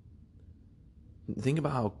 Think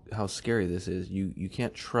about how scary this is. You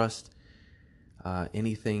can't trust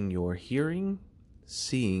anything you're hearing,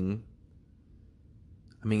 seeing.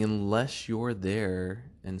 I mean, unless you're there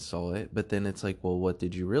and saw it. But then it's like, well, what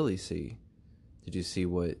did you really see? Did you see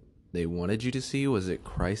what they wanted you to see? Was it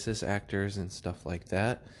crisis actors and stuff like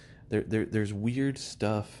that? There's weird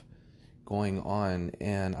stuff going on,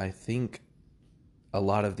 and I think a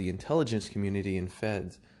lot of the intelligence community and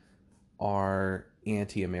feds are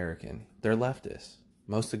anti-American. They're leftist.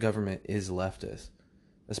 Most of the government is leftist,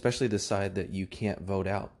 especially the side that you can't vote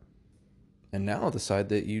out. And now the side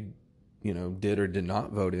that you did or did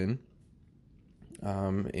not vote in,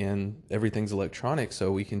 and everything's electronic,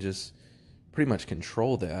 so we can just pretty much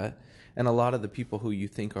control that. And a lot of the people who you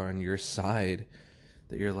think are on your side,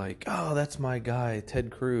 that you're like, oh, that's my guy,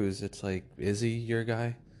 Ted Cruz. It's like, is he your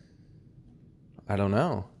guy? I don't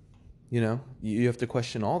know. You have to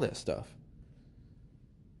question all that stuff.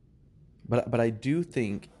 But I do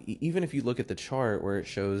think, even if you look at the chart where it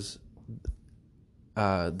shows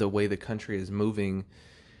the way the country is moving,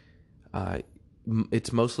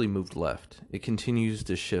 it's mostly moved left. It continues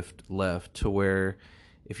to shift left to where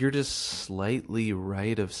if you're just slightly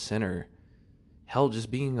right of center, hell, just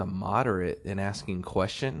being a moderate and asking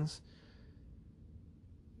questions,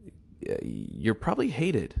 you're probably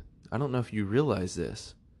hated. I don't know if you realize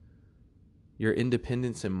this. Your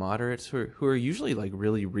independents and moderates who are usually like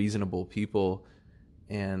really reasonable people,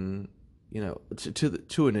 and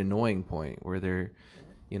to an annoying point where they're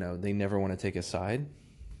they never want to take a side,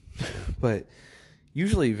 but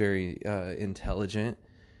usually very intelligent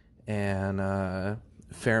and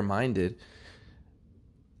fair-minded.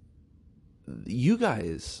 You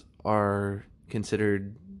guys are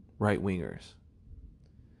considered right-wingers,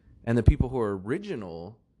 and the people who are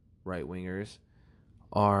original right-wingers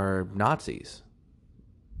are Nazis.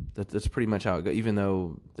 That's pretty much how it goes. Even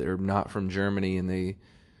though they're not from Germany and they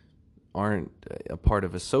aren't a part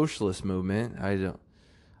of a socialist movement, I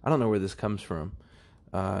don't know where this comes from.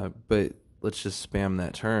 But let's just spam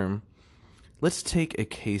that term. Let's take a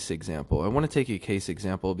case example. I want to take a case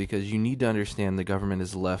example because you need to understand the government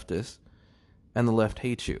is leftist and the left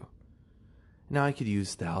hates you. Now, I could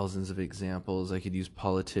use thousands of examples. I could use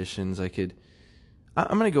politicians.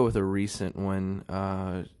 I'm going to go with a recent one,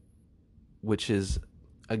 which is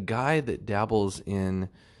a guy that dabbles in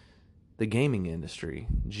the gaming industry.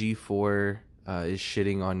 G4 is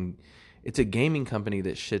shitting on... It's a gaming company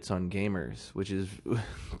that shits on gamers, which is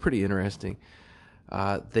pretty interesting.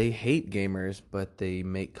 They hate gamers, but they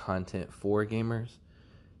make content for gamers.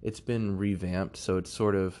 It's been revamped, so it's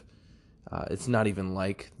sort of... it's not even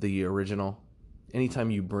like the original.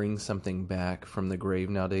 Anytime you bring something back from the grave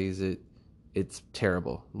nowadays, it's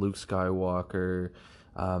terrible. Luke Skywalker,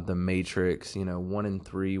 The Matrix, 1 and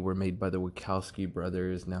 3 were made by the Wachowski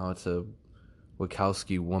brothers. Now it's a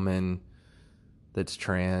Wachowski woman that's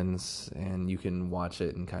trans, and you can watch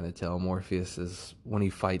it and kind of tell Morpheus is, when he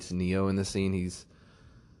fights Neo in the scene,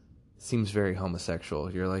 seems very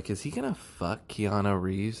homosexual. You're like, is he gonna fuck Keanu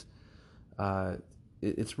Reeves?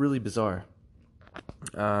 It's really bizarre.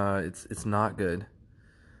 It's not good.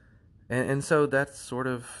 And so that's sort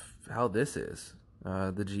of how this is,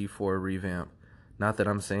 the G4 revamp. Not that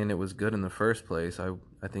I'm saying it was good in the first place. I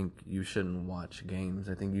think you shouldn't watch games.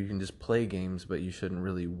 I think you can just play games, but you shouldn't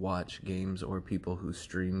really watch games or people who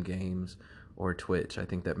stream games or Twitch. I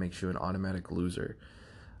think that makes you an automatic loser.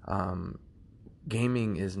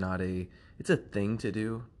 Gaming is it's a thing to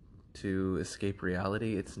do to escape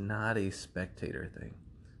reality. It's not a spectator thing.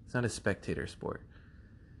 It's not a spectator sport.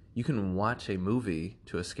 You can watch a movie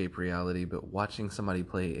to escape reality, but watching somebody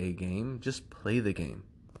play a game, just play the game.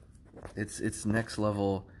 It's next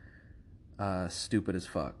level stupid as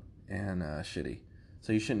fuck and shitty.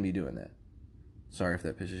 So you shouldn't be doing that. Sorry if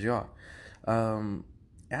that pisses you off.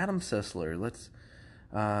 Adam Sessler,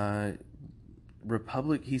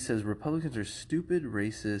 he says Republicans are stupid,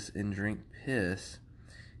 racist, and drink piss.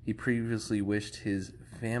 He previously wished his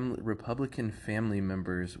Republican family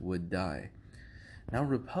members would die. Now,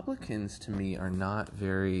 Republicans, to me, are not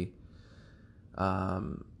very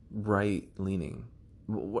right-leaning.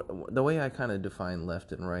 The way I kind of define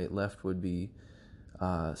left and right, left would be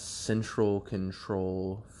central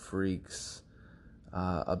control freaks,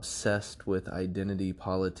 obsessed with identity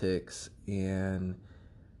politics, and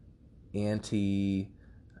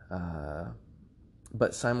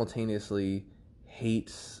but simultaneously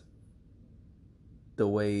hates the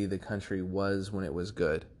way the country was when it was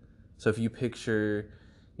good. So if you picture,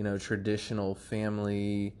 traditional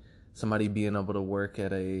family, somebody being able to work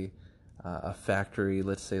at a factory,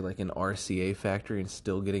 let's say like an RCA factory, and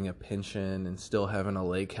still getting a pension and still having a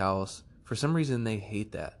lake house, for some reason they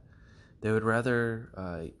hate that. They would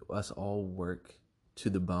rather us all work to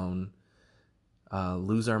the bone,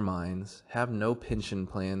 lose our minds, have no pension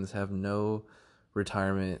plans, have no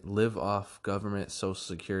retirement, live off government social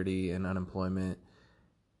security and unemployment,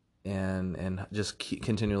 and just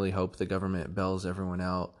continually hope the government bails everyone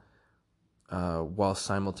out, while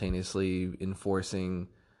simultaneously enforcing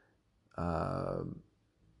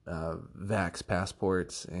vax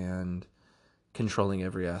passports and controlling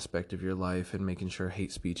every aspect of your life and making sure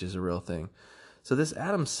hate speech is a real thing. So this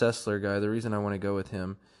Adam Sessler guy, the reason I want to go with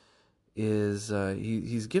him is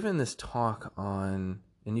he's given this talk on,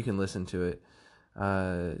 and you can listen to it,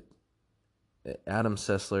 Adam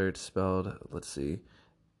Sessler, it's spelled, let's see,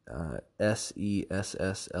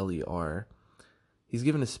 Sessler. He's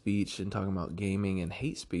given a speech and talking about gaming and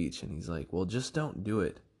hate speech, and he's like, well, just don't do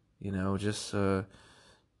it. Just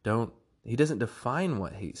don't. He doesn't define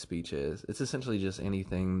what hate speech is. It's essentially just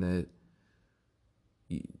anything that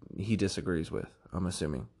he disagrees with, I'm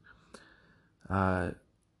assuming. And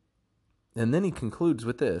then he concludes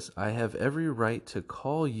with this: I have every right to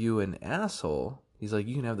call you an asshole. He's like,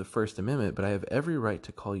 you can have the First Amendment, but I have every right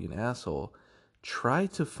to call you an asshole. Try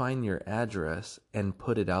to find your address and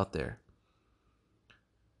put it out there.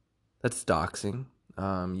 That's doxing.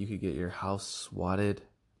 You could get your house swatted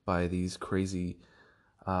by these crazy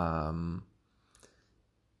Antifa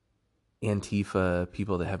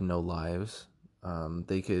people that have no lives.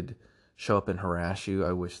 They could show up and harass you.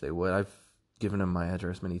 I wish they would. I've given them my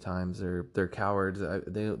address many times. They're cowards.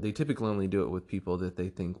 They typically only do it with people that they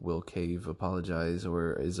think will cave, apologize,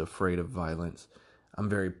 or is afraid of violence. I'm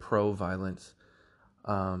very pro-violence.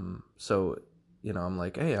 So, I'm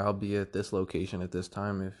like, hey, I'll be at this location at this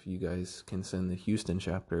time if you guys can send the Houston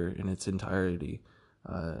chapter in its entirety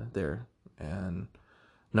there. And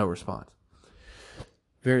no response.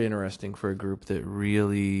 Very interesting for a group that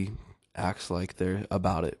really acts like they're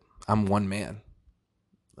about it. I'm one man.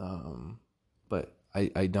 But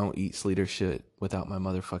I don't eat Sleater shit without my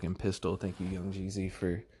motherfucking pistol. Thank you, Young Jeezy,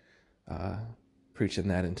 for preaching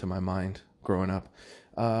that into my mind growing up.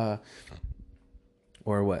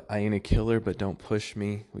 Or what? I ain't a killer, but don't push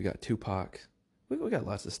me. We got Tupac. We got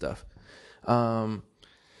lots of stuff. So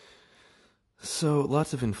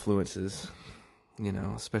lots of influences,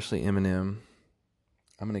 especially Eminem.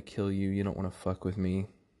 I'm gonna kill you. You don't want to fuck with me.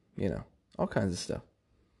 All kinds of stuff.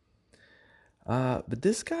 But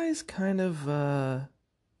this guy's kind of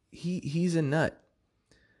he's a nut.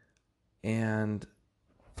 And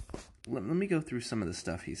let me go through some of the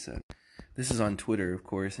stuff he said. This is on Twitter, of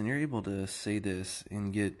course, and you're able to say this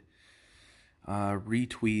and get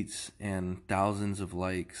retweets and thousands of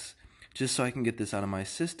likes. Just so I can get this out of my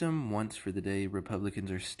system once for the day.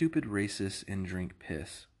 Republicans are stupid, racist, and drink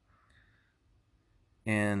piss.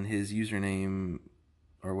 And his username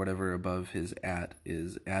or whatever above his @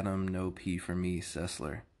 is Adam No P for me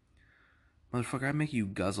Sessler. Motherfucker, I make you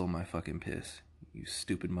guzzle my fucking piss. You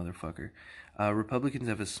stupid motherfucker. Republicans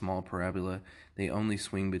have a small parabola. They only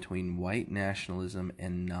swing between white nationalism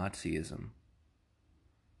and Nazism.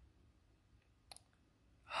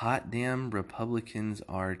 Hot damn, Republicans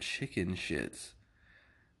are chicken shits.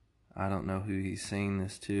 I don't know who he's saying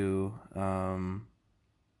this to. I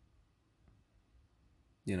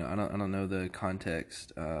don't know the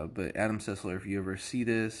context. But Adam Sessler, if you ever see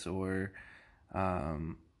this, or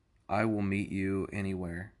I will meet you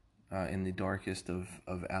anywhere. In the darkest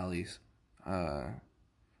of alleys. I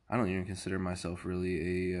don't even consider myself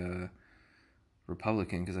really a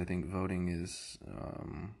Republican, because I think voting is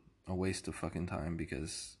a waste of fucking time,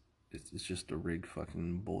 because it's just a rigged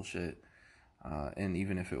fucking bullshit. And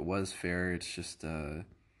even if it was fair, it's just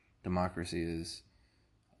democracy is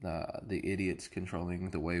the idiots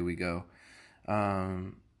controlling the way we go.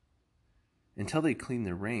 Until they clean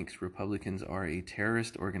their ranks, Republicans are a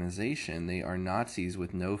terrorist organization. They are Nazis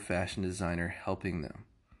with no fashion designer helping them.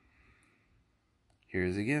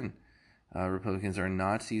 Here's again. Republicans are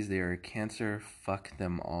Nazis. They are a cancer. Fuck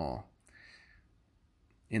them all.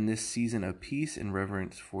 In this season of peace and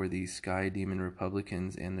reverence for the sky demon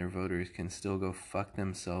Republicans and their voters can still go fuck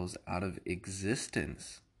themselves out of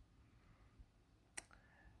existence.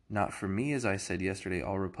 Not for me, as I said yesterday,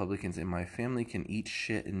 all Republicans in my family can eat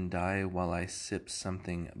shit and die while I sip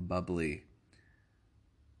something bubbly.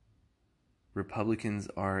 Republicans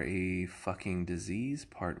are a fucking disease,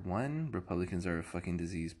 part 1. Republicans are a fucking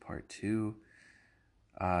disease, part 2.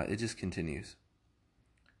 It just continues.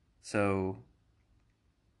 So,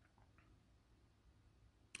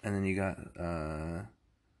 and then you got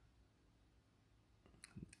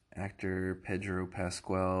actor Pedro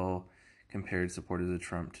Pascal compared supporters of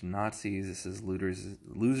Trump to Nazis. This is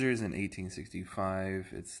losers in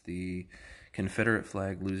 1865. It's the Confederate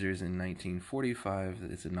flag, losers in 1945.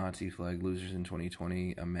 It's a Nazi flag, losers in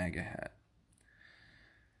 2020, a MAGA hat.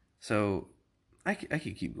 So I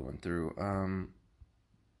could keep going through.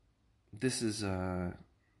 This is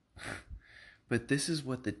but this is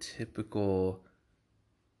what the typical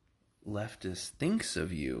leftist thinks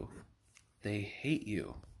of you. They hate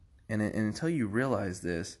you, and until you realize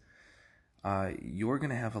this, you're going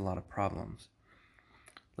to have a lot of problems.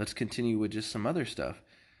 Let's continue with just some other stuff.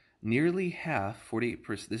 Nearly half,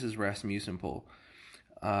 48%, this is Rasmussen poll,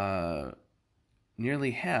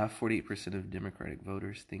 nearly half, 48% of Democratic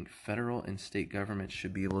voters think federal and state governments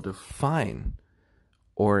should be able to fine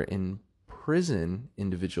or imprison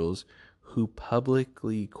individuals who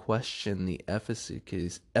publicly question the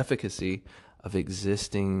efficacy of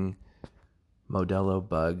existing Modelo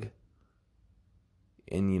bug.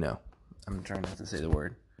 And, I'm trying not to say the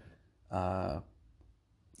word.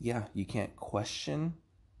 You can't question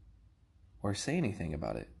or say anything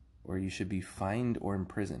about it, or you should be fined or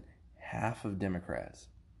imprisoned. Half of Democrats.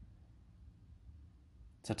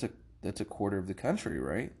 That's a quarter of the country,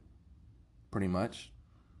 right? Pretty much.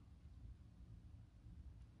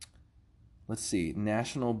 Let's see.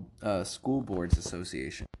 National School Boards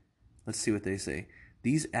Association. Let's see what they say.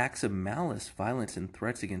 These acts of malice, violence, and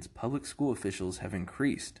threats against public school officials have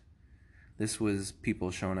increased. This was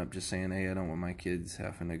people showing up just saying, hey, I don't want my kids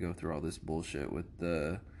having to go through all this bullshit with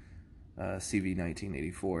the CV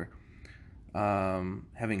 1984.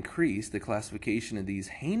 Have increased. The classification of these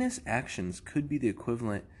heinous actions could be the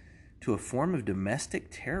equivalent to a form of domestic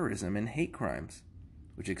terrorism and hate crimes,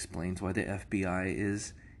 which explains why the FBI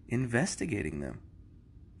is investigating them.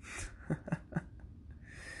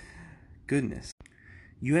 Goodness.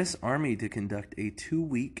 U.S. Army to conduct a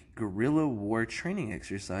 2-week guerrilla war training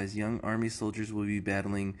exercise. Young Army soldiers will be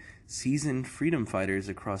battling seasoned freedom fighters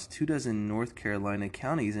across 24 North Carolina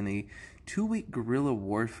counties in a 2-week guerrilla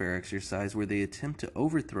warfare exercise where they attempt to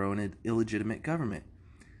overthrow an illegitimate government.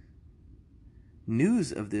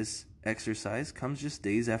 News of this exercise comes just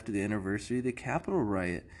days after the anniversary of the Capitol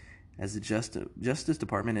riot, as the Justice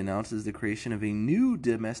Department announces the creation of a new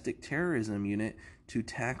domestic terrorism unit to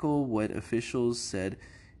tackle what officials said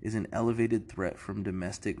is an elevated threat from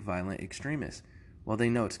domestic violent extremists. Well, they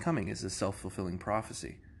know it's coming. It's a self-fulfilling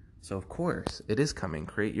prophecy. So, of course, it is coming.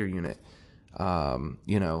 Create your unit. I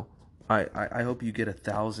hope you get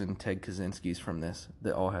 1,000 Ted Kaczynskis from this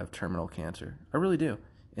that all have terminal cancer. I really do.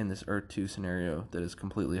 In this Earth 2 scenario that is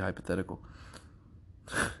completely hypothetical.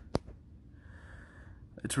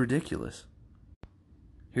 It's ridiculous.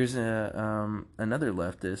 Here's another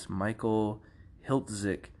leftist, Michael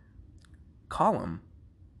Hiltzik, column.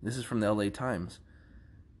 This is from the LA Times.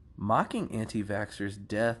 Mocking anti-vaxxers'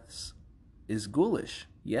 deaths is ghoulish,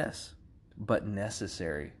 yes, but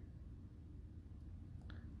necessary.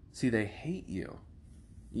 See, they hate you.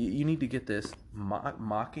 You need to get this.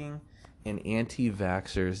 Mocking an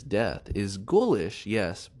anti-vaxxer's death is ghoulish,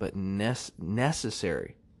 yes, but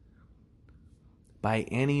necessary. By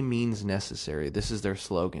any means necessary. This is their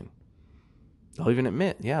slogan. They'll even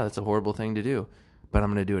admit, yeah, that's a horrible thing to do, but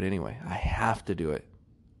I'm going to do it anyway. I have to do it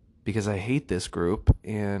because I hate this group,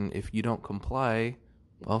 and if you don't comply,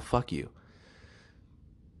 well, fuck you.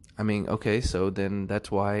 I mean, okay, so then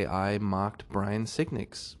that's why I mocked Brian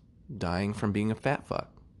Sicknick's dying from being a fat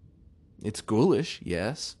fuck. It's ghoulish,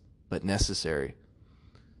 yes, but necessary.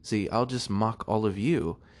 See, I'll just mock all of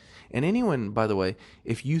you. And anyone, by the way,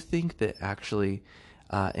 if you think that actually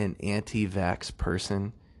an anti-vax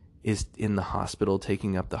person is in the hospital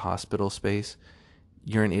taking up the hospital space,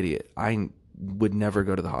 you're an idiot. I would never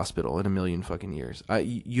go to the hospital in a million fucking years.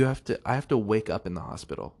 I have to wake up in the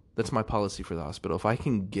hospital. That's my policy for the hospital. If I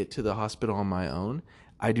can get to the hospital on my own,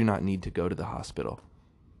 I do not need to go to the hospital.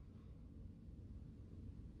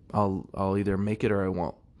 I'll either make it or I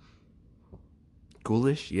won't.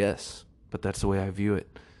 Ghoulish, yes, but that's the way I view it.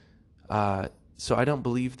 So I don't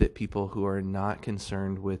believe that people who are not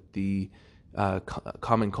concerned with the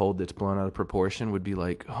common cold that's blown out of proportion would be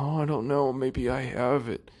like, oh, I don't know, maybe I have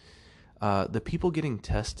it. The people getting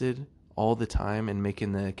tested all the time and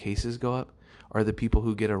making the cases go up are the people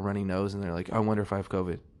who get a runny nose and they're like, I wonder if I have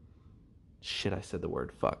COVID. Shit, I said the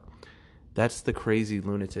word, fuck. That's the crazy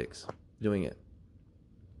lunatics doing it.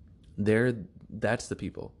 That's the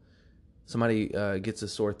people. Somebody gets a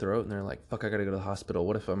sore throat and they're like, fuck, I gotta go to the hospital.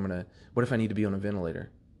 What if I need to be on a ventilator?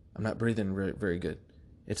 I'm not breathing very good.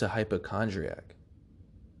 It's a hypochondriac.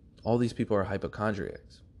 All these people are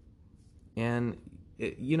hypochondriacs. And,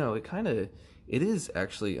 it is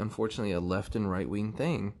actually, unfortunately, a left and right wing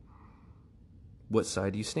thing. What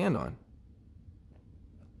side you stand on.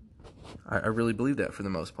 I really believe that for the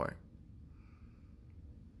most part.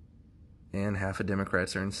 And half of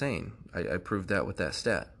Democrats are insane. I proved that with that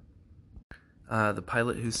stat. The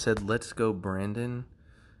pilot who said, let's go, Brandon.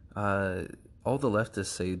 All the leftists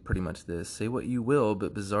say pretty much this. Say what you will,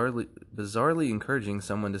 but bizarrely encouraging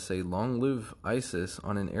someone to say, long live ISIS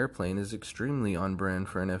on an airplane is extremely on brand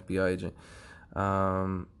for an FBI agent.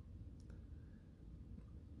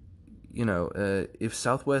 If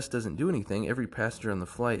Southwest doesn't do anything, every passenger on the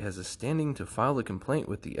flight has a standing to file a complaint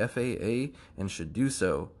with the FAA and should do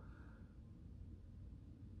so.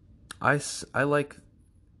 I like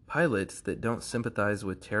pilots that don't sympathize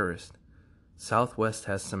with terrorists. Southwest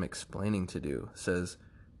has some explaining to do, says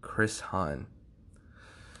Chris Hahn.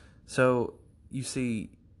 So you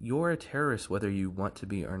see, you're a terrorist whether you want to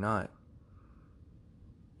be or not.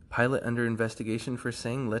 Pilot under investigation for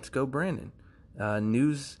saying "Let's go, Brandon."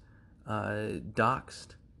 News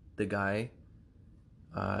doxed the guy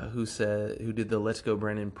who did the "Let's go,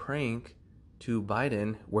 Brandon" prank to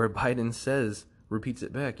Biden, where Biden repeats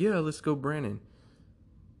it back, "Yeah, let's go, Brandon,"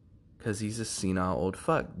 because he's a senile old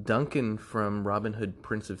fuck. Duncan from Robin Hood,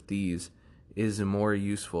 Prince of Thieves, is more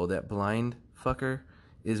useful. That blind fucker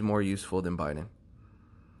is more useful than Biden.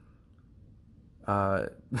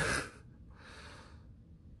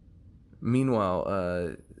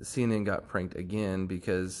 Meanwhile, CNN got pranked again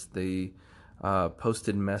because they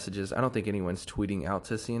posted messages. I don't think anyone's tweeting out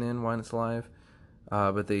to CNN when it's live,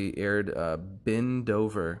 but they aired Ben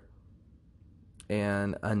Dover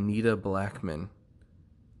and Anita Blackman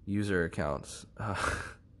user accounts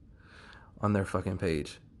on their fucking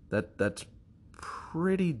page. That's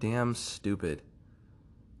pretty damn stupid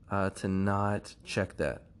to not check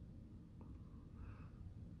that.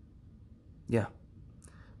 Yeah.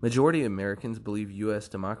 Majority of Americans believe U.S.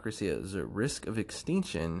 democracy is at risk of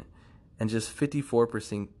extinction, and just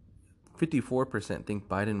 54% think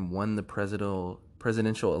Biden won the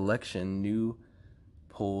presidential election, new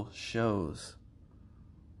poll shows.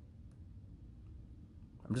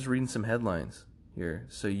 I'm just reading some headlines here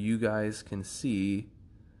so you guys can see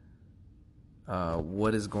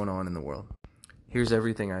what is going on in the world. Here's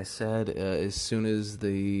everything I said as soon as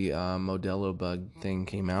the Modelo bug thing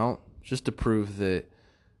came out, just to prove that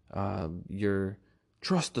your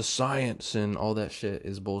trust the science and all that shit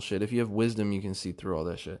is bullshit. If you have wisdom, you can see through all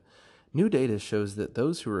that shit. New data shows that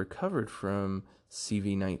those who recovered from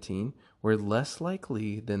CV-19 were less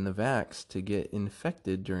likely than the vax to get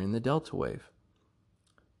infected during the Delta wave.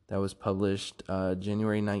 That was published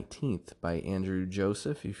January 19th by Andrew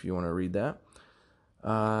Joseph, if you want to read that.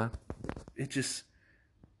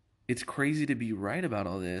 It's crazy to be right about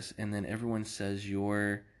all this, and then everyone says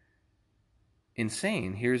you're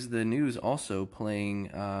insane. Here's the news also playing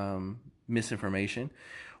misinformation.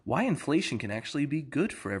 Why inflation can actually be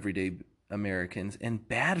good for everyday Americans and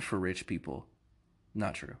bad for rich people.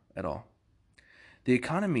 Not true at all. The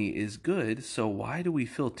economy is good, so why do we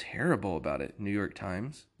feel terrible about it? New York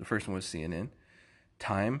Times. The first one was CNN.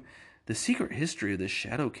 Time. The secret history of the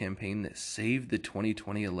shadow campaign that saved the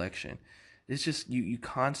 2020 election. It's just you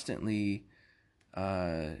constantly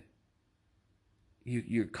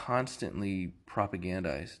you're constantly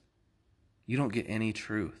propagandized. You don't get any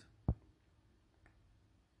truth.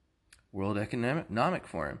 World Economic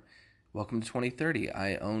Forum. Welcome to 2030.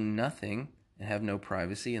 I own nothing and have no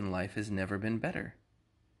privacy, and life has never been better.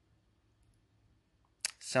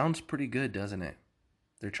 Sounds pretty good, doesn't it?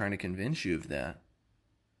 They're trying to convince you of that.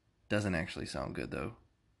 Doesn't actually sound good, though.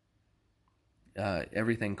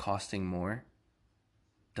 Everything costing more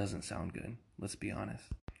doesn't sound good. Let's be honest.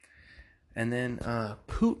 And then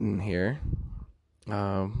Putin here.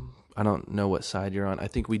 I don't know what side you're on. I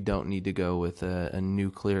think we don't need to go with a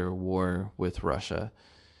nuclear war with Russia.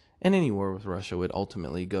 And any war with Russia would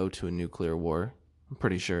ultimately go to a nuclear war. I'm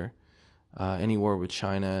pretty sure. Any war with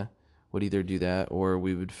China would either do that or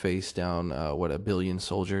we would face down, 1 billion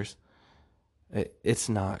soldiers. It's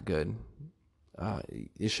not good.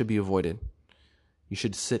 It should be avoided. You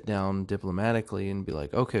should sit down diplomatically and be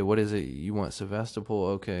like, okay, what is it? You want Sevastopol?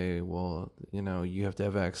 Okay, well, you have to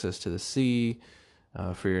have access to the sea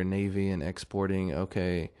for your navy and exporting.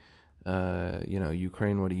 Okay,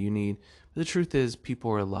 Ukraine, what do you need? But the truth is,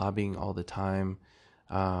 people are lobbying all the time.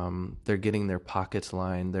 They're getting their pockets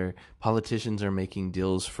lined. Their politicians are making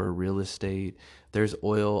deals for real estate. There's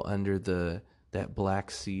oil under that Black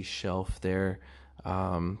Sea shelf there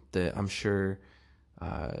that I'm sure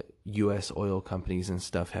U.S. oil companies and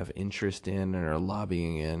stuff have interest in and are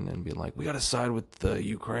lobbying in and being like, we got to side with the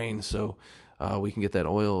Ukraine so we can get that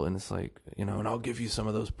oil. And it's like, and I'll give you some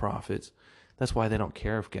of those profits. That's why they don't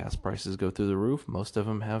care if gas prices go through the roof. Most of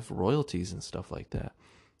them have royalties and stuff like that.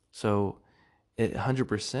 So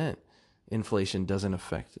 100% inflation doesn't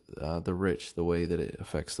affect the rich the way that it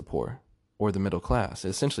affects the poor or the middle class. It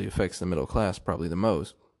essentially affects the middle class probably the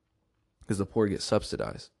most because the poor get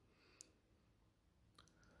subsidized.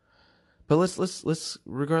 But let's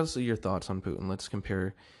regardless of your thoughts on Putin, let's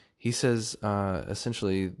compare. He says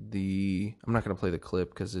essentially I'm not going to play the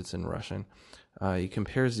clip because it's in Russian. He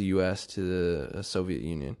compares the U.S. to the Soviet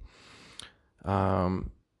Union.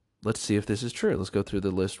 Let's see if this is true. Let's go through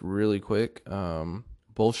the list really quick.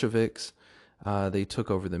 Bolsheviks, they took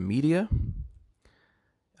over the media.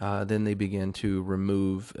 Then they began to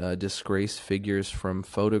remove disgraced figures from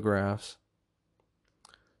photographs.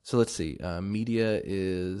 So let's see. Media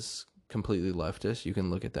is completely leftist. You can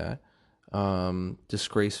look at that.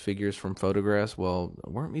 disgraced figures from photographs. Well,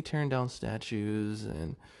 weren't we tearing down statues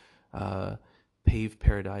and pave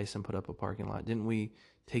paradise and put up a parking lot? Didn't we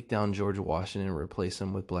take down George Washington and replace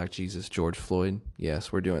him with Black Jesus, George Floyd?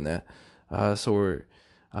 Yes, we're doing that. So we're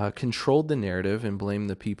controlled the narrative and blame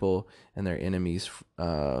the people and their enemies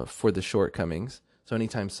for the shortcomings. So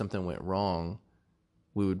anytime something went wrong,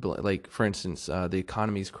 we would, like, for instance, the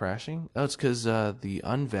economy's crashing. Oh, it's because the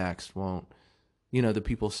unvaxxed won't, the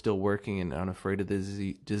people still working and unafraid of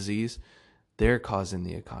the disease, they're causing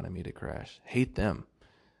the economy to crash. Hate them.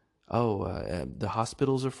 Oh, the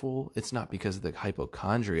hospitals are full. It's not because of the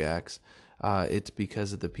hypochondriacs. It's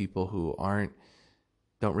because of the people who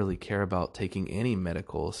don't really care about taking any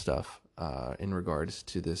medical stuff in regards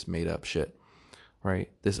to this made up shit, right?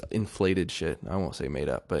 This inflated shit. I won't say made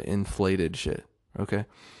up, but inflated shit. Okay.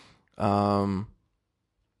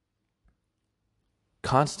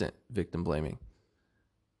 Constant victim blaming.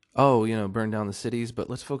 Oh, burn down the cities, but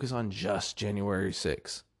let's focus on just January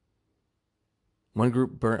 6th. One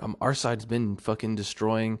group burnt. Our side's been fucking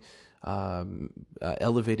destroying,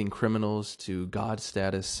 elevating criminals to God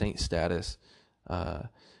status, saint status. But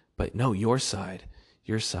no, your side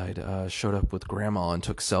showed up with grandma and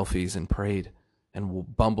took selfies and prayed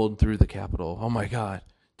and bumbled through the Capitol. Oh my God.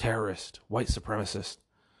 Terrorist, white supremacist,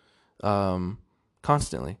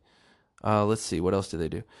 constantly. Let's see, what else do they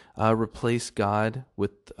do? Replace God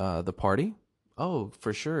with the party. Oh,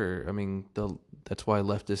 for sure. I mean, that's why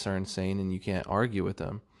leftists are insane, and you can't argue with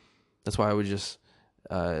them. That's why I would just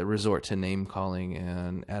resort to name calling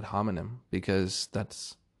and ad hominem, because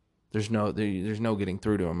there's no getting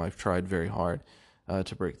through to them. I've tried very hard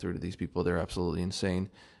to break through to these people. They're absolutely insane,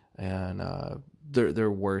 and they're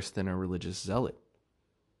worse than a religious zealot.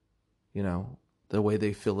 The way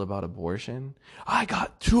they feel about abortion. I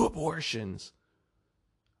got 2 abortions.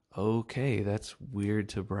 Okay, that's weird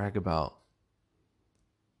to brag about.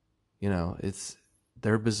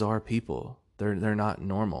 They're bizarre people. They're not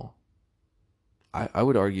normal. I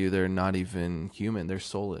would argue they're not even human. They're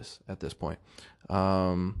soulless at this point.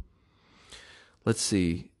 Let's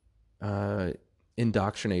see.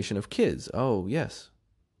 Indoctrination of kids. Oh, yes.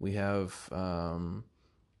 We have,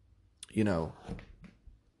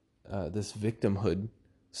 this victimhood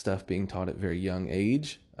stuff being taught at a very young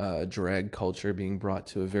age, drag culture being brought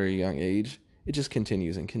to a very young age. It just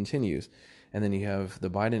continues and continues. And then you have the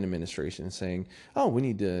Biden administration saying, oh, we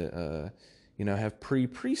need to, have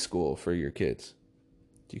preschool for your kids.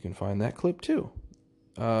 You can find that clip too.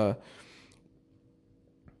 And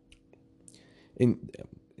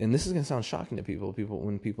this is going to sound shocking to people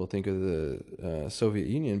when people think of the Soviet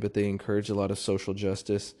Union, but they encourage a lot of social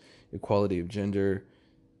justice, equality of gender,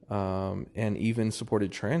 and even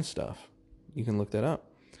supported trans stuff. You can look that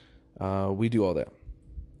up. We do all that.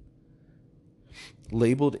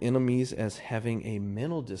 Labeled enemies as having a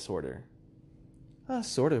mental disorder.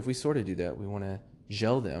 Sort of. We sort of do that. We want to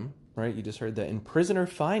gel them, right? You just heard that. And prison or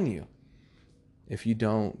fine you if you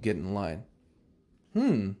don't get in line.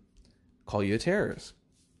 Call you a terrorist.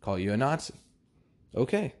 Call you a Nazi.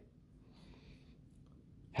 Okay.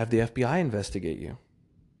 Have the FBI investigate you.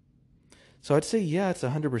 So I'd say, yeah, it's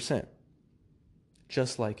 100%.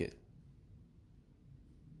 Just like it.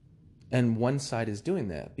 And one side is doing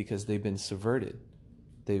that because they've been subverted.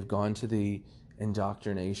 They've gone to the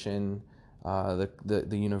indoctrination, the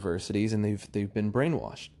universities, and they've been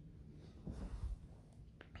brainwashed.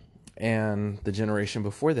 And the generation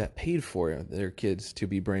before that paid for their kids to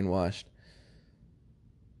be brainwashed.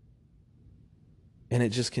 And it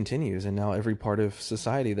just continues. And now every part of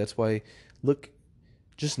society, that's why, look,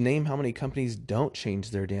 just name how many companies don't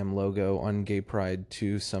change their damn logo on gay pride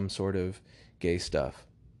to some sort of gay stuff,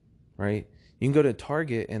 right? You can go to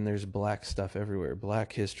Target and there's black stuff everywhere.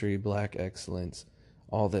 Black history, black excellence,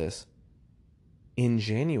 all this. In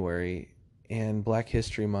January, and Black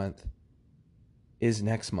History Month is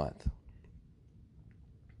next month.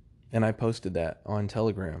 And I posted that on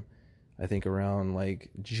Telegram. I think around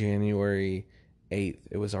like January 8th,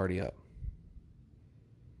 it was already up.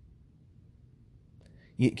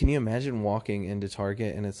 Can you imagine walking into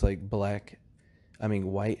Target and it's like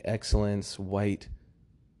white excellence, white.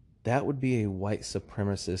 That would be a white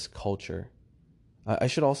supremacist culture. I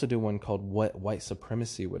should also do one called what white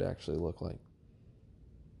supremacy would actually look like.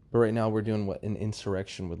 But right now we're doing what an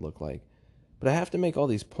insurrection would look like. But I have to make all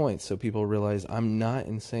these points so people realize I'm not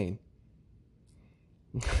insane.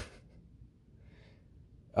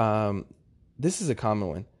 This is a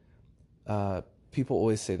common one. People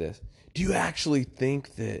always say this. Do you actually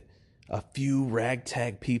think that a few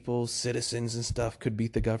ragtag people, citizens and stuff could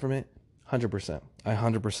beat the government? 100%. I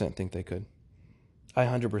 100% think they could. I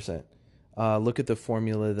 100%. Look at the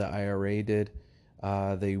formula the IRA did.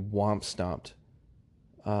 They womp stomped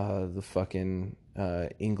the fucking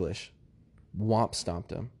English. Womp stomped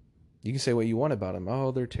them. You can say what you want about them.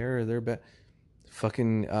 Oh, they're terror. They're bad.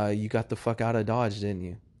 Fucking, you got the fuck out of Dodge, didn't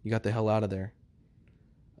you? You got the hell out of there.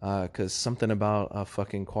 Because something about a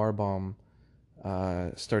fucking car bomb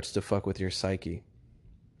starts to fuck with your psyche.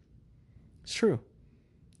 It's true.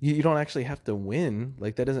 You don't actually have to win.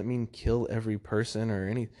 Like, that doesn't mean kill every person or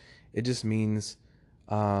any. It just means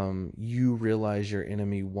you realize your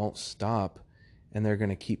enemy won't stop and they're going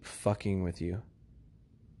to keep fucking with you.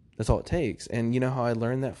 That's all it takes. And you know how I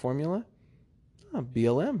learned that formula?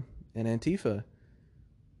 BLM and Antifa.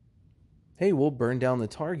 Hey, we'll burn down the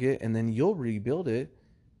target and then you'll rebuild it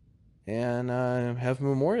and have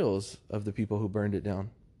memorials of the people who burned it down.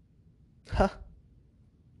 Ha!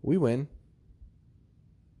 We win.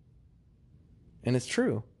 And it's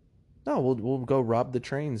true. No, we'll go rob the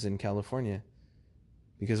trains in California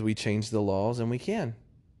because we changed the laws and we can.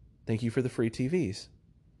 Thank you for the free TVs.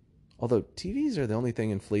 Although TVs are the only thing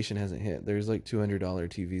inflation hasn't hit. There's like $200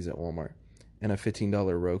 TVs at Walmart and a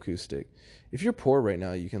 $15 Roku stick. If you're poor right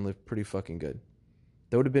now, you can live pretty fucking good.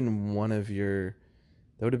 That would have been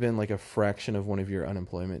like a fraction of one of your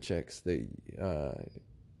unemployment checks that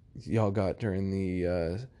y'all got during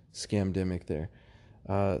the scamdemic there.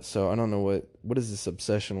 So I don't know what is this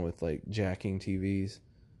obsession with like jacking TVs?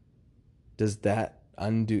 Does that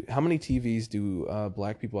undo? How many TVs do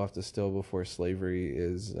black people have to steal before slavery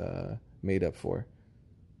is made up for?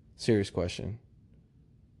 Serious question.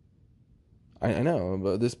 I know,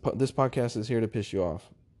 but this podcast is here to piss you off.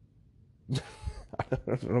 I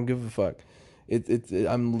don't give a fuck.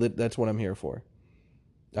 I'm lit. That's what I'm here for.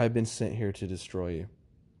 I've been sent here to destroy you.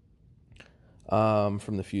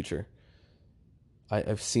 From the future.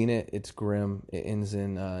 I've seen it. It's grim. It ends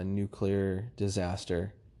in nuclear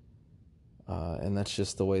disaster. And that's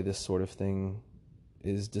just the way this sort of thing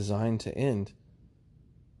is designed to end.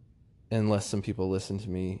 Unless some people listen to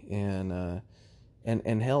me.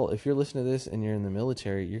 And hell, if you're listening to this and you're in the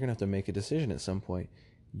military, you're going to have to make a decision at some point.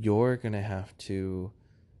 You're going to have to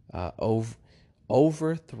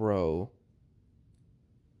overthrow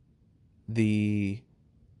the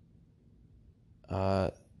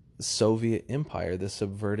Soviet Empire, the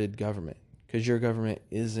subverted government, because your government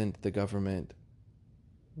isn't the government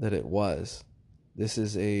that it was. This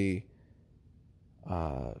is a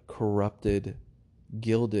corrupted,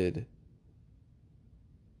 gilded,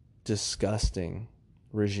 disgusting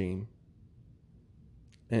regime.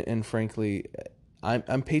 And frankly,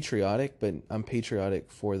 I'm patriotic, but I'm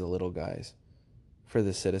patriotic for the little guys, for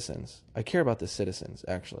the citizens. I care about the citizens,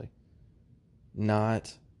 actually,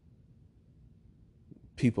 not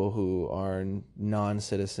people who are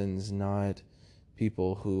non-citizens, not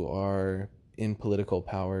people who are in political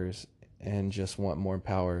powers and just want more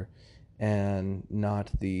power, and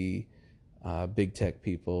not the big tech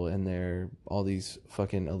people and they're all these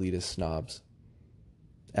fucking elitist snobs.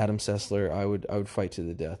 Adam Sessler, I would fight to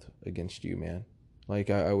the death against you, man.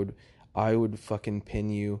 Like I would fucking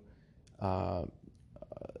pin you,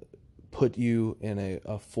 put you in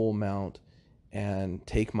a full mount and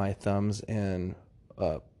take my thumbs and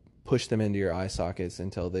push them into your eye sockets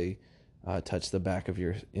until they touch the back of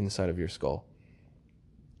your inside of your skull.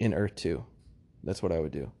 In Earth 2. That's what I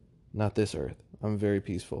would do. Not this Earth. I'm very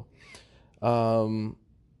peaceful. And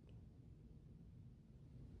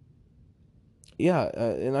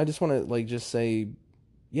I just want to just say,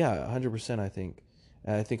 100% I think.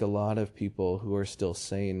 And I think a lot of people who are still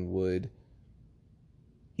sane would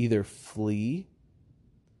either flee.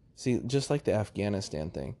 See, just like the Afghanistan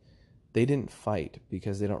thing, they didn't fight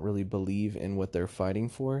because they don't really believe in what they're fighting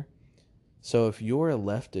for. So if you're a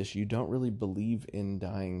leftist, you don't really believe in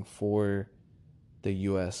dying for the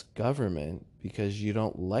U.S. government because you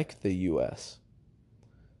don't like the U.S.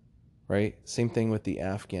 Right? Same thing with the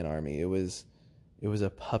Afghan army. It was a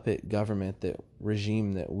puppet government, that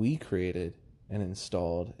regime that we created and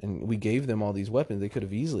installed, and we gave them all these weapons. They could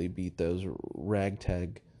have easily beat those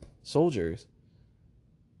ragtag soldiers,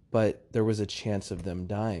 but there was a chance of them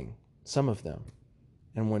dying, some of them.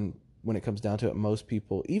 And when it comes down to it, most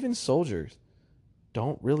people, even soldiers,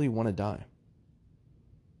 don't really want to die.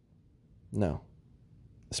 No.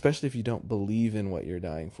 Especially if you don't believe in what you're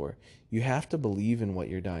dying for. You have to believe in what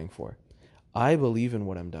you're dying for. I believe in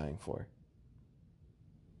what I'm dying for.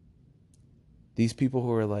 These people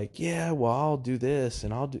who are like, yeah, well, I'll do this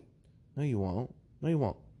and I'll do... No, you won't. No, you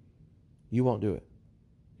won't. You won't do it.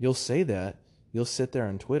 You'll say that. You'll sit there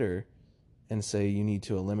on Twitter and say you need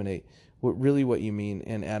to eliminate... What you mean,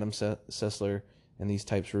 and Adam Sessler and these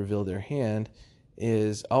types reveal their hand,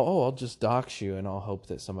 is, I'll just dox you and I'll hope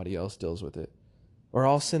that somebody else deals with it. Or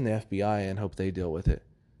I'll send the FBI and hope they deal with it.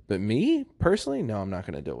 But me, personally, no, I'm not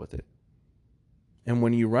going to deal with it. And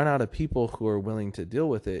when you run out of people who are willing to deal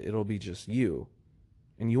with it, it'll be just you.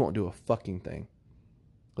 And you won't do a fucking thing.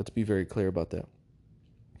 Let's be very clear about that.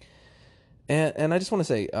 And I just want to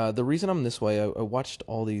say, the reason I'm this way, I watched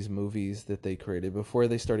all these movies that they created before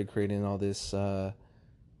they started creating all this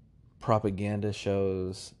propaganda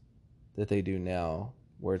shows that they do now,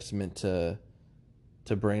 where it's meant to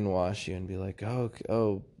brainwash you and be like,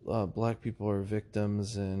 black people are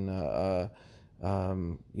victims, and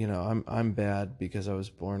I'm bad because I was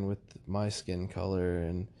born with my skin color,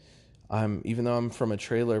 and even though I'm from a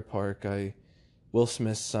trailer park, Will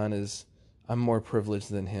Smith's son I'm more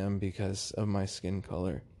privileged than him because of my skin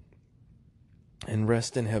color. And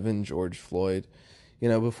rest in heaven, George Floyd.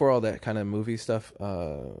 Before all that kind of movie stuff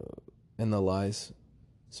and the lies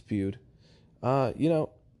spewed. Give you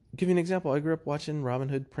an example. I grew up watching Robin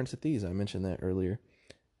Hood, Prince of Thieves. I mentioned that earlier.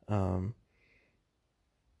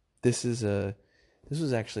 This is a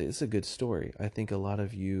good story. I think a lot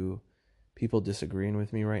of you people disagreeing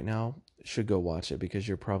with me right now should go watch it because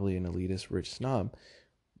you're probably an elitist rich snob.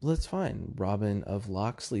 Well, that's fine. Robin of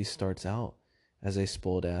Locksley starts out as a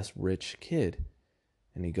spoiled ass rich kid,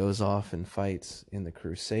 and he goes off and fights in the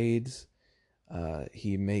Crusades.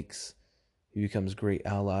 He becomes great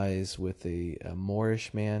allies with a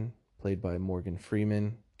Moorish man played by Morgan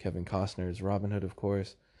Freeman. Kevin Costner's Robin Hood, of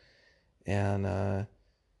course. And,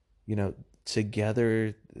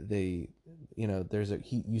 together they,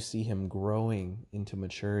 you see him growing into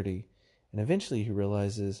maturity. And eventually he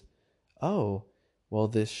realizes, oh, well,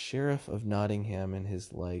 this sheriff of Nottingham and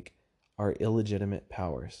his like are illegitimate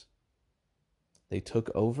powers. They took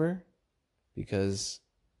over because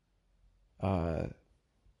the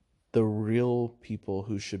real people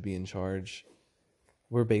who should be in charge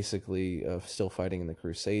were basically still fighting in the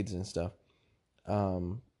Crusades and stuff.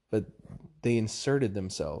 But they inserted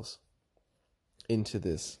themselves into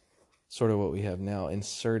this sort of what we have now.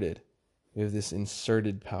 We have this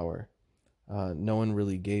inserted power. No one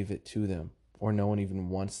really gave it to them, or no one even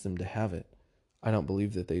wants them to have it. I don't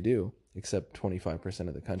believe that they do, except 25%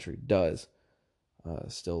 of the country does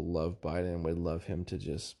still love Biden and would love him to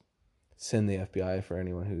just send the FBI for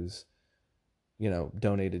anyone who's,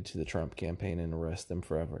 donated to the Trump campaign and arrest them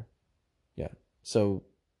forever. Yeah. So,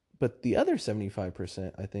 but the other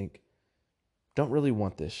 75%, I think, don't really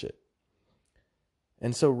want this shit.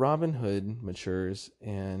 And so Robin Hood matures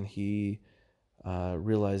and he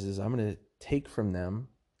realizes, I'm going to take from them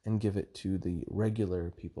and give it to the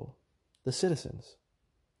regular people, the citizens.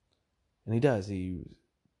 And he does. He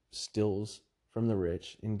steals from the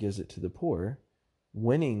rich and gives it to the poor,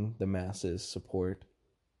 winning the masses' support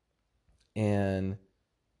and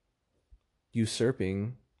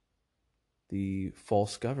usurping the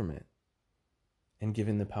false government and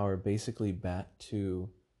giving the power basically back to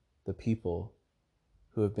the people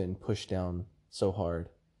who have been pushed down so hard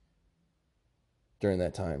during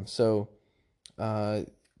that time. So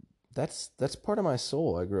that's part of my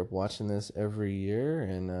soul. I grew up watching this every year,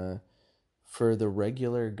 and for the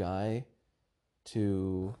regular guy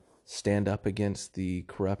to stand up against the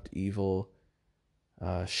corrupt, evil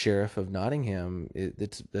sheriff of Nottingham,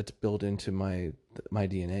 that's built into my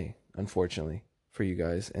DNA, unfortunately, for you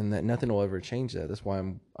guys, and that nothing will ever change that. That's why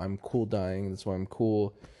I'm cool dying. That's why I'm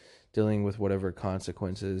cool dealing with whatever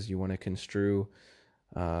consequences you want to construe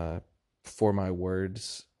for my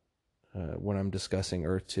words when I'm discussing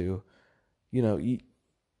Earth 2.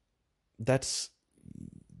 That's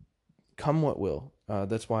come what will.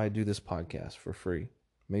 That's why I do this podcast for free.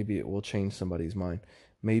 Maybe it will change somebody's mind.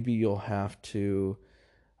 Maybe you'll have to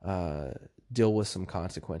deal with some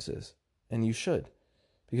consequences, and you should,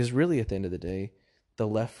 because really, at the end of the day, the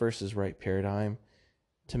left versus right paradigm,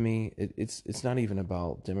 to me, it's not even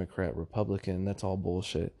about Democrat, Republican. That's all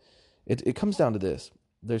bullshit. It comes down to this.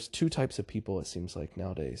 There's two types of people, it seems like,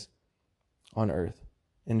 nowadays on Earth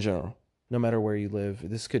in general, no matter where you live.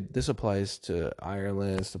 This applies to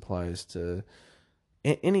Ireland. This applies to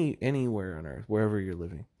anywhere on Earth, wherever you're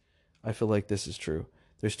living. I feel like this is true.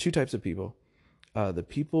 There's two types of people. The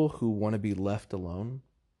people who want to be left alone,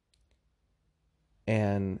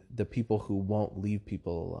 and the people who won't leave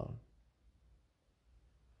people alone.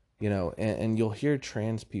 And you'll hear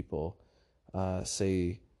trans people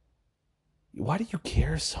say, why do you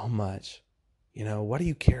care so much? Why do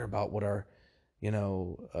you care about what our,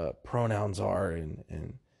 pronouns are?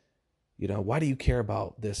 And why do you care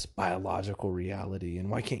about this biological reality?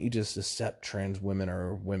 And why can't you just accept trans women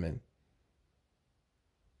are women?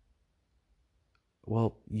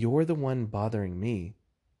 Well, you're the one bothering me.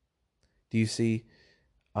 Do you see?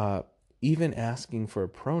 Even asking for a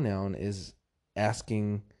pronoun is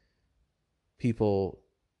asking people,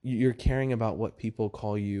 you're caring about what people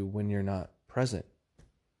call you when you're not present.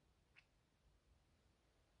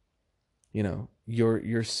 You know,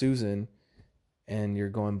 you're Susan and you're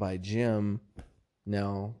going by Jim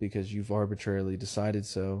now because you've arbitrarily decided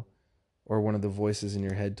so, or one of the voices in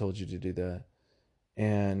your head told you to do that,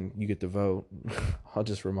 and you get to vote. I'll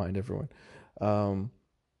just remind everyone.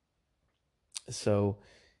 So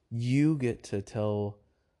you get to tell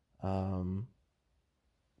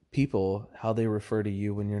people how they refer to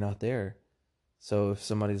you when you're not there. So if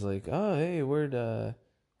somebody's like, "Oh, hey,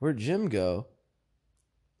 where'd Jim go?"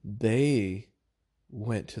 They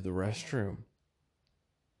went to the restroom.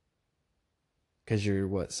 Because you're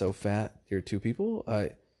what, so fat? You're two people?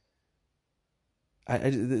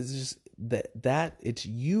 It's just that it's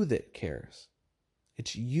you that cares.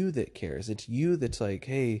 It's you that cares. It's you that's like,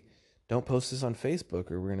 hey, don't post this on Facebook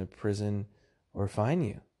or we're going to prison or fine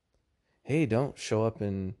you. Hey, don't show up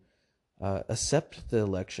and accept the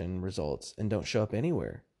election results and don't show up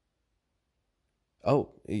anywhere. Oh,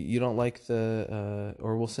 you don't like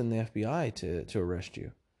or we'll send the FBI to arrest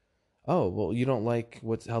you. Oh, well, you don't like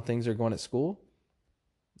how things are going at school?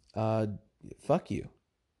 Fuck you.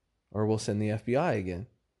 Or we'll send the FBI again.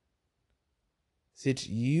 See, it's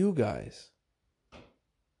you guys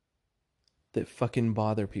that fucking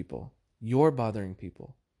bother people. You're bothering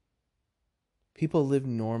people. People lived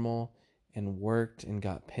normal and worked and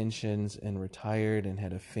got pensions and retired and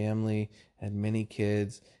had a family, had many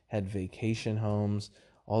kids, had vacation homes,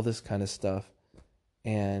 all this kind of stuff.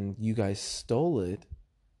 And you guys stole it.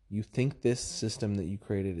 You think this system that you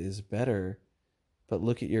created is better, but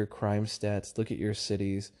look at your crime stats, look at your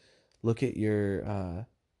cities, look at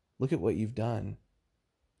what you've done.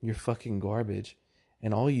 You're fucking garbage,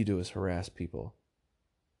 and all you do is harass people.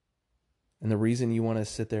 And the reason you want to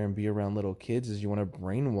sit there and be around little kids is you want to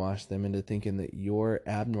brainwash them into thinking that your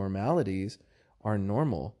abnormalities are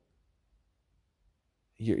normal.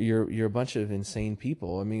 You're a bunch of insane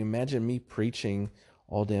people. I mean, imagine me preaching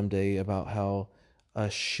all damn day about how a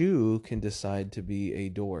shoe can decide to be a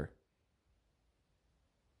door.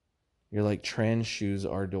 You're like, trans shoes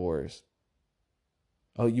are doors.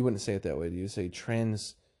 Oh, you wouldn't say it that way. You'd say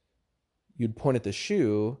trans. You'd point at the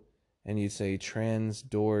shoe and you'd say trans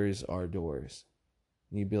doors are doors.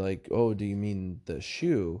 And you'd be like, oh, do you mean the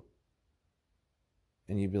shoe?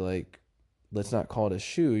 And you'd be like, let's not call it a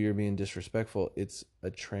shoe. You're being disrespectful. It's a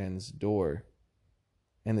trans door.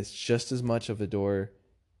 And it's just as much of a door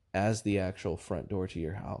as the actual front door to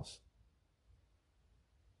your house.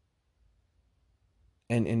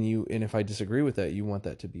 And if I disagree with that, you want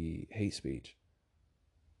that to be hate speech.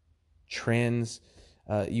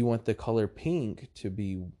 You want the color pink to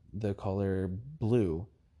be the color blue.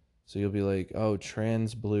 So you'll be like, oh,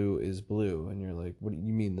 trans blue is blue. And you're like, what do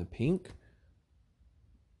you mean, the pink?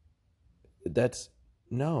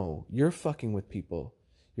 No, you're fucking with people.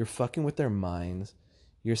 You're fucking with their minds.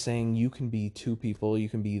 You're saying you can be two people, you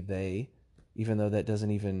can be they, even though that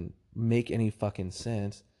doesn't even make any fucking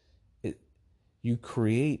sense. You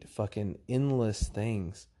create fucking endless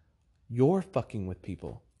things. You're fucking with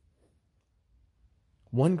people.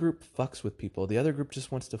 One group fucks with people. The other group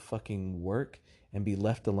just wants to fucking work and be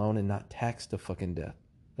left alone and not taxed to fucking death.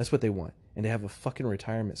 That's what they want. And to have a fucking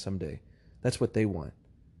retirement someday. That's what they want.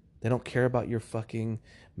 They don't care about your fucking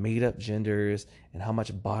made up genders and how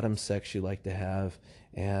much bottom sex you like to have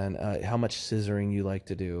and how much scissoring you like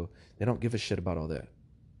to do. They don't give a shit about all that.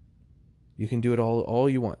 You can do it all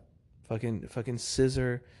you want. Fucking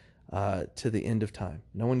scissor to the end of time.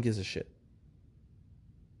 No one gives a shit.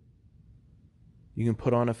 You can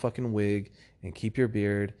put on a fucking wig and keep your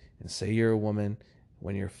beard and say you're a woman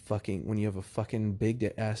when you have a fucking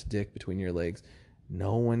big ass dick between your legs.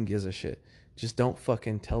 No one gives a shit. Just don't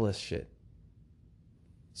fucking tell us shit.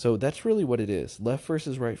 So that's really what it is. Left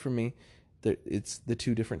versus right for me, it's the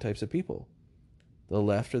two different types of people. The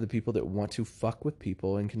left are the people that want to fuck with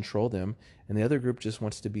people and control them, and the other group just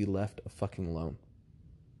wants to be left fucking alone.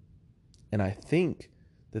 And I think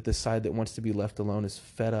that the side that wants to be left alone is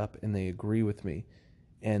fed up and they agree with me.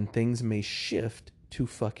 And things may shift to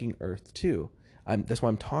fucking Earth 2. That's why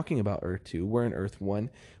I'm talking about Earth 2. We're in Earth 1,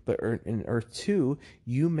 but in Earth 2,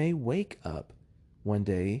 you may wake up one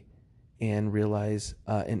day and realize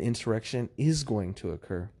an insurrection is going to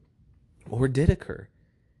occur or did occur.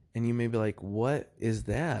 And you may be like, what is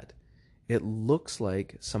that? It looks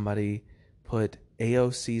like somebody put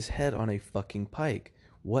AOC's head on a fucking pike.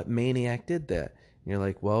 What maniac did that? And you're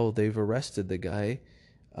like, well, they've arrested the guy.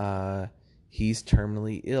 He's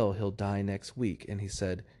terminally ill. He'll die next week. And he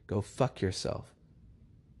said, go fuck yourself.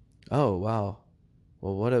 Oh, wow.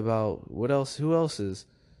 Well, what else? Who else is?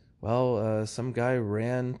 Well, some guy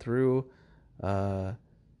ran through uh,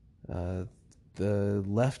 uh, the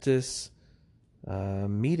leftist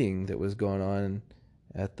meeting that was going on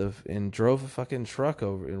and drove a fucking truck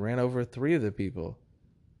over and ran over 3 of the people.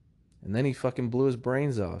 And then he fucking blew his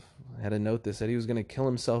brains off. Had a note that said he was going to kill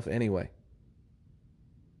himself anyway.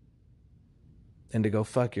 And to go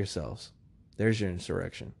fuck yourselves. There's your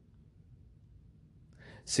insurrection.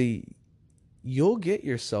 See, you'll get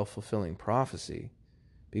your self-fulfilling prophecy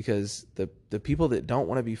because the people that don't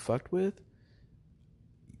want to be fucked with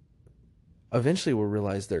eventually will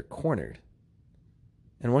realize they're cornered.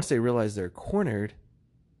 And once they realize they're cornered,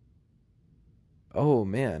 oh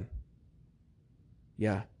man,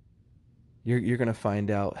 yeah, you're going to find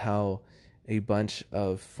out how a bunch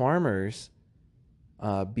of farmers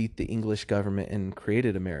beat the English government and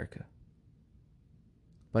created America.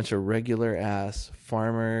 Bunch of regular ass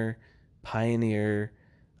farmer, pioneer,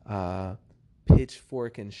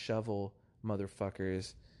 pitchfork and shovel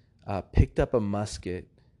motherfuckers picked up a musket.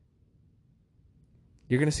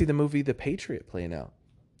 You're going to see the movie The Patriot playing out.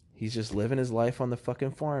 He's just living his life on the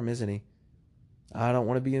fucking farm, isn't he? I don't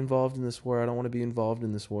want to be involved in this war. I don't want to be involved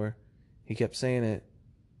in this war. He kept saying it.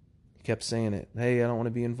 He kept saying it. Hey, I don't want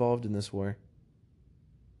to be involved in this war.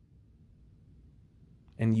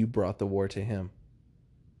 And you brought the war to him.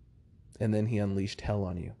 And then he unleashed hell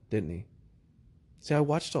on you, didn't he? See, I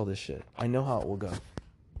watched all this shit. I know how it will go.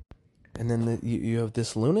 And then you have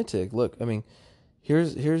this lunatic. Look, I mean,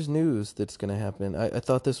 here's news that's going to happen. I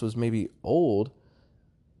thought this was maybe old,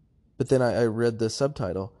 but then I read the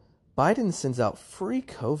subtitle. Biden sends out free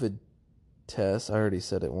COVID tests. I already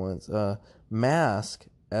said it once. Mask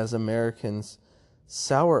as Americans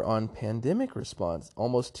sour on pandemic response.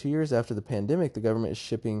 Almost 2 years after the pandemic, the government is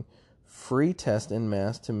shipping free tests en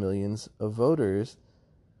masse to millions of voters.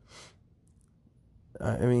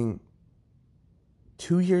 I mean,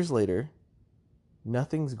 2 years later,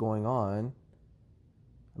 nothing's going on.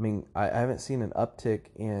 I mean, I haven't seen an uptick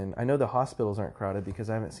in... I know the hospitals aren't crowded because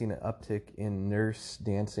I haven't seen an uptick in nurse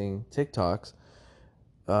dancing TikToks.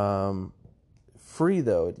 Free,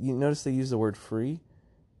 though. You notice they use the word free?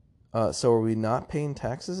 So are we not paying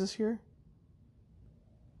taxes this year?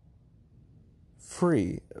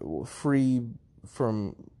 Free. Free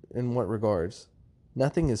from... In what regards?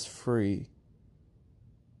 Nothing is free.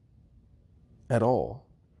 At all.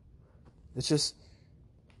 It's just...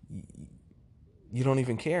 You don't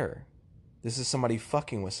even care. This is somebody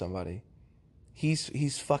fucking with somebody.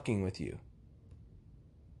 He's fucking with you.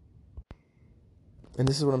 And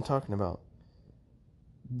this is what I'm talking about.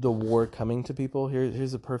 The war coming to people.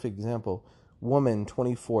 Here's a perfect example. Woman,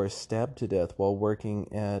 24, stabbed to death while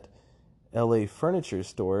working at LA furniture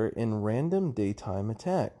store in random daytime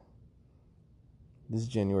attack. This is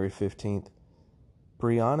January 15th.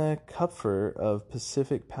 Brianna Kupfer of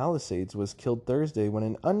Pacific Palisades was killed Thursday when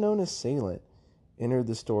an unknown assailant entered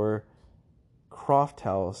the store Croft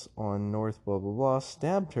House on North blah blah blah,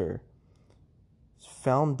 stabbed her.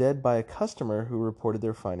 Found dead by a customer who reported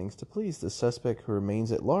their findings to police. The suspect, who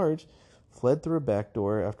remains at large, fled through a back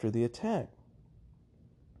door after the attack.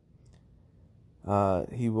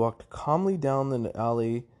 He walked calmly down the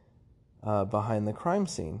alley behind the crime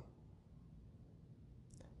scene.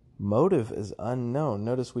 Motive is unknown.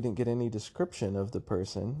 Notice we didn't get any description of the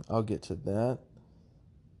person. I'll get to that.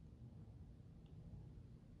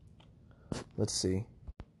 Let's see.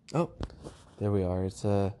 Oh, there we are. It's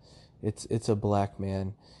a black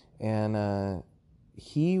man, and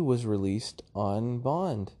he was released on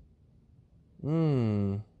bond.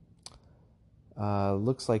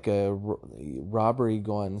 Looks like a robbery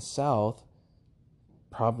gone south.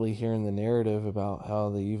 Probably hearing the narrative about how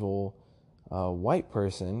the evil white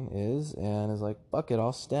person is, and is like, fuck it,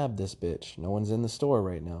 I'll stab this bitch. No one's in the store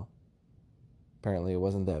right now. Apparently, it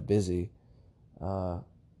wasn't that busy.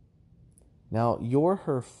 Now, you're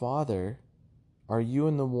her father. Are you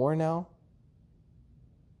in the war now?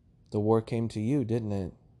 The war came to you, didn't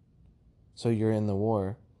it? So you're in the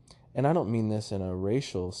war. And I don't mean this in a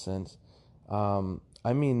racial sense.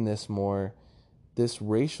 I mean this more, this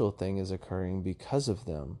racial thing is occurring because of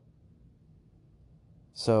them.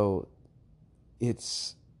 So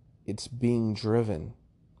it's being driven,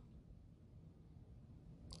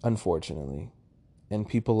 unfortunately. And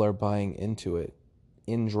people are buying into it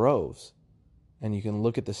in droves. And you can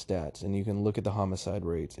look at the stats, and you can look at the homicide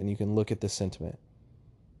rates, and you can look at the sentiment.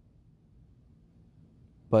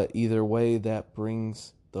 But either way, that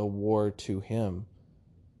brings the war to him.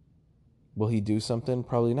 Will he do something?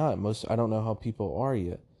 Probably not. I don't know how people are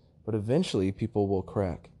yet. But eventually, people will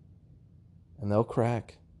crack. And they'll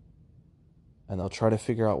crack. and they'll try to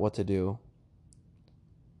figure out what to do.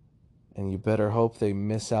 And you better hope they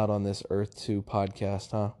miss out on this Earth 2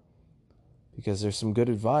 podcast, huh? Because there's some good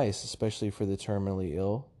advice, especially for the terminally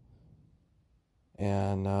ill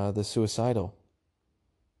and the suicidal,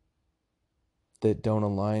 that don't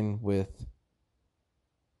align with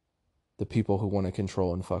the people who want to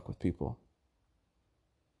control and fuck with people.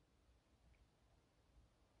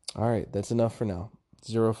 All right, that's enough for now.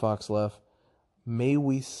 Zero Fox left. May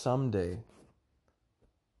we someday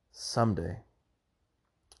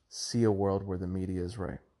see a world where the media is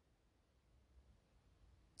right.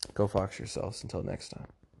 Go fox yourselves. Until next time.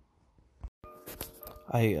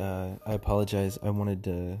 I apologize. I wanted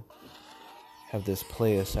to have this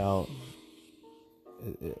play us out.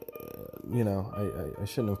 I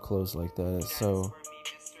shouldn't have closed like that. So.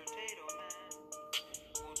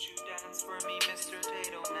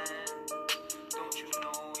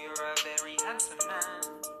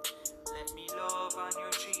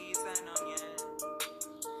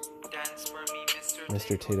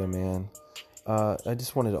 Mr. Tato Man. I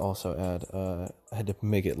just wanted to also add, I had to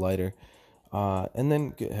make it lighter, and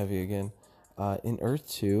then get heavy again. In Earth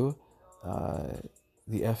 2,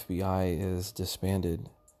 the FBI is disbanded,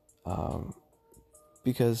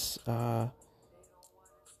 because,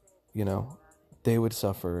 they would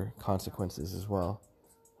suffer consequences as well.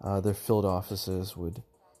 Their field offices would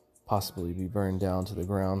possibly be burned down to the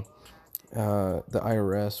ground. The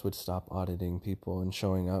IRS would stop auditing people and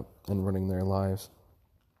showing up and running their lives.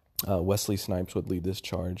 Wesley Snipes would lead this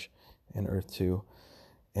charge in Earth 2,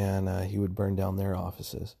 and he would burn down their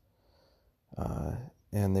offices.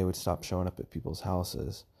 And they would stop showing up at people's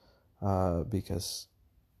houses because,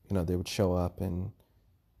 they would show up and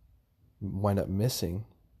wind up missing.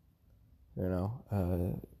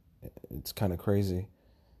 It's kind of crazy.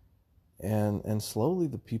 And slowly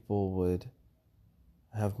the people would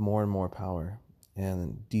have more and more power,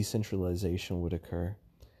 and decentralization would occur.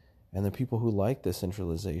 And the people who like the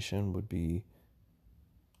centralization would be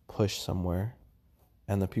pushed somewhere.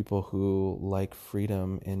 And the people who like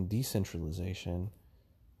freedom and decentralization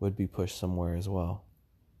would be pushed somewhere as well.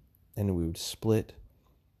 And we would split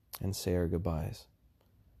and say our goodbyes.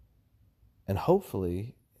 And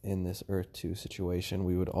hopefully, in this Earth 2 situation,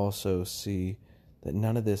 we would also see that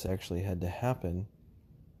none of this actually had to happen,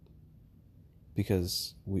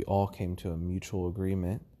 because we all came to a mutual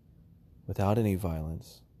agreement without any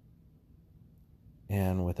violence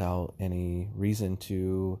and without any reason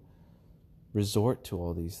to resort to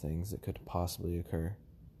all these things that could possibly occur.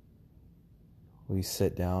 We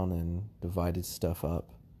sit down and divided stuff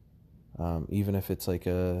up, even if it's like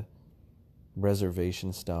a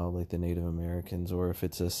reservation style like the Native Americans, or if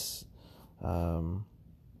it's a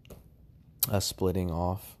splitting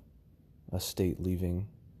off, a state leaving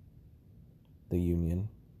the union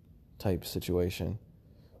type situation.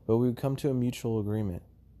 But we would come to a mutual agreement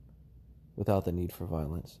without the need for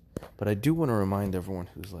violence. But I do want to remind everyone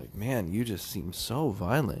who's like, man, you just seem so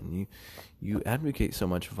violent. You advocate so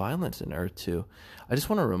much violence in Earth 2. I just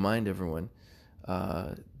want to remind everyone,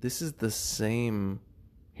 this is the same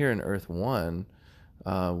here in Earth 1.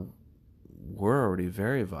 We're already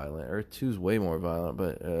very violent. Earth 2 is way more violent,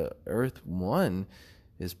 but Earth 1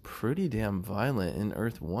 is pretty damn violent. In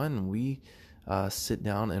Earth 1, we sit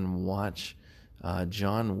down and watch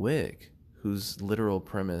John Wick, whose literal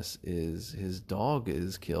premise is his dog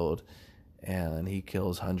is killed, and he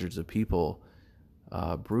kills hundreds of people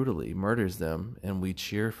brutally, murders them, and we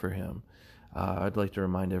cheer for him. I'd like to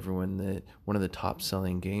remind everyone that one of the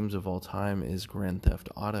top-selling games of all time is Grand Theft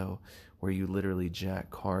Auto, where you literally jack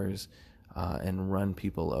cars and run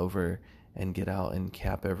people over and get out and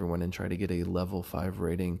cap everyone and try to get a level 5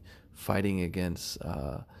 rating, fighting against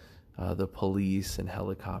the police and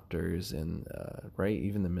helicopters and right,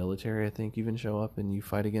 even the military, I think, even show up and you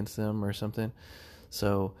fight against them or something.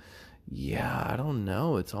 So yeah, I don't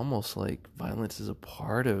know, it's almost like violence is a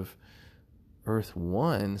part of Earth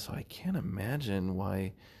 1, so I can't imagine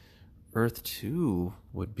why Earth 2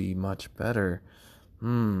 would be much better.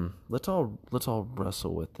 Let's all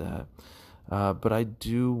wrestle with that. But I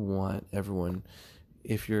do want everyone,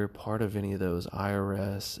 if you're part of any of those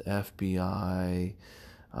IRS, FBI,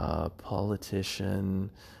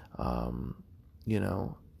 politician,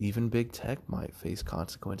 even big tech might face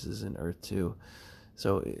consequences in Earth 2.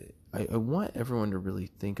 So I want everyone to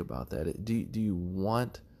really think about that. Do you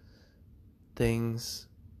want things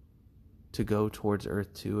to go towards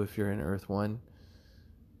Earth 2 if you're in Earth 1?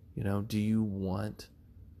 Do you want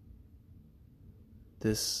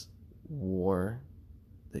this war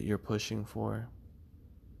that you're pushing for?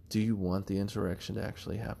 Do you want the insurrection to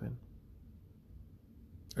actually happen?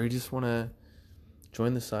 Or you just want to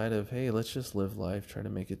join the side of, hey, let's just live life, try to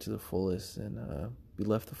make it to the fullest, and be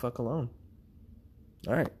left the fuck alone.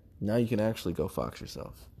 All right, now you can actually go fox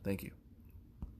yourself. Thank you.